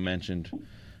Sergio mentioned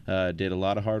did a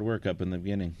lot of hard work up in the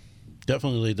beginning.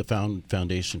 Definitely laid the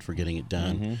foundation for getting it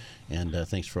done, and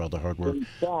thanks for all the hard work.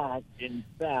 In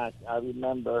fact, I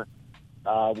remember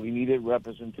we needed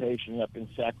representation up in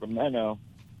Sacramento,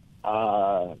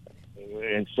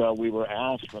 and so we were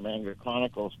asked from Angler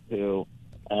Chronicles to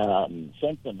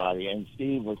send somebody, and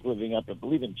Steve was living up, I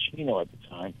believe, in Chino at the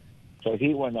time, so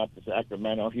he went up to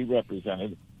Sacramento. He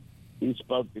represented. He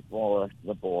spoke before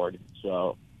the board,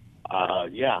 so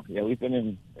we've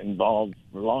been involved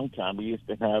for a long time. We used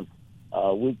to have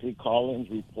weekly call-ins,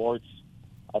 reports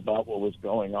about what was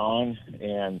going on,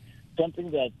 and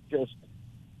something that just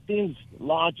seems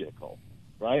logical,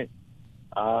 right?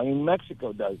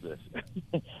 Mexico does this.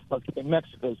 Okay,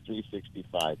 Mexico's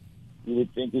 365. You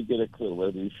would think you'd get a clue.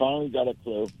 Well, we finally got a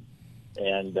clue,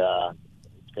 and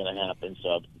it's going to happen, so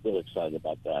I'm really excited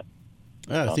about that.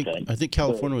 I think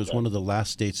California was one of the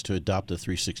last states to adopt the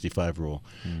 365 rule.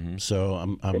 So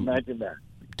I'm imagine that.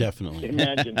 Definitely.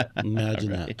 Imagine that.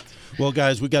 Imagine Right. that. Well,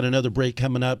 guys, we got another break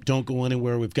coming up. Don't go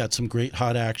anywhere. We've got some great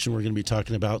hot action. We're going to be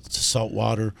talking about salt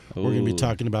water. We're going to be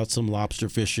talking about some lobster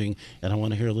fishing, and I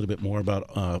want to hear a little bit more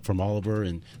about from Oliver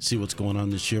and see what's going on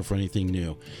this year for anything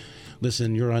new.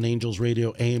 Listen, you're on Angels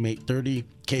Radio, AM 830,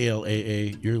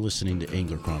 KLAA. You're listening to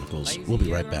Angler Chronicles. We'll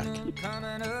be right back.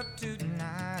 Coming up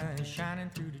tonight, shining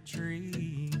through the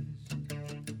trees.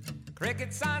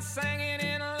 Crickets are singing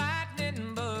and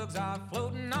lightning bugs are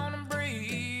floating on the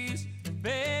breeze.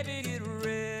 Baby, get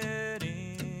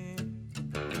ready.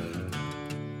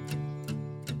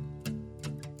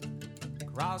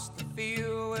 Across the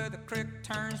field where the creek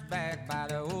turns back by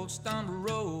the old stumble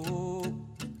road.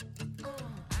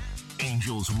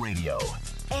 Angels Radio.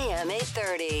 AM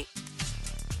 830.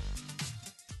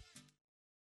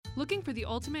 Looking for the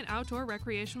ultimate outdoor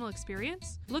recreational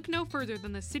experience? Look no further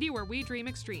than the city where we dream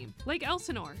extreme, Lake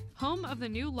Elsinore, home of the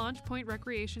new Launch Point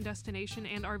Recreation Destination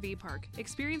and RV Park.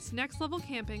 Experience next-level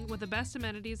camping with the best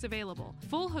amenities available.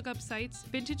 Full hookup sites,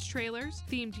 vintage trailers,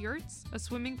 themed yurts, a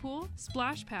swimming pool,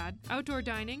 splash pad, outdoor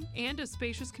dining, and a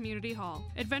spacious community hall.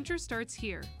 Adventure starts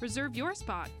here. Reserve your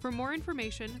spot. For more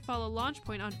information, follow Launch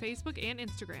Point on Facebook and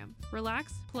Instagram.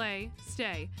 Relax, play,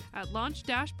 stay at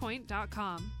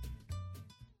launch-point.com.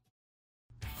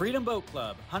 Freedom Boat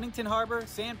Club, Huntington Harbor,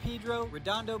 San Pedro,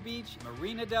 Redondo Beach,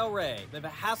 Marina del Rey. Live a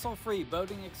hassle-free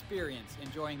boating experience,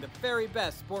 enjoying the very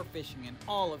best sport fishing in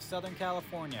all of Southern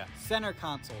California. Center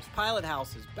consoles, pilot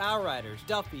houses, bow riders,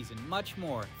 Duffys, and much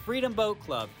more. Freedom Boat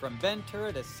Club, from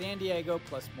Ventura to San Diego,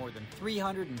 plus more than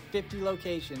 350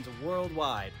 locations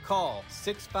worldwide. Call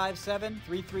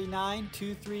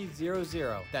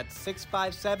 657-339-2300. That's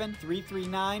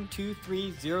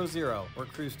 657-339-2300. Or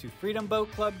cruise to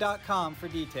freedomboatclub.com for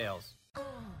details.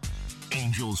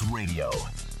 Angels Radio.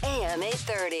 AM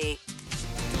 830.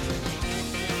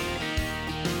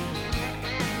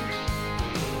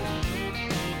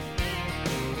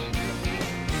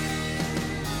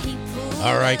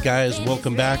 All right, guys,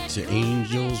 welcome back to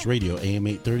Angels Radio, AM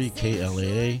 830,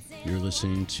 KLAA. You're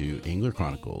listening to Angler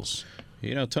Chronicles.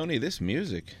 Tony, this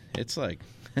music, it's like,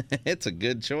 it's a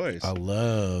good choice. I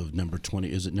love number 20.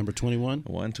 Is it number 21?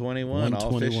 121,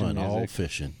 121, all all fishing.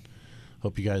 fishing.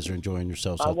 Hope you guys are enjoying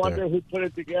yourselves I out wonder there. who put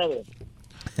it together.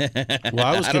 Well,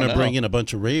 I was going to bring in a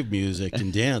bunch of rave music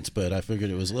and dance, but I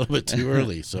figured it was a little bit too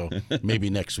early, so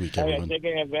maybe next week, Hey, everyone.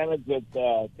 taking advantage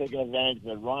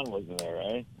that Ron wasn't there,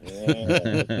 right?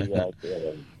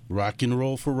 Yeah. Rock and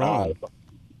roll for Ron.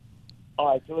 All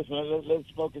right, so listen, let's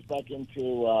focus back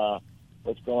into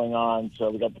what's going on. So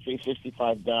we got the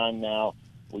 365 done now.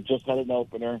 We just had an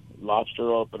opener,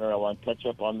 lobster opener. I want to touch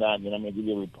up on that, and then I'm going to give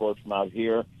you a report from out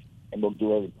here, and we'll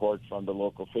do a report from the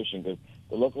local fishing. Because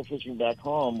the local fishing back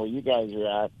home, where you guys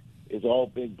are at, is all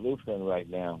big bluefin right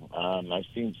now. I've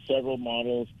seen several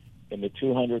models in the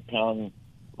 200-pound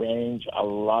range, a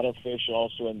lot of fish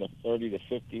also in the 30 to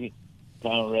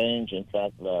 50-pound range. In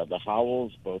fact, the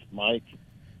Howells, both Mike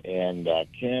and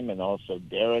Kim and also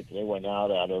Derek, they went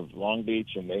out of Long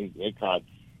Beach, and they caught,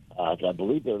 I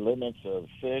believe, their limits of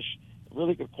fish.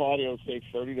 Really good quality, I would say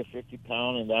 30 to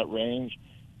 50-pound in that range.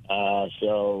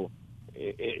 So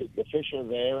the fish are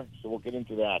there, so we'll get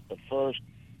into that. But first,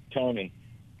 Tony,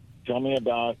 tell me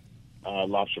about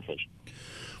lobster fishing.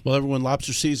 Well, everyone,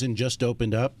 lobster season just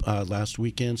opened up last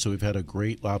weekend, so we've had a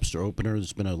great lobster opener.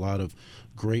 There's been a lot of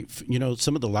great,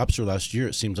 some of the lobster last year,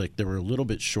 it seems like they were a little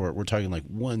bit short. We're talking like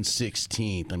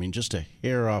 1/16. I mean, just a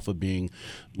hair off of being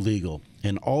legal.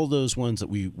 And all those ones that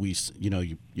we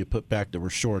you put back that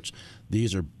were shorts,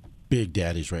 these are big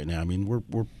daddies right now. I mean,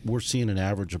 we're seeing an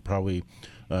average of probably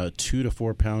 2 to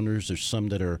 4 pounders. There's some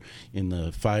that are in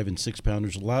the 5 and 6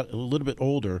 pounders, a little bit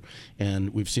older,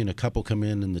 and we've seen a couple come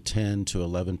in the 10 to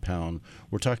 11 pound.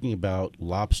 We're talking about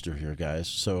lobster here, guys.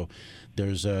 So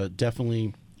there's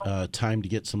definitely time to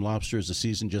get some lobster as the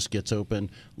season just gets open.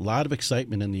 A lot of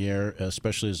excitement in the air,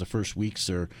 especially as the first weeks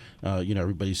are,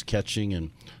 everybody's catching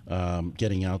and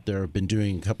getting out there. Been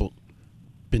doing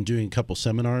a couple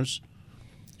seminars,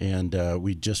 and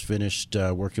we just finished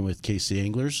working with KC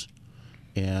Anglers.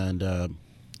 And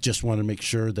just want to make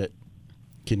sure that,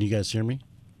 can you guys hear me?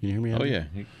 Can you hear me, Andy? Oh,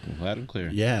 yeah. Loud and clear.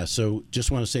 Yeah, so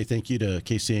just want to say thank you to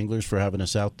KC Anglers for having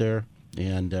us out there.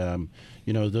 And,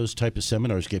 those type of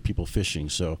seminars get people fishing.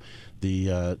 So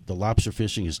the lobster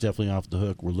fishing is definitely off the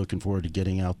hook. We're looking forward to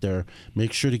getting out there.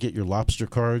 Make sure to get your lobster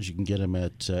cards. You can get them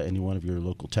at any one of your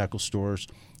local tackle stores.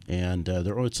 And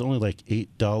it's only like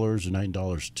 $8 or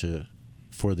 $9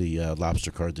 for the lobster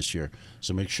card this year.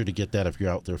 So make sure to get that if you're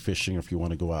out there fishing or if you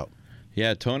want to go out.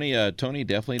 Yeah, Tony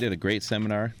definitely did a great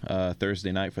seminar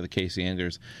Thursday night for the KC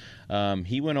Anglers.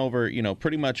 He went over,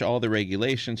 pretty much all the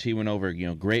regulations. He went over,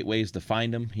 great ways to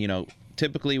find them.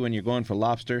 Typically when you're going for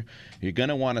lobster, you're going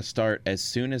to want to start as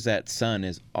soon as that sun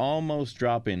is almost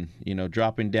dropping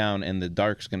down and the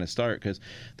dark's going to start, because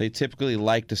they typically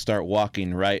like to start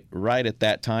walking right at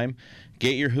that time.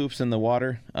 Get your hoops in the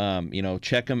water.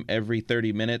 Check them every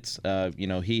 30 minutes.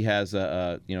 He has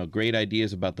great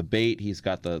ideas about the bait. He's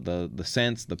got the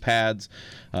scents, the pads,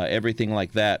 everything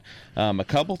like that. A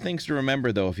couple things to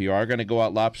remember though, if you are going to go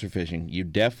out lobster fishing,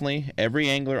 every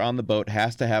angler on the boat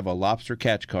has to have a lobster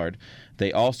catch card.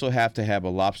 They also have to have a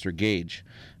lobster gauge.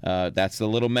 That's the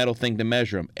little metal thing to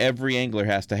measure them. Every angler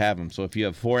has to have them. So if you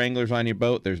have 4 anglers on your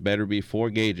boat, there's better be 4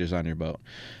 gauges on your boat.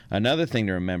 Another thing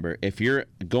to remember, if you're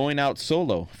going out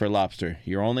solo for lobster,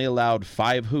 you're only allowed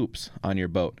 5 hoops on your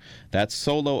boat. That's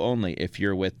solo only. If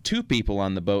you're with 2 people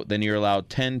on the boat, then you're allowed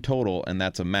 10 total, and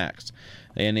that's a max.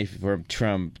 And if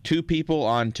from 2 people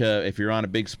on to, if you're on a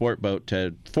big sport boat,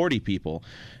 to 40 people,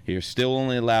 you're still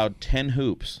only allowed 10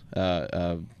 hoops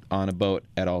on a boat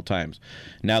at all times.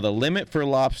 Now, the limit for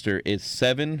lobster is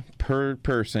 7 per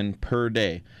person per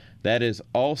day. That is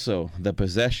also the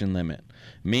possession limit,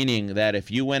 meaning that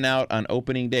if you went out on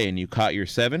opening day and you caught your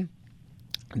 7,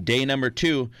 day number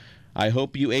 2, I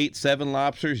hope you ate 7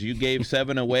 lobsters, you gave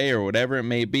 7 away or whatever it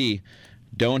may be.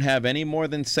 Don't have any more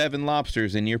than 7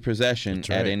 lobsters in your possession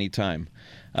at any time.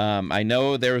 I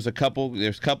know there's a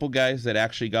couple guys that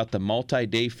actually got the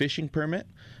multi-day fishing permit,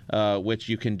 which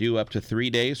you can do up to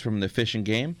 3 days from the Fish and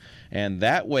Game. And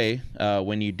that way,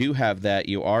 when you do have that,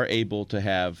 you are able to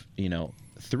have,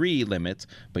 3 limits,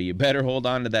 but you better hold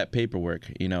on to that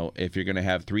paperwork, if you're going to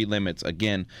have 3 limits.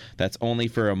 Again, that's only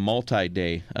for a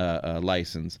multi-day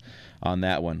license on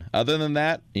that one. Other than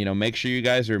that, make sure you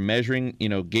guys are measuring,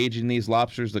 gauging these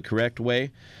lobsters the correct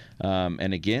way.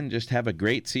 And again, just have a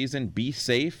great season. Be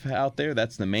safe out there.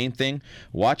 That's the main thing.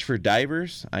 Watch for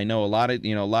divers. I know a lot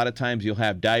of times you'll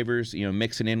have divers,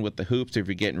 mixing in with the hoops if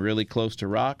you're getting really close to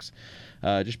rocks.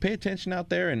 Just pay attention out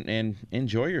there and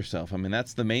enjoy yourself. I mean,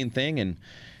 that's the main thing.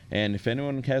 And if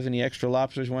anyone has any extra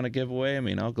lobsters you want to give away,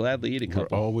 I'll gladly eat a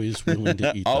couple. We're always willing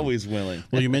to eat them. Always willing.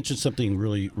 Well, you mentioned something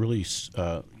really, really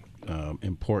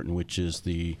important, which is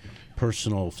the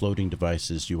personal floating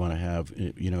devices you want to have.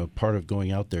 Part of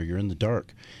going out there, you're in the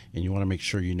dark, and you want to make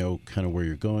sure you know kind of where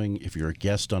you're going. If you're a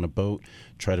guest on a boat,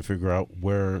 try to figure out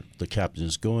where the captain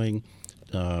is going.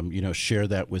 Share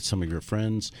that with some of your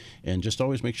friends, and just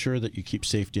always make sure that you keep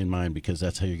safety in mind, because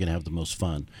that's how you're going to have the most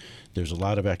fun. There's a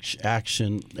lot of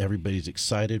action. Everybody's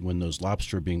excited when those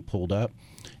lobster are being pulled up,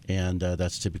 and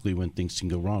that's typically when things can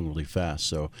go wrong really fast.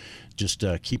 So just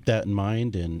keep that in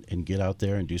mind and get out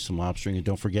there and do some lobstering. And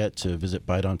don't forget to visit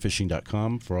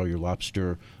biteonfishing.com for all your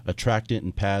lobster attractant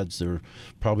and pads. They're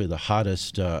probably the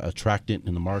hottest attractant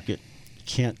in the market.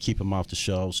 Can't keep them off the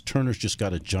shelves. Turner's just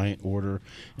got a giant order,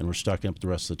 and we're stocking up the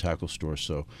rest of the tackle store.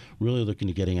 So really looking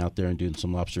to getting out there and doing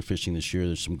some lobster fishing this year.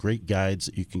 There's some great guides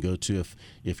that you can go to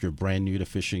if you're brand new to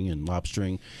fishing and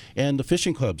lobstering. And the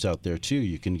fishing clubs out there, too.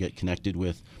 You can get connected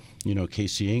with,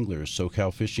 KC Anglers,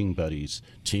 SoCal Fishing Buddies,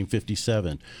 Team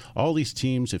 57. All these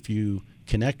teams, if you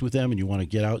connect with them and you want to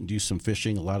get out and do some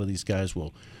fishing, a lot of these guys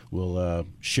will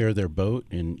share their boat,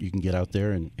 and you can get out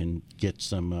there and get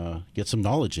some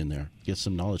knowledge in there. Get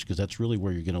some knowledge, because that's really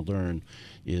where you're going to learn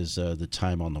is the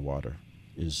time on the water.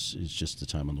 is just the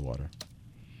time on the water.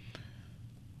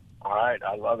 All right,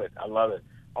 I love it.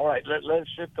 All right, let's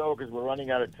shift over because we're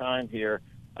running out of time here.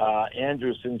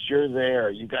 Andrew, since you're there,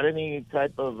 you got any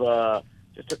type of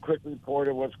just a quick report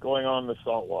of what's going on in the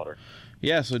saltwater?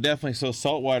 Yeah, so definitely. So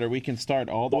saltwater, we can start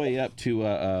all the way up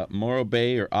to Morro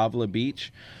Bay or Avila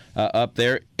Beach. Up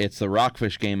there, it's the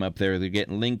rockfish game up there. They're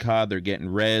getting lingcod, they're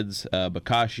getting reds,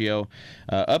 bocaccio.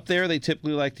 Up there, they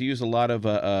typically like to use a lot of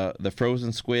the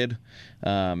frozen squid,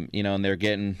 and they're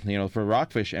getting, for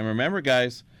rockfish. And remember,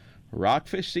 guys,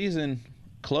 rockfish season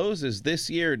closes this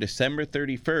year, December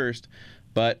 31st,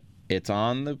 but it's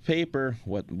on the paper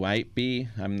what might be,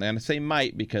 I'm going to say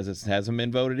might because it hasn't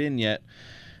been voted in yet,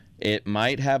 it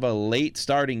might have a late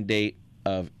starting date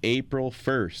of April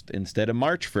 1st instead of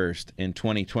March 1st in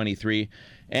 2023.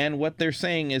 And what they're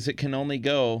saying is it can only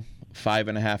go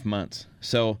 5.5 months.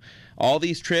 So all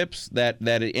these trips that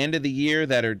at the end of the year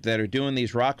that are doing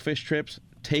these rockfish trips,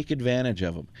 take advantage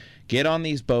of them. Get on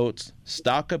these boats,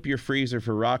 stock up your freezer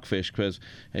for rockfish, because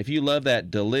if you love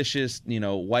that delicious,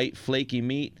 white flaky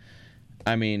meat,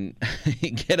 I mean,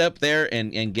 get up there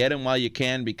and get them while you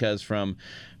can, because from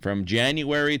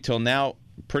January till now,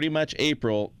 pretty much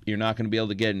April, you're not going to be able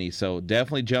to get any. So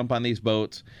definitely jump on these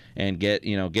boats and get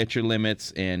your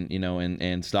limits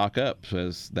and stock up,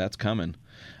 because that's coming.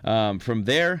 From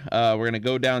there, we're going to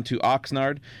go down to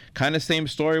Oxnard. Kind of same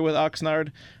story with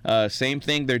Oxnard. Same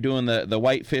thing. They're doing the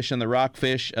whitefish and the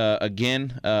rockfish.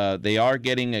 Again, they are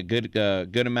getting a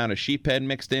good amount of sheephead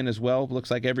mixed in as well,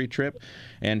 looks like every trip.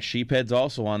 And sheephead's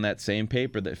also on that same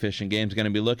paper that Fish and Game's going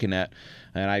to be looking at.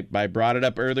 And I brought it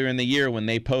up earlier in the year when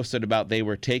they posted about they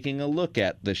were taking a look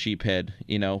at the sheephead.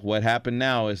 What happened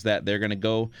now is that they're going to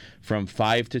go from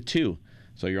 5 to 2.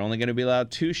 So you're only going to be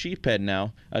allowed 2 sheephead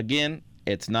now. Again,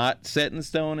 it's not set in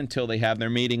stone until they have their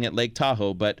meeting at Lake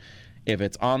Tahoe, but if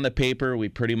it's on the paper, we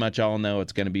pretty much all know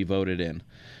it's going to be voted in.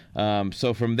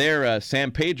 So from there,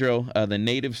 San Pedro, the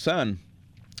native son,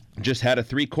 just had a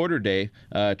 3/4 day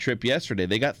trip yesterday.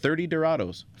 They got 30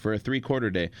 Dorados for a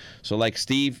 3/4 day. So like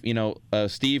Steve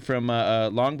from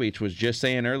Long Beach was just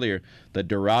saying earlier, the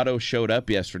Dorado showed up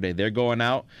yesterday. They're going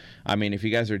out. I mean, if you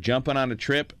guys are jumping on a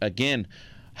trip, again,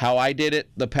 how I did it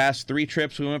the past 3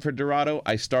 trips we went for Dorado,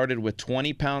 I started with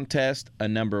 20-pound test, a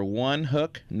number 1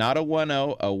 hook, not a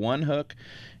 1-0, a 1 hook,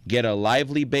 get a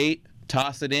lively bait,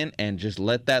 toss it in, and just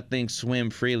let that thing swim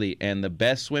freely. And the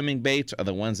best swimming baits are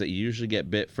the ones that usually get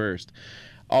bit first.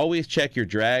 Always check your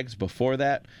drags before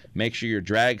that. Make sure your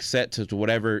drag's set to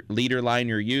whatever leader line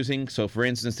you're using. So for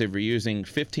instance, if you're using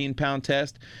 15-pound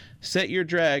test, set your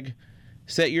drag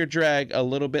a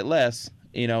little bit less,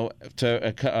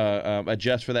 to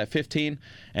adjust for that 15,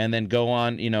 and then go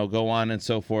on and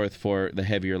so forth for the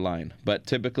heavier line. But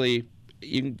typically,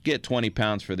 you can get 20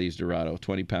 pounds for these Dorado,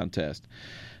 20-pound test.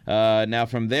 Now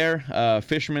from there,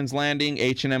 Fisherman's Landing,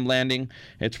 H&M Landing,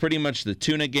 it's pretty much the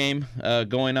tuna game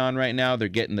going on right now. They're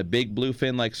getting the big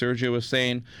bluefin, like Sergio was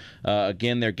saying.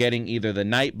 Again, they're getting either the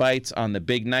night bites on the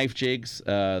big knife jigs,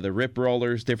 the rip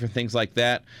rollers, different things like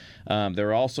that.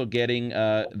 They're also getting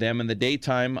them in the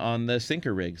daytime on the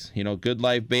sinker rigs. Good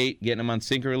live bait, getting them on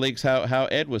sinker rigs, how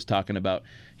Ed was talking about.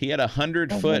 He had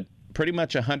 100-foot, pretty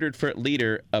much 100-foot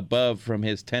leader above from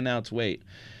his 10-ounce weight.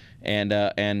 And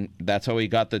that's how he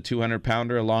got the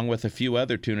 200-pounder along with a few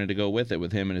other tuna to go with it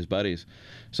with him and his buddies.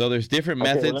 So there's different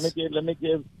methods. Well, let me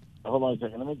give. Hold on a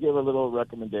second. Let me give a little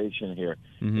recommendation here.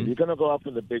 Mm-hmm. If you're going to go out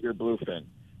for the bigger bluefin,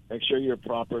 make sure you're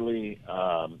properly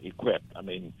equipped. I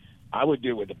mean, I would do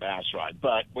it with the bass rod,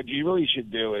 but what you really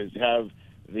should do is have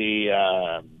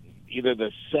the either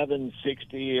the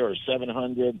 760 or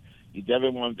 700. You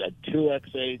definitely want a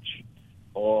 2XH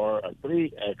or a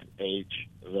 3XH,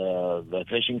 the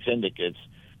fishing syndicates,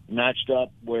 matched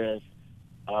up with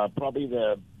probably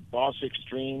the Boss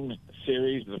Extreme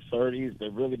series, the 30s.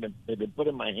 They've been put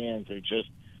in my hands. They're just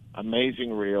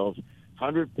amazing reels.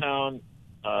 100-pound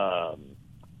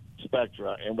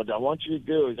Spectra. And what I want you to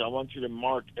do is I want you to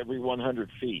mark every 100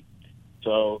 feet.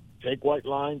 So take white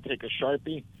line, take a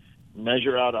Sharpie,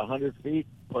 measure out 100 feet,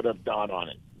 put a dot on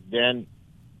it. Then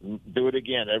do it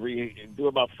again. Do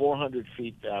about 400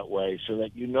 feet that way, so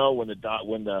that you know when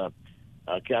the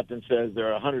captain says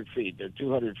they're 100 feet, they're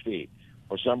 200 feet,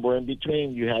 or somewhere in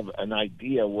between. You have an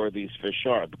idea where these fish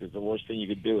are, because the worst thing you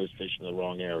could do is fish in the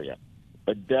wrong area.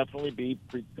 But definitely be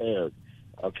prepared.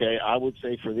 Okay, I would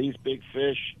say for these big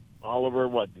fish, Oliver,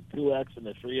 the 2X and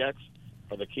the 3X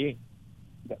are the key.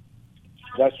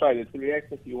 That's right. The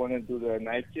 3X if you want to do the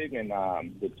knife jig, and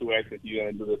the 2X if you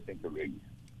want to do the sinker rig.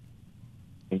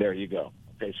 There you go.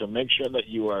 Okay, so make sure that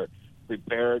you are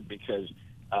prepared, because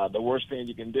the worst thing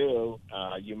you can do,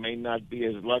 you may not be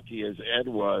as lucky as Ed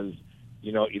was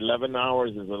 11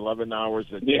 hours is 11 hours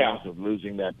a Yeah. chance of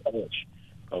losing that fish.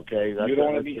 Okay? You don't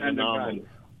want to be phenomenal. underground.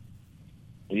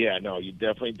 Yeah, no, you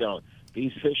definitely don't.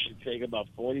 These fish should take about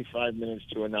 45 minutes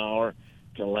to an hour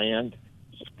to land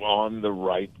on the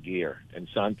right gear, and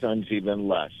sometimes even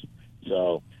less.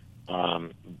 So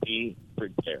be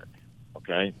prepared,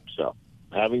 okay? So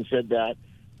having said that,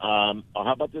 how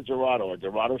about the Dorado? Are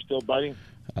Dorado still biting?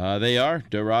 They are.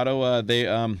 Dorado,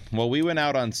 we went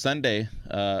out on Sunday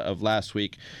of last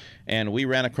week, and we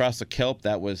ran across a kelp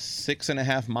that was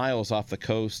 6.5 miles off the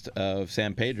coast of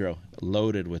San Pedro,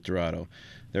 loaded with Dorado.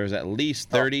 There was at least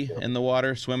 30 in the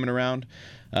water swimming around.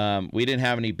 We didn't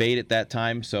have any bait at that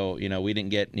time, so we didn't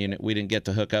get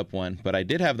to hook up one. But I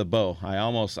did have the bow. I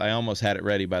almost had it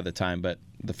ready by the time, but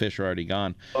the fish were already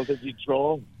gone. Oh, did you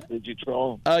troll?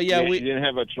 Yeah, we you didn't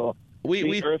have a troll.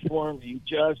 We earthworm.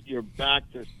 You're back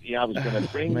to. Yeah, I was going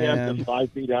to bring you up to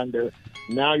 5 feet under.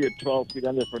 Now you're 12 feet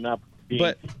under for not.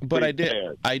 But I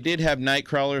did have night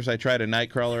crawlers. I tried a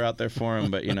night crawler out there for them,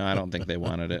 but I don't think they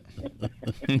wanted it.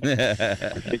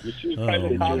 Did you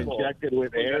inject it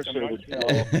with air?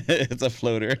 It's a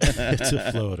floater. It's a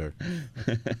floater.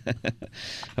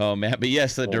 Oh man, but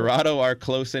yes, the Dorado are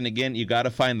close, and again, you got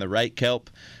to find the right kelp.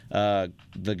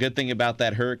 The good thing about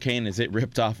that hurricane is it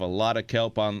ripped off a lot of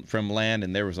kelp from land,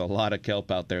 and there was a lot of kelp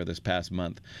out there this past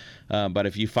month. But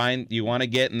if you want to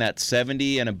get in that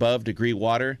 70 and above degree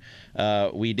water,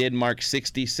 we did mark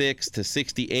 66 to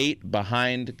 68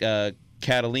 behind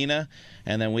Catalina,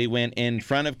 and then we went in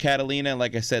front of Catalina.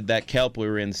 Like I said, that kelp, we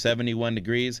were in 71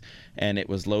 degrees, and it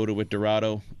was loaded with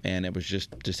Dorado, and it was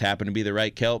just happened to be the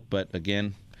right kelp. But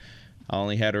again, I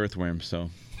only had earthworms, so.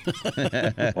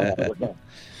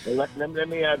 Let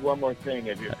me add one more thing.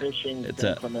 If you're fishing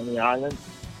from any island,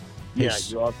 you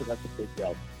also got the big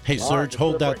kelp. Hey, Serge,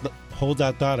 hold that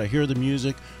thought. I hear the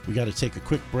music. We got to take a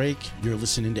quick break. You're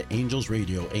listening to Angels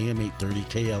Radio, AM 830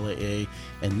 KLAA,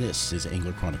 and this is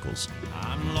Angler Chronicles.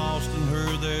 I'm lost in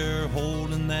her there,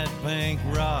 holding that pink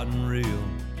rod and reel.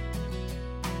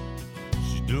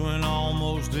 She's doing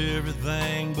almost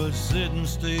everything but sitting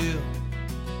still.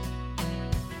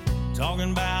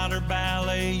 Talking about her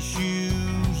ballet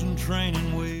shoes and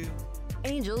training wheel.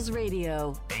 Angels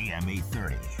Radio, AM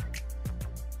 830.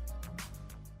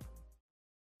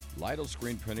 Lytle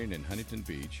Screen Printing in Huntington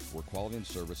Beach, where quality and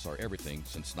service are everything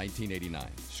since 1989.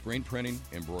 Screen printing,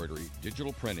 embroidery,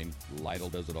 digital printing, Lytle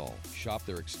does it all. Shop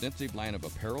their extensive line of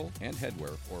apparel and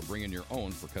headwear, or bring in your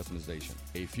own for customization.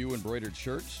 A few embroidered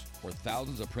shirts or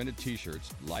thousands of printed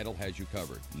t-shirts, Lytle has you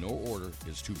covered. No order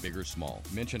is too big or small.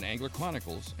 Mention Angler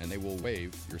Chronicles and they will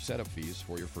waive your setup fees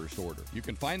for your first order. You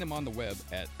can find them on the web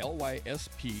at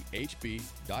lysphb.com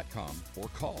or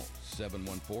call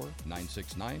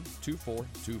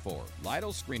 714-969-2424.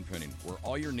 Lytle Screen Printing, where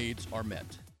all your needs are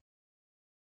met.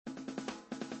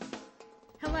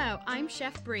 Hello, I'm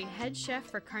Chef Brie, head chef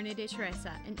for Carne de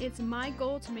Teresa, and it's my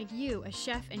goal to make you a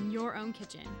chef in your own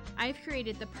kitchen. I've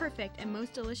created the perfect and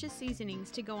most delicious seasonings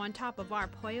to go on top of our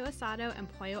pollo asado and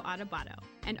pollo adobado.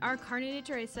 And our Carne de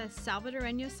Teresa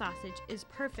Salvadoreño sausage is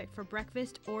perfect for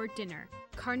breakfast or dinner.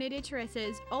 Carne de Teresa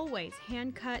is always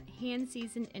hand-cut,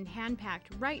 hand-seasoned, and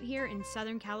hand-packed right here in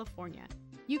Southern California.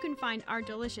 You can find our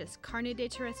delicious Carne de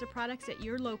Teresa products at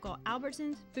your local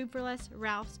Albertsons, Food for Less,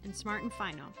 Ralph's, and Smart &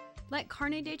 Final. Let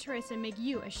Carne de Teresa make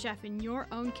you a chef in your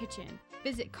own kitchen.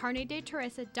 Visit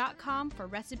carnedeteresa.com for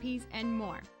recipes and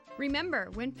more. Remember,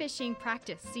 when fishing,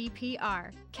 practice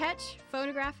CPR. Catch,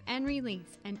 photograph, and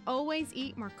release, and always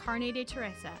eat more Carne de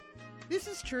Teresa. This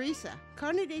is Teresa.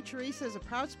 Carne de Teresa is a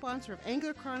proud sponsor of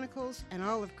Angler Chronicles and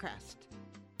Olive Crest.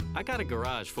 I got a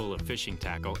garage full of fishing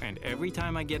tackle, and every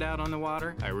time I get out on the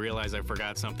water, I realize I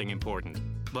forgot something important.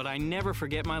 But I never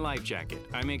forget my life jacket.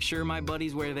 I make sure my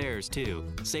buddies wear theirs, too.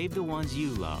 Save the ones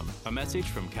you love. A message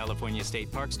from California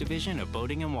State Parks Division of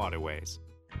Boating and Waterways.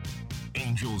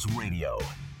 Angels Radio.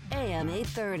 AM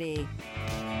 830.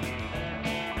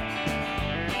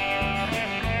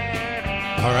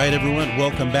 All right, everyone,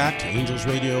 welcome back to Angels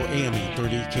Radio, AM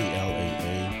 830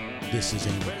 KLAA. This is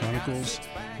Angler Chronicles.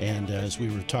 And as we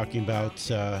were talking about,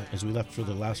 as we left for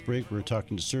the last break, we were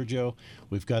talking to Sergio.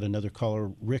 We've got another caller,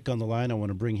 Rick, on the line. I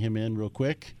want to bring him in real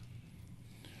quick.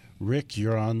 Rick,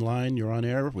 you're online. You're on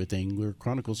air with Angler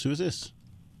Chronicles. Who is this?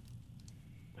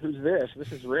 Who's this?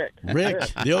 This is Rick.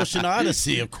 Rick, the Ocean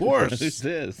Odyssey, of course. Who's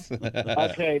this?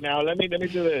 Okay, now let me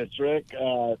do this, Rick.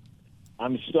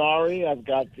 I'm sorry. I've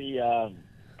got the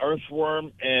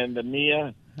earthworm and the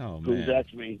Mia, who's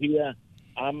actually here.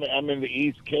 I'm in the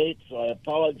East Cape, so I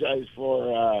apologize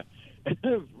for.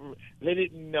 They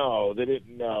didn't know. But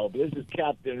this is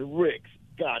Captain Rick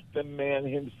Scott, the man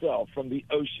himself from the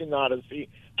Ocean Odyssey,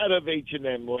 out of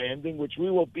H&M Landing, which we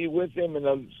will be with him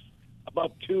in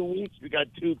about 2 weeks. We got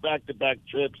 2 back-to-back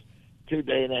trips, 2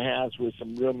 day and a half with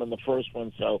some room in the first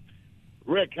one. So,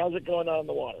 Rick, how's it going on in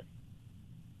the water?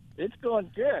 It's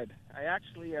going good. I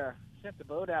actually sent the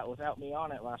boat out without me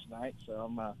on it last night, so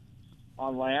I'm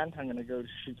on land. I'm going to go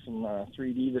shoot some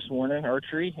 3D this morning,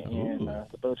 archery, and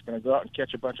the boat's going to go out and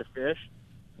catch a bunch of fish.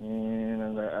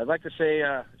 And I'd like to say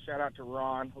shout out to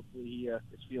Ron. Hopefully he is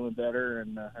feeling better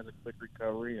and has a quick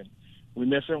recovery. And we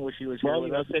miss him. Wish he was here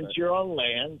with us. Since you're on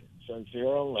land,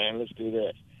 let's do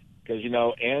this. Because,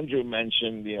 Andrew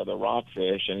mentioned, the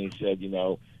rockfish, and he said,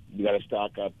 you got to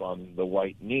stock up on the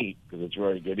white meat because it's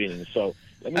very good eating. So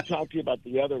let me talk to you about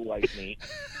the other white meat,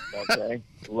 okay?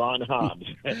 Ron Hobbs,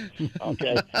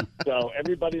 okay? So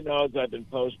everybody knows I've been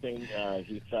posting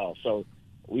he fell. So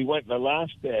we went the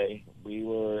last day.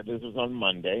 This was on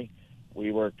Monday.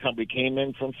 We came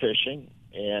in from fishing,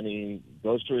 and he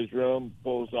goes to his room,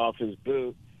 pulls off his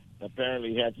boot.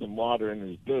 Apparently he had some water in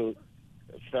his boot,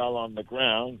 fell on the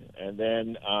ground, and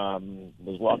then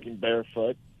was walking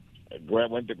barefoot.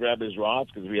 Went to grab his rods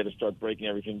because we had to start breaking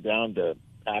everything down to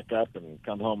pack up and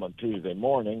come home on Tuesday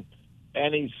morning.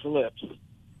 And he slips.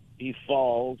 He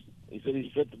falls. He said he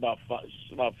slipped about 5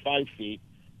 feet,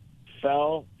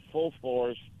 fell full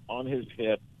force on his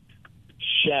hip,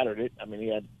 shattered it. I mean, he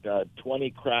had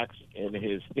 20 cracks in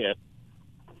his hip,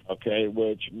 okay,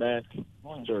 which meant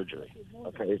surgery.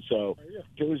 Okay, so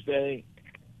Tuesday,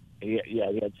 he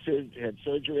had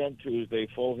surgery on Tuesday,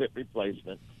 full hip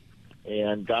replacement.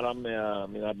 And got him,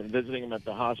 I've been visiting him at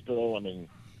the hospital.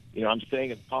 I'm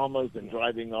staying in Palmas and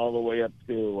driving all the way up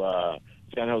to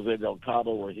San Jose del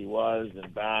Cabo where he was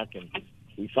and back. And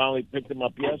we finally picked him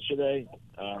up yesterday.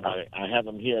 I have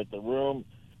him here at the room.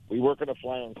 We were going to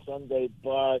fly on Sunday,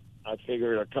 but I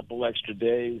figured a couple extra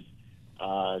days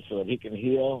so that he can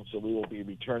heal. So we will be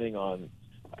returning on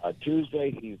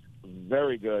Tuesday. He's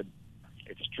very good,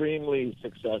 extremely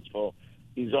successful.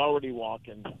 He's already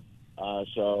walking.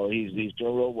 So he's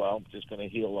doing real well, just going to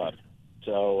heal up.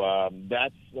 So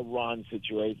that's the Ron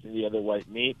situation, the other white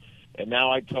meat. And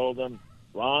now I told him,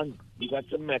 Ron, you got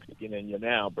some Mexican in you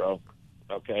now, bro.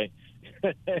 Okay?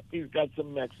 He's got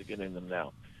some Mexican in him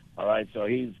now. All right, so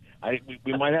we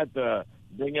might have to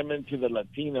bring him into the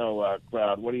Latino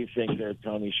crowd. What do you think there,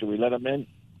 Tony? Should we let him in?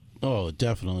 Oh,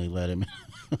 definitely let him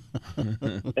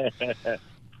in.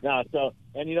 No, so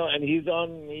and he's got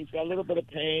a little bit of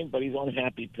pain, but he's on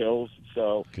happy pills.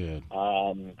 So good.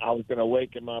 I was going to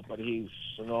wake him up, but he's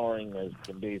snoring as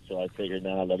can be. So I figured,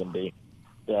 now let him be.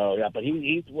 So yeah, but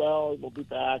he's well. We'll be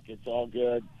back. It's all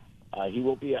good. He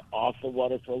will be off the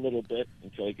water for a little bit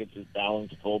until he gets his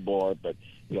balance full bore, but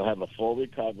he'll have a full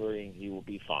recovery. He will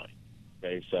be fine.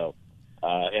 Okay, so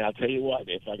and I'll tell you what,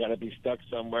 if I got to be stuck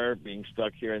somewhere, being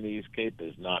stuck here in the East Cape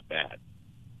is not bad.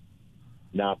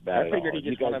 Not bad. I figured he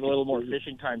just wanted a little more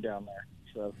fishing time down there.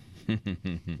 So,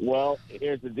 well,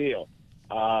 here's the deal.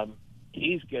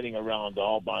 He's getting around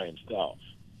all by himself,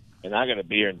 and I got to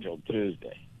be here until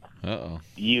Tuesday. Uh-oh.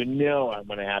 I'm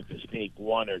going to have to sneak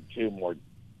 1 or 2 more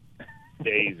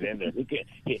days in there.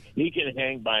 He can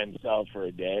hang by himself for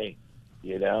a day.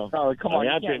 Oh, come on!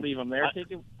 You can't leave him there.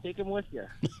 Take him with you.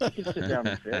 You can sit down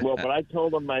and fish. Well, but I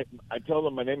told him my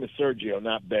name is Sergio,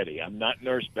 not Betty. I'm not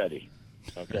Nurse Betty.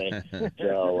 Okay,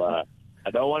 so I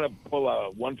don't want to pull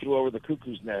a one flew over the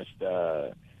cuckoo's nest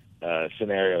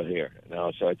scenario here.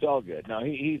 No, so it's all good. No,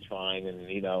 he's fine,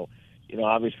 and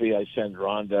obviously I sent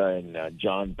Rhonda and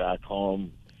John back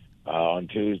home on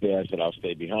Tuesday. I said I'll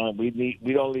stay behind. We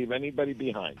don't leave anybody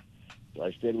behind. So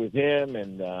I stayed with him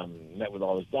and met with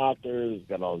all his doctors,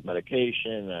 got all his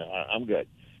medication. I'm good.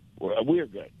 We're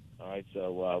good. All right,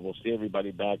 so we'll see everybody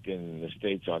back in the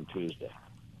States on Tuesday.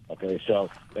 Okay, so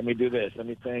let me do this. Let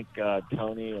me thank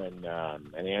Tony and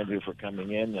Andrew for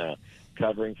coming in,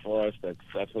 covering for us.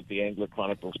 That's what the Angler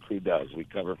Chronicles crew does. We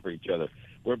cover for each other.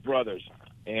 We're brothers.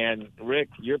 And, Rick,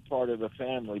 you're part of the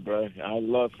family, bro. I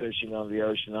love fishing on the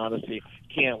Ocean Odyssey.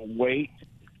 Can't wait.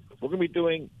 We're going to be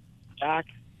doing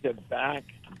back-to-back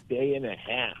day and a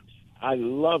half. I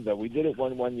love that. We did it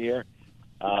one year.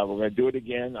 We're going to do it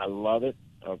again. I love it.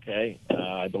 Okay.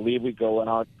 I believe we go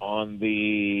out on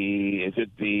is it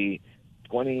the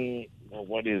 20,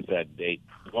 what is that date?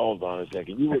 Hold on a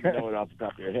second. You wouldn't know it off the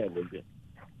top of your head, would you?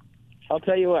 I'll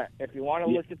tell you what. If you want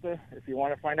to look at if you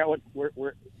want to find out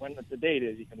when the date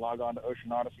is, you can log on to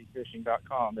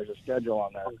OceanOdysseyFishing.com. There's a schedule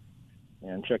on there,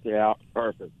 and check it out.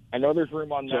 Perfect. I know there's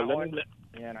room on that one,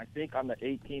 and I think on the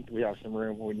 18th we have some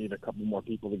room. We need a couple more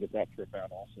people to get that trip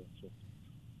out also. So.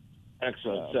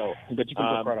 Excellent. So, but you can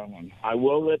book right on one. I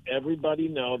will let everybody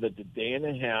know that the day and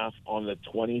a half on the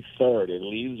 23rd, it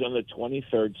leaves on the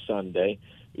 23rd Sunday.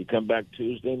 You come back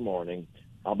Tuesday morning.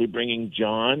 I'll be bringing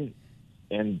John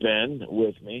and Ben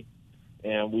with me,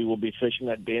 and we will be fishing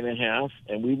that day and a half,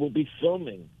 and we will be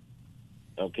filming,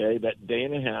 okay, that day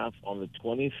and a half on the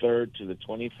 23rd to the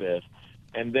 25th.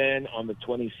 And then on the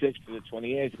 26th to the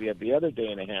 28th, we have the other day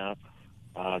and a half.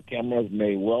 Cameras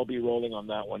may well be rolling on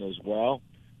that one as well,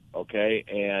 okay?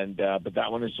 And but that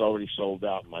one is already sold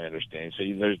out, my understanding. So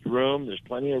there's room. There's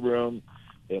plenty of room.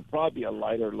 It'll probably be a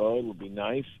lighter load. It'll be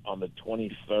nice on the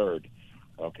 23rd,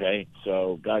 okay?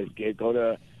 So, guys, go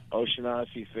to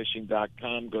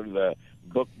OceanOdysseyFishing.com. Go to the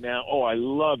book now. Oh, I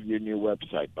love your new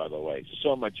website, by the way. It's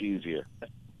so much easier.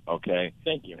 Okay.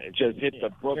 Thank you. Just hit the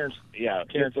book. Terrence hit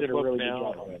the did a book really good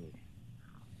now. job.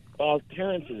 Well,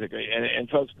 Terrence is a great, and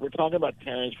folks, we're talking about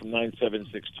Terrence from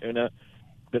 976 Tuna.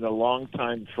 Been a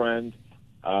long-time friend.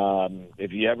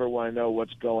 If you ever want to know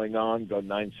what's going on, go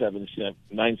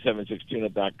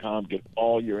 976tuna.com. Get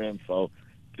all your info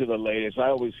to the latest. I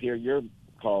always hear your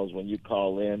calls when you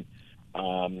call in.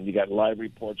 You got live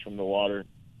reports from the water.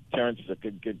 Terrence is a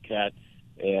good cat.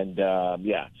 And,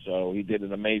 so he did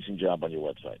an amazing job on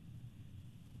your website.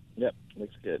 Yep,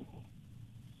 looks good.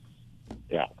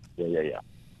 Yeah.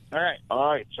 All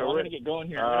right. So we're going to get going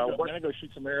here. I'm going to go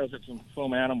shoot some arrows at some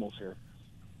foam animals here.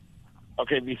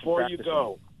 Okay, before you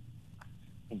go,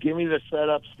 give me the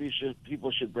setups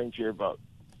people should bring to your boat.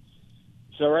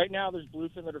 So right now there's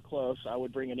bluefin that are close. I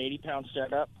would bring an 80-pound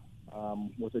setup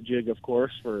with a jig, of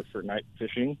course, for night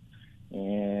fishing.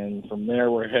 And from there,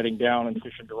 we're heading down and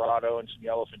fishing Dorado and some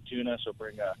yellowfin tuna. So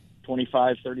bring a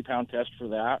 25, 30-pound test for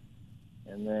that.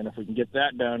 And then if we can get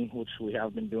that done, which we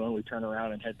have been doing, we turn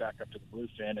around and head back up to the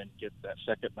bluefin and get that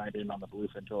second night in on the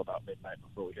bluefin until about midnight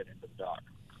before we head into the dock.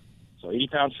 So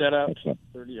 80-pound setup,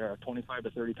 25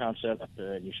 to 30-pound setup,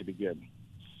 and you should be good.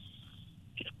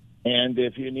 And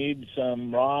if you need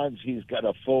some rods, he's got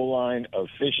a full line of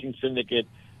Fishing Syndicate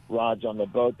rods on the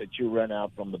boat that you rent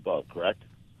out from the boat, correct?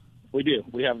 We do.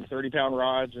 We have 30-pound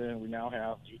rods, and we now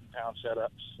have 80-pound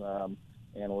setups,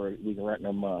 and we can rent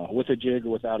them with a jig or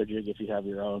without a jig if you have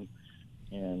your own,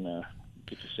 and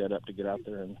get you set up to get out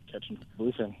there and catch some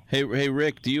bluefin. Hey,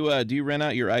 Rick, do you rent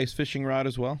out your ice fishing rod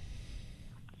as well?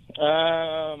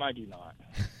 I do not.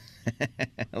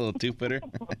 A little two-footer?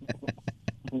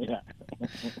 Yeah.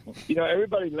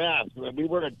 Everybody laughs. We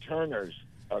were at Turner's,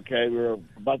 okay? We were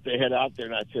about to head out there,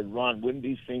 and I said, Ron, wouldn't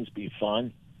these things be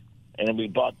fun? And we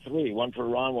bought 3, one for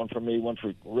Ron, one for me, one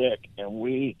for Rick. And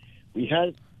we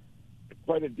had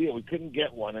quite a deal. We couldn't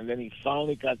get one, and then he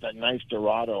finally got that nice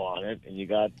Dorado on it, and you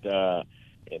got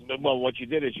what you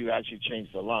did is you actually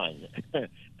changed the line.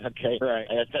 Okay? Right.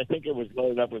 I think it was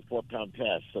loaded up with 4-pound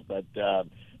tests, but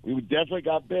we definitely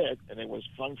got bit, and it was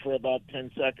fun for about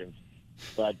 10 seconds.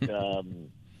 But,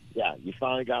 you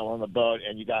finally got one on the boat,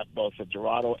 and you got both a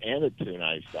Dorado and a tuna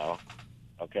ice style.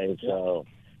 Okay, so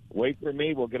wait for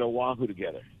me. We'll get a Wahoo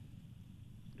together.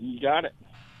 You got it.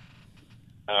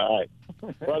 All right.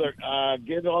 Brother,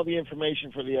 give all the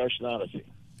information for the Ocean Odyssey.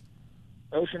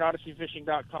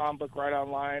 OceanOdysseyFishing.com, book right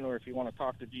online, or if you want to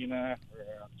talk to Gina, or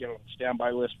get on the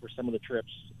standby list for some of the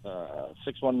trips,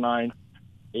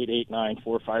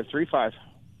 619-889-4535.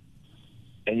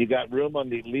 And you got room on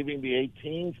leaving the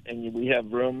 18th, and we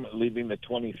have room leaving the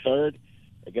 23rd.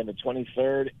 Again, the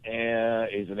 23rd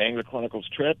is an Angler Chronicles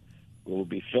trip. We will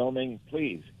be filming.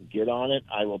 Please get on it.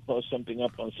 I will post something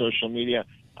up on social media.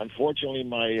 Unfortunately,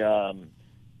 my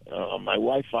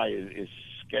Wi-Fi is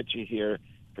sketchy here.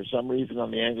 For some reason,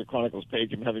 on the Angler Chronicles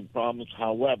page, I'm having problems.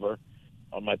 However,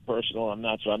 on my personal, I'm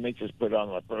not. So I may just put it on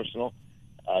my personal.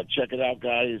 Check it out,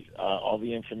 guys. All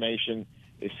the information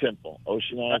is simple.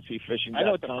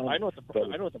 OceanOdysseyFishing.com. I know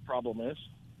what the problem is.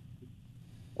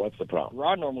 What's the problem?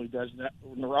 Rod normally does that,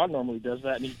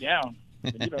 and he's down.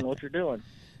 And you don't know what you're doing.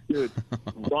 Dude,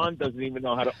 Ron doesn't even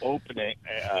know how to open a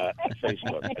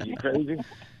Facebook. Are you crazy?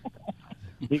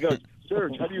 He goes,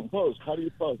 Serge, how do you post? I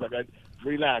got,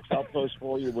 relax, I'll post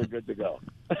for you. We're good to go.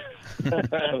 All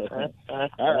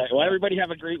right. Well, everybody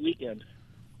have a great weekend.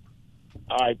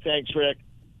 All right. Thanks, Rick.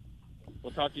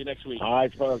 We'll talk to you next week. All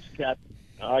right, folks.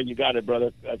 You got it,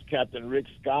 brother. That's Captain Rick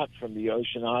Scott from the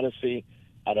Ocean Odyssey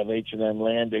out of H&M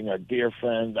Landing, our dear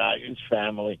friend, his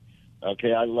family.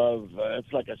 Okay, I love,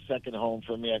 it's like a second home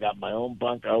for me. I got my own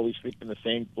bunk. I always sleep in the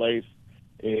same place.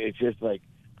 It's just like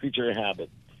creature of habit.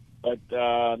 But,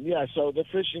 so the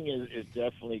fishing is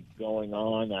definitely going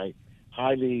on. I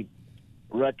highly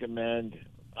recommend,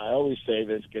 I always say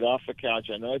this, get off the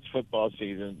couch. I know it's football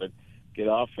season, but get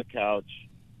off the couch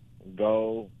and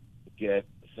go get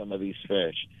some of these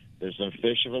fish. There's some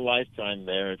fish of a lifetime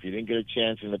there. If you didn't get a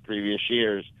chance in the previous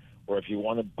years, or if you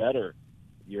want to better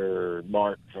your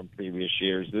mark from previous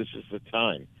years, this is the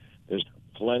time. There's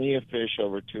plenty of fish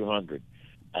over 200.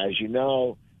 As you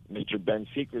know, Mr. Ben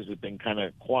Seekers has been kind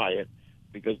of quiet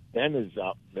because Ben is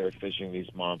out there fishing these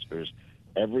monsters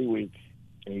every week,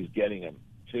 and he's getting them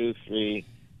 2-3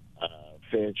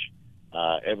 fish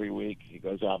every week. He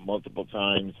goes out multiple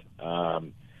times,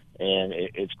 and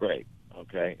it's great.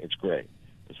 Okay, it's great.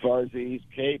 As far as the East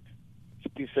Cape, it's a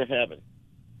piece of heaven.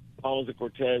 Palmas de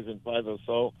Cortez and Playa del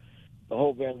Sol, the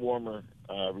whole Van Warmer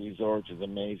resort is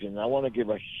amazing. I want to give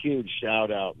a huge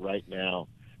shout out right now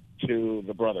to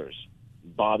the brothers,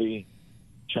 Bobby,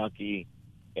 Chucky,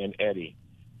 and Eddie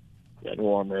Van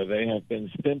Warmer. They have been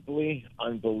simply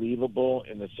unbelievable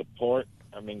in the support.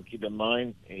 I mean, keep in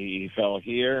mind, he fell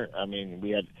here. I mean,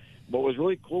 what was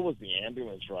really cool was the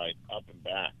ambulance ride up and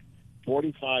back.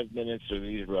 45 minutes through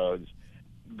these roads.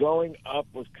 Going up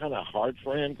was kind of hard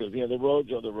for him because, the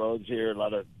roads are the roads here, a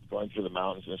lot of going through the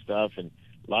mountains and stuff, and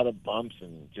a lot of bumps,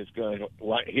 and just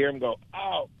hear him go,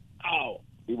 ow, ow.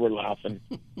 We were laughing.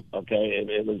 Okay,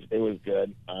 it was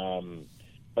good.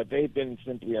 But they've been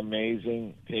simply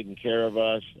amazing, taking care of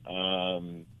us,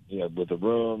 with the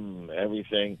room,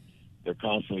 everything. They're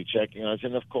constantly checking us.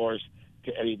 And, of course,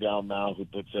 to Eddie Dalmau, who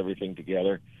puts everything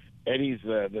together. Eddie's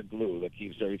the glue that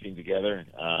keeps everything together,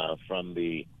 from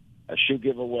the shoe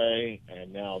giveaway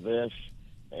and now this.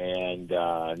 And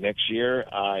next year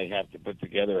I have to put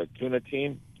together a tuna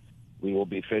team. We will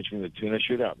be fishing the tuna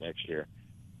shootout next year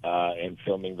and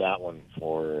filming that one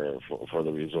for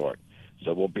the resort.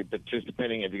 So we'll be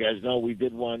participating. If you guys know, we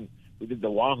did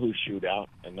the Wahoo shootout,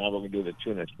 and now we're going to do the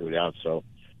tuna shootout. So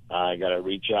I got to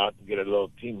reach out and get a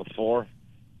little team of 4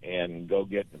 and go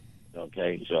get them.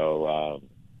 Okay, so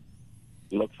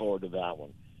look forward to that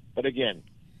one. But again,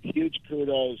 huge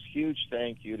kudos, huge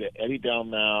thank you to Eddie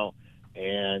Dalmau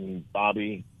and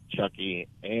Bobby, Chucky,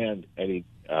 and Eddie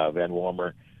Van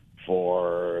Warmer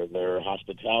for their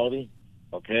hospitality,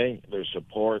 okay, their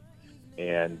support,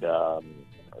 and they're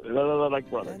like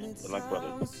brothers. They're like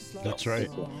brothers. That's right.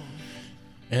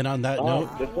 And on that note,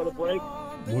 let's go to break.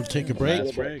 We'll take a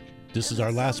break. This is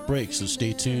our last break, so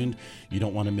stay tuned. You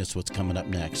don't want to miss what's coming up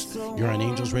next. You're on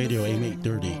Angels Radio, AM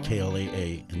 830,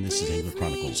 KLAA, and this is Angler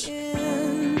Chronicles.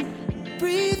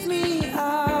 Breathe me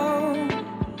out.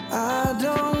 I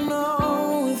don't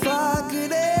know if I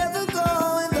could ever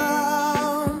go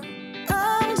without.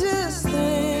 I'm just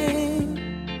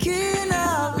thinking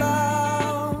out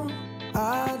loud.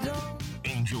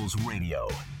 Angels Radio,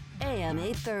 AM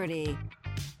 830.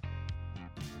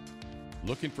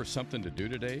 Looking for something to do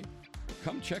today?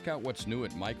 Come check out what's new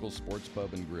at Michael's Sports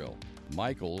Pub and Grill.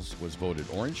 Michael's was voted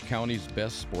Orange County's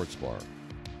best sports bar.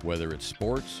 Whether it's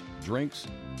sports, drinks,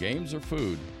 games, or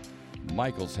food,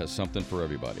 Michael's has something for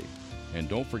everybody. And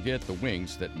don't forget the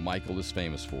wings that Michael is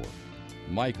famous for.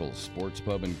 Michael's Sports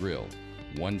Pub and Grill,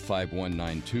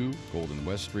 15192 Golden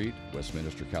West Street,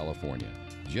 Westminster, California,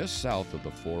 just south of the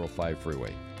 405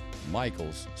 freeway.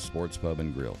 Michael's Sports Pub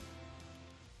and Grill.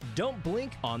 Don't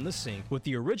blink on the sink with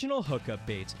the Original Hookup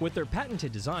Baits. With their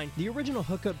patented design, the Original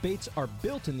Hookup Baits are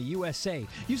built in the USA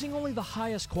using only the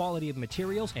highest quality of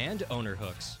materials and owner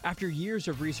hooks. After years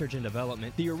of research and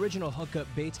development, the Original Hookup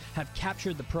Baits have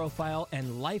captured the profile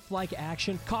and lifelike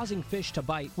action, causing fish to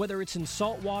bite, whether it's in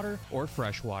saltwater or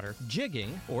freshwater,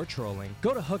 jigging or trolling.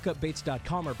 Go to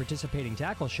hookupbaits.com or participating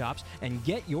tackle shops and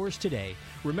get yours today.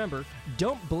 Remember,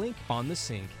 don't blink on the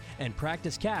sink, and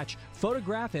practice catch,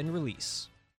 photograph, and release.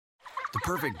 The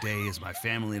perfect day is my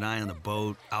family and I on the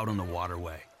boat out on the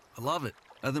waterway. I love it.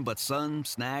 Nothing but sun,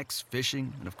 snacks,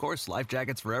 fishing, and of course, life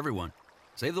jackets for everyone.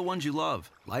 Save the ones you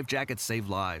love. Life jackets save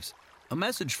lives. A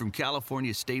message from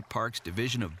California State Parks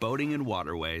Division of Boating and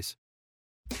Waterways.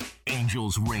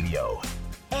 Angels Radio,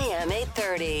 AM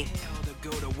 830. Go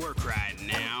to work right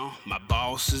now. My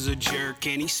boss is a jerk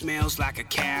and he smells like a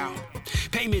cow.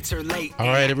 Payments are late. All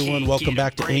right, everyone, welcome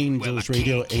back to Angels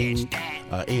Radio, AM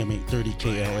 830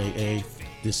 KLAA.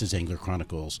 This is Angler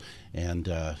Chronicles, and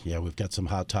we've got some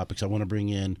hot topics. I want to bring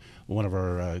in one of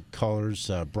our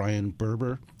callers, Brian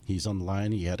Berber. He's on the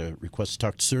line. He had a request to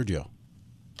talk to Sergio.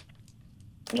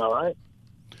 All right.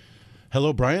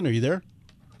 Hello, Brian. Are you there?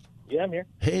 Yeah, I'm here.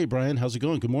 Hey, Brian. How's it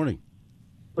going? Good morning.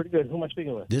 Pretty good. Who am I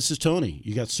speaking with? This is Tony.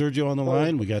 You got Sergio on the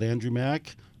line. We got Andrew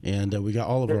Mack, and we got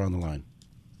Oliver on the line.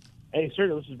 Hey,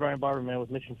 Sergio. This is Brian Barber, man, with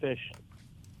Mission Fish.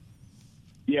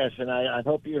 Yes, and I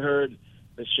hope you heard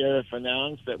the sheriff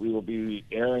announce that we will be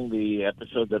airing the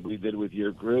episode that we did with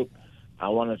your group. I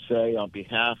want to say on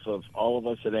behalf of all of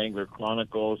us at Angler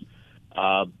Chronicles,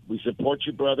 we support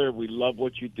you, brother. We love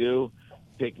what you do,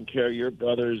 taking care of your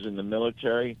brothers in the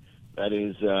military. That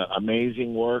is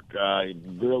amazing work. I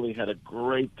really had a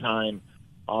great time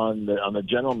on the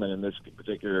gentleman in this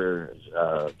particular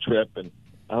trip, and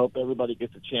I hope everybody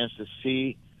gets a chance to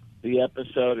see the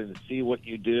episode and see what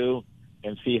you do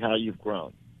and see how you've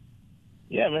grown.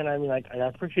 Yeah, man. I mean, I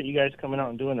appreciate you guys coming out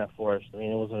and doing that for us. I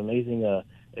mean, it was an amazing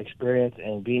experience,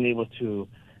 and being able to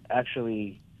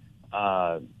actually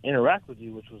interact with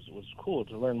you, which was cool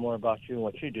to learn more about you and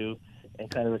what you do, and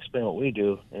kind of explain what we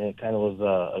do, and it kind of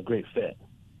was a great fit.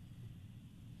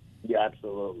 Yeah,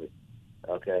 absolutely.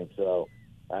 Okay, so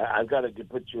I've got to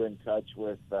put you in touch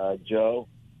with Joe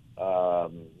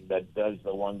that does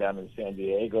the one down in San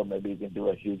Diego. Maybe you can do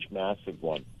a huge, massive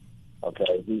one.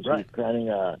 Okay, he's planning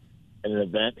an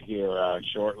event here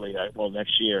shortly.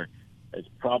 Next year. It's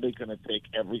probably going to take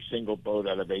every single boat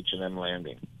out of H&M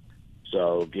Landing.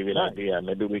 So give you an idea.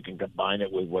 Maybe we can combine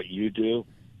it with what you do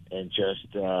and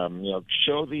just,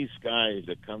 show these guys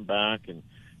that come back and,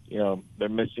 they're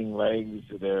missing legs,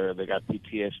 they got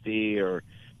PTSD, or,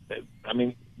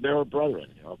 they're our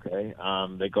brethren, okay?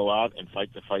 They go out and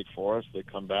fight the fight for us. They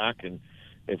come back, and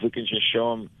if we can just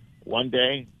show them one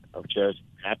day of just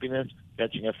happiness,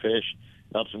 catching a fish,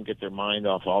 helps them get their mind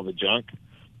off all the junk,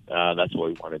 that's what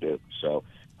we want to do. So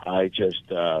I just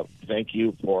thank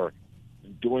you for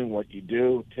doing what you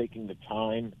do, taking the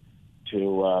time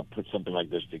to put something like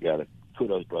this together.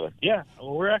 Kudos, brother. Yeah,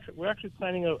 well, we're actually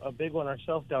planning a big one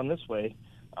ourselves down this way.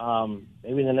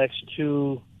 Maybe in the next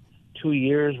two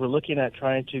years, we're looking at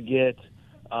trying to get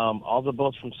all the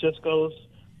boats from Cisco's,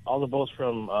 all the boats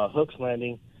from Hooks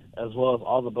Landing, as well as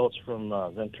all the boats from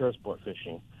Ventura Sport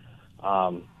Fishing.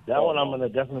 That one I'm going to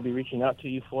definitely be reaching out to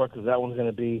you for, because that one's going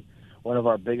to be one of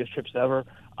our biggest trips ever.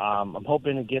 I'm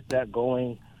hoping to get that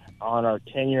going on our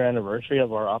 10-year anniversary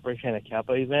of our Operation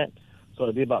Anacapa event. So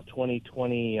it'll be about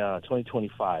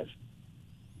 2025.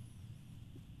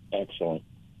 Excellent.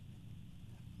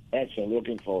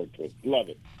 Looking forward to it. Love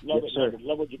it. Love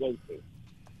what you guys do.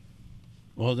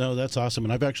 Well, no, that's awesome.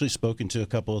 And I've actually spoken to a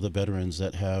couple of the veterans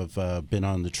that have been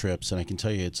on the trips, and I can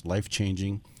tell you it's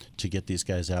life-changing to get these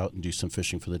guys out and do some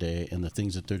fishing for the day, and the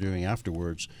things that they're doing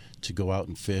afterwards to go out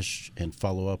and fish and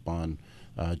follow up on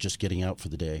just getting out for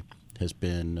the day has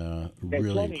been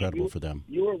really Tony, incredible for them.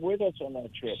 You were with us on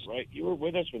that trip, right? You were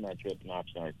with us on that trip in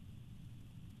Oxnard.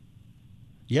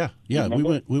 Yeah.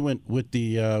 We went with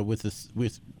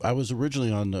with I was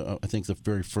originally on I think the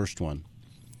very first one,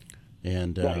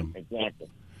 and right, exactly.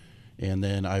 And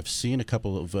then I've seen a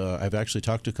couple of I've actually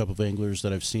talked to a couple of anglers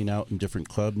that I've seen out in different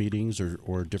club meetings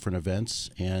or different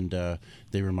events, and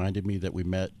they reminded me that we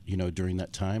met during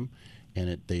that time.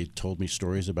 And they told me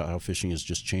stories about how fishing has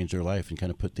just changed their life and kind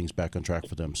of put things back on track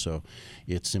for them. So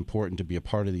it's important to be a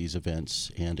part of these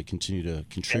events and to continue to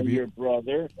contribute. And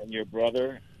your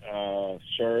brother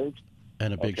served.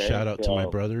 And a big shout out to my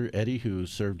brother, Eddie, who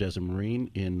served as a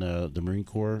Marine in the Marine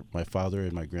Corps, my father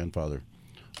and my grandfather.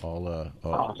 All in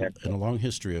a long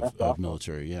history of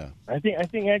military, yeah. I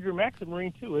think Andrew Mack's a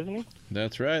Marine too, isn't he?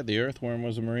 That's right. The Earthworm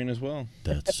was a Marine as well.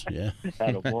 That's, yeah.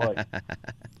 Attaboy.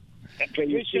 Okay,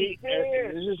 you see,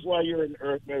 this is why you're an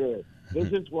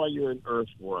This is why you're an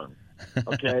earthworm.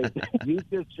 Okay, you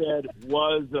just said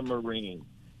was a Marine.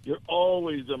 You're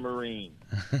always a Marine.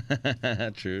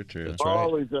 True. That's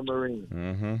always a Marine.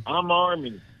 Mm-hmm. I'm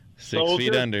Army. 6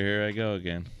 feet under. Here I go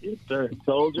again. Yes, sir.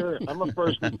 Soldier. I'm a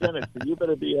first lieutenant, so you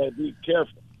better be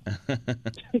careful.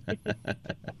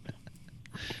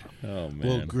 Oh man.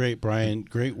 Well, great, Brian.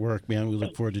 Great work, man. We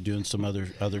look forward to doing some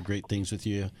other great things with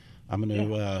you. I'm going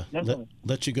to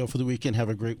let you go for the weekend. Have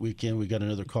a great weekend. We got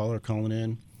another caller calling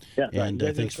in. Yeah, and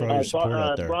thanks for all your support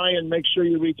out there. Brian, make sure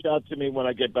you reach out to me when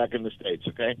I get back in the States,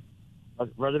 okay?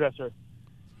 Roger that, sir.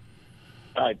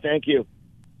 All right, thank you.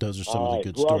 Those are some of the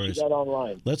good who stories. Else you got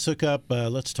online? Let's hook up.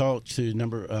 Let's talk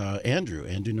to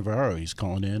Andrew Navarro. He's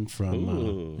calling in from.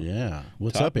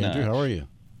 What's Top up, Andrew? notch. How are you?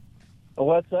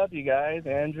 What's up, you guys?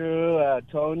 Andrew,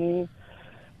 Tony,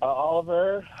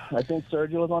 Oliver. I think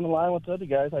Sergio was on the line. What's up, you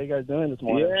guys? How you guys doing this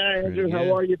morning? Yeah, Andrew,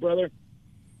 how are you, brother?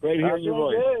 Great hearing your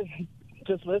voice. Good.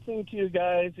 Just listening to you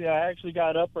guys. Yeah, I actually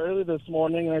got up early this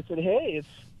morning and I said, "Hey,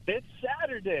 it's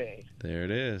Saturday. There it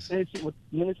is. Let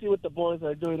me see what the boys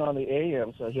are doing on the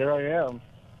AM." So here I am.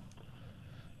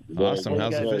 Awesome.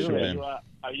 How's the fishing been?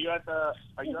 Are you at the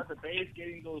base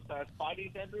getting those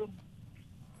spotties, Andrew?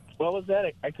 What was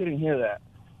that? I couldn't hear that.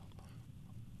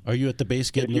 Are you at the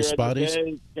base getting those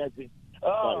spotties?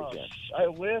 Oh, I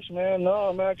wish, man. No,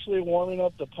 I'm actually warming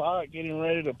up the pot, getting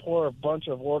ready to pour a bunch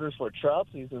of orders for trout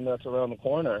season that's around the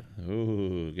corner.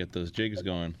 Ooh, get those jigs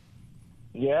going.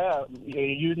 Yeah,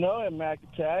 you know it, Mac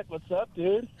Attack. What's up,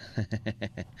 dude?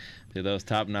 Dude, those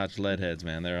top-notch lead heads,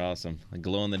 man. They're awesome. They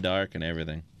glow in the dark and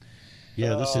everything.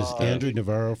 Yeah, this is Andrew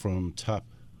Navarro from Top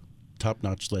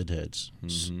Notch Lead Heads.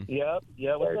 Mm-hmm. Yep.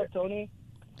 Yeah, what's up, Tony?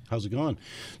 How's it going?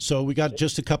 So we got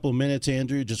just a couple of minutes,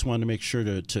 Andrew. Just wanted to make sure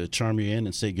to charm you in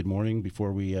and say good morning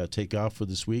before we take off for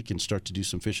this week and start to do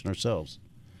some fishing ourselves.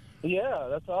 Yeah,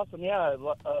 that's awesome. Yeah,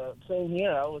 same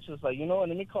here. I was just like, you know what,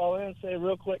 let me call in and say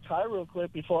real quick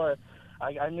before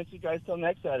I miss you guys till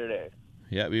next Saturday.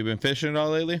 Yeah, you been fishing at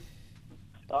all lately?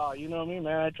 Oh, you know me,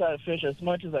 man. I try to fish as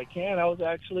much as I can. I was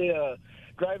actually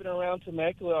driving around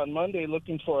Temecula on Monday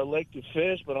looking for a lake to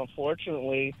fish, but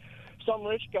unfortunately, some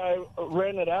rich guy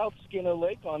rented out Skinner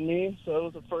Lake on me, so it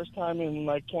was the first time in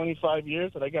like 25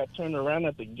 years that I got turned around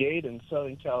at the gate in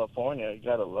Southern California. You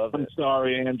gotta love it. I'm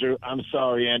sorry, Andrew.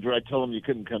 I told him you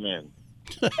couldn't come in.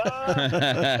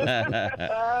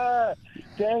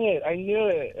 Dang it. I knew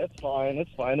it. It's fine.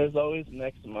 There's always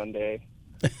next Monday.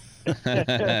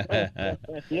 Yeah,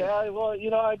 well,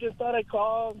 you know, I just thought I'd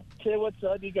call, say what's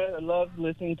up. You guys, I love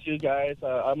listening to you guys.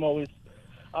 I'm always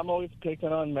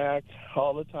picking on Mac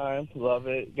all the time. Love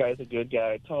it. Guy's a good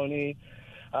guy. Tony,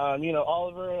 you know,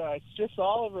 Oliver. I just saw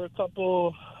Oliver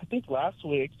I think last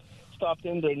week. Stopped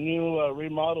in their new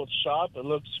remodeled shop. It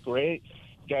looks great.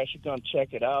 You guys should come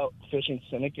check it out. Fishing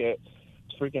Syndicate.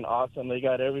 It's freaking awesome. They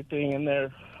got everything in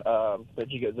there. That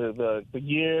you get the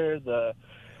gear, the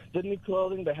new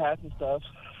clothing, the hats and stuff.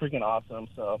 Freaking awesome.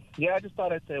 So yeah, I just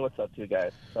thought I'd say what's up to you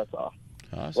guys. That's all.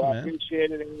 Awesome, well, I man.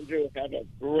 appreciate it, Andrew. Have a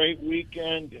great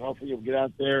weekend. Hopefully you'll get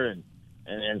out there and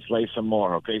slay some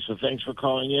more, okay? So thanks for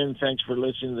calling in. Thanks for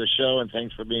listening to the show, and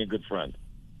thanks for being a good friend.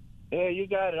 Yeah, you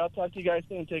got it. I'll talk to you guys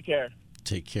soon. Take care.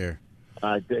 Take care.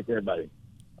 All right, take care, buddy.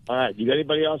 All right, you got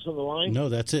anybody else on the line? No,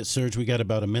 that's it, Serge. We got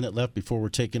about a minute left before we're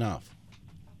taking off.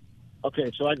 Okay,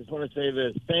 so I just want to say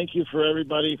this. Thank you for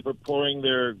everybody for pouring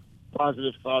their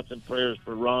positive thoughts and prayers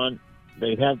for Ron.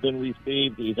 They have been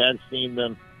received. He has seen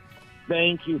them.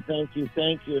 Thank you.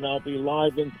 And I'll be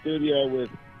live in studio with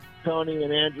Tony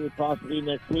and Andrew possibly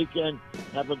next weekend.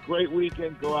 Have a great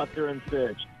weekend. Go out there and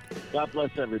fish. God bless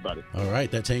everybody. All right,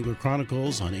 that's Angler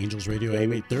Chronicles on Angels Radio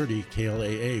AM 830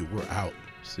 KLAA. We're out.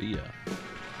 See ya.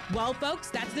 Well, folks,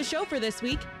 that's the show for this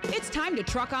week. It's time to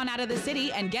truck on out of the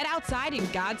city and get outside in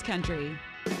God's country.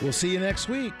 We'll see you next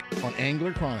week on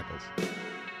Angler Chronicles.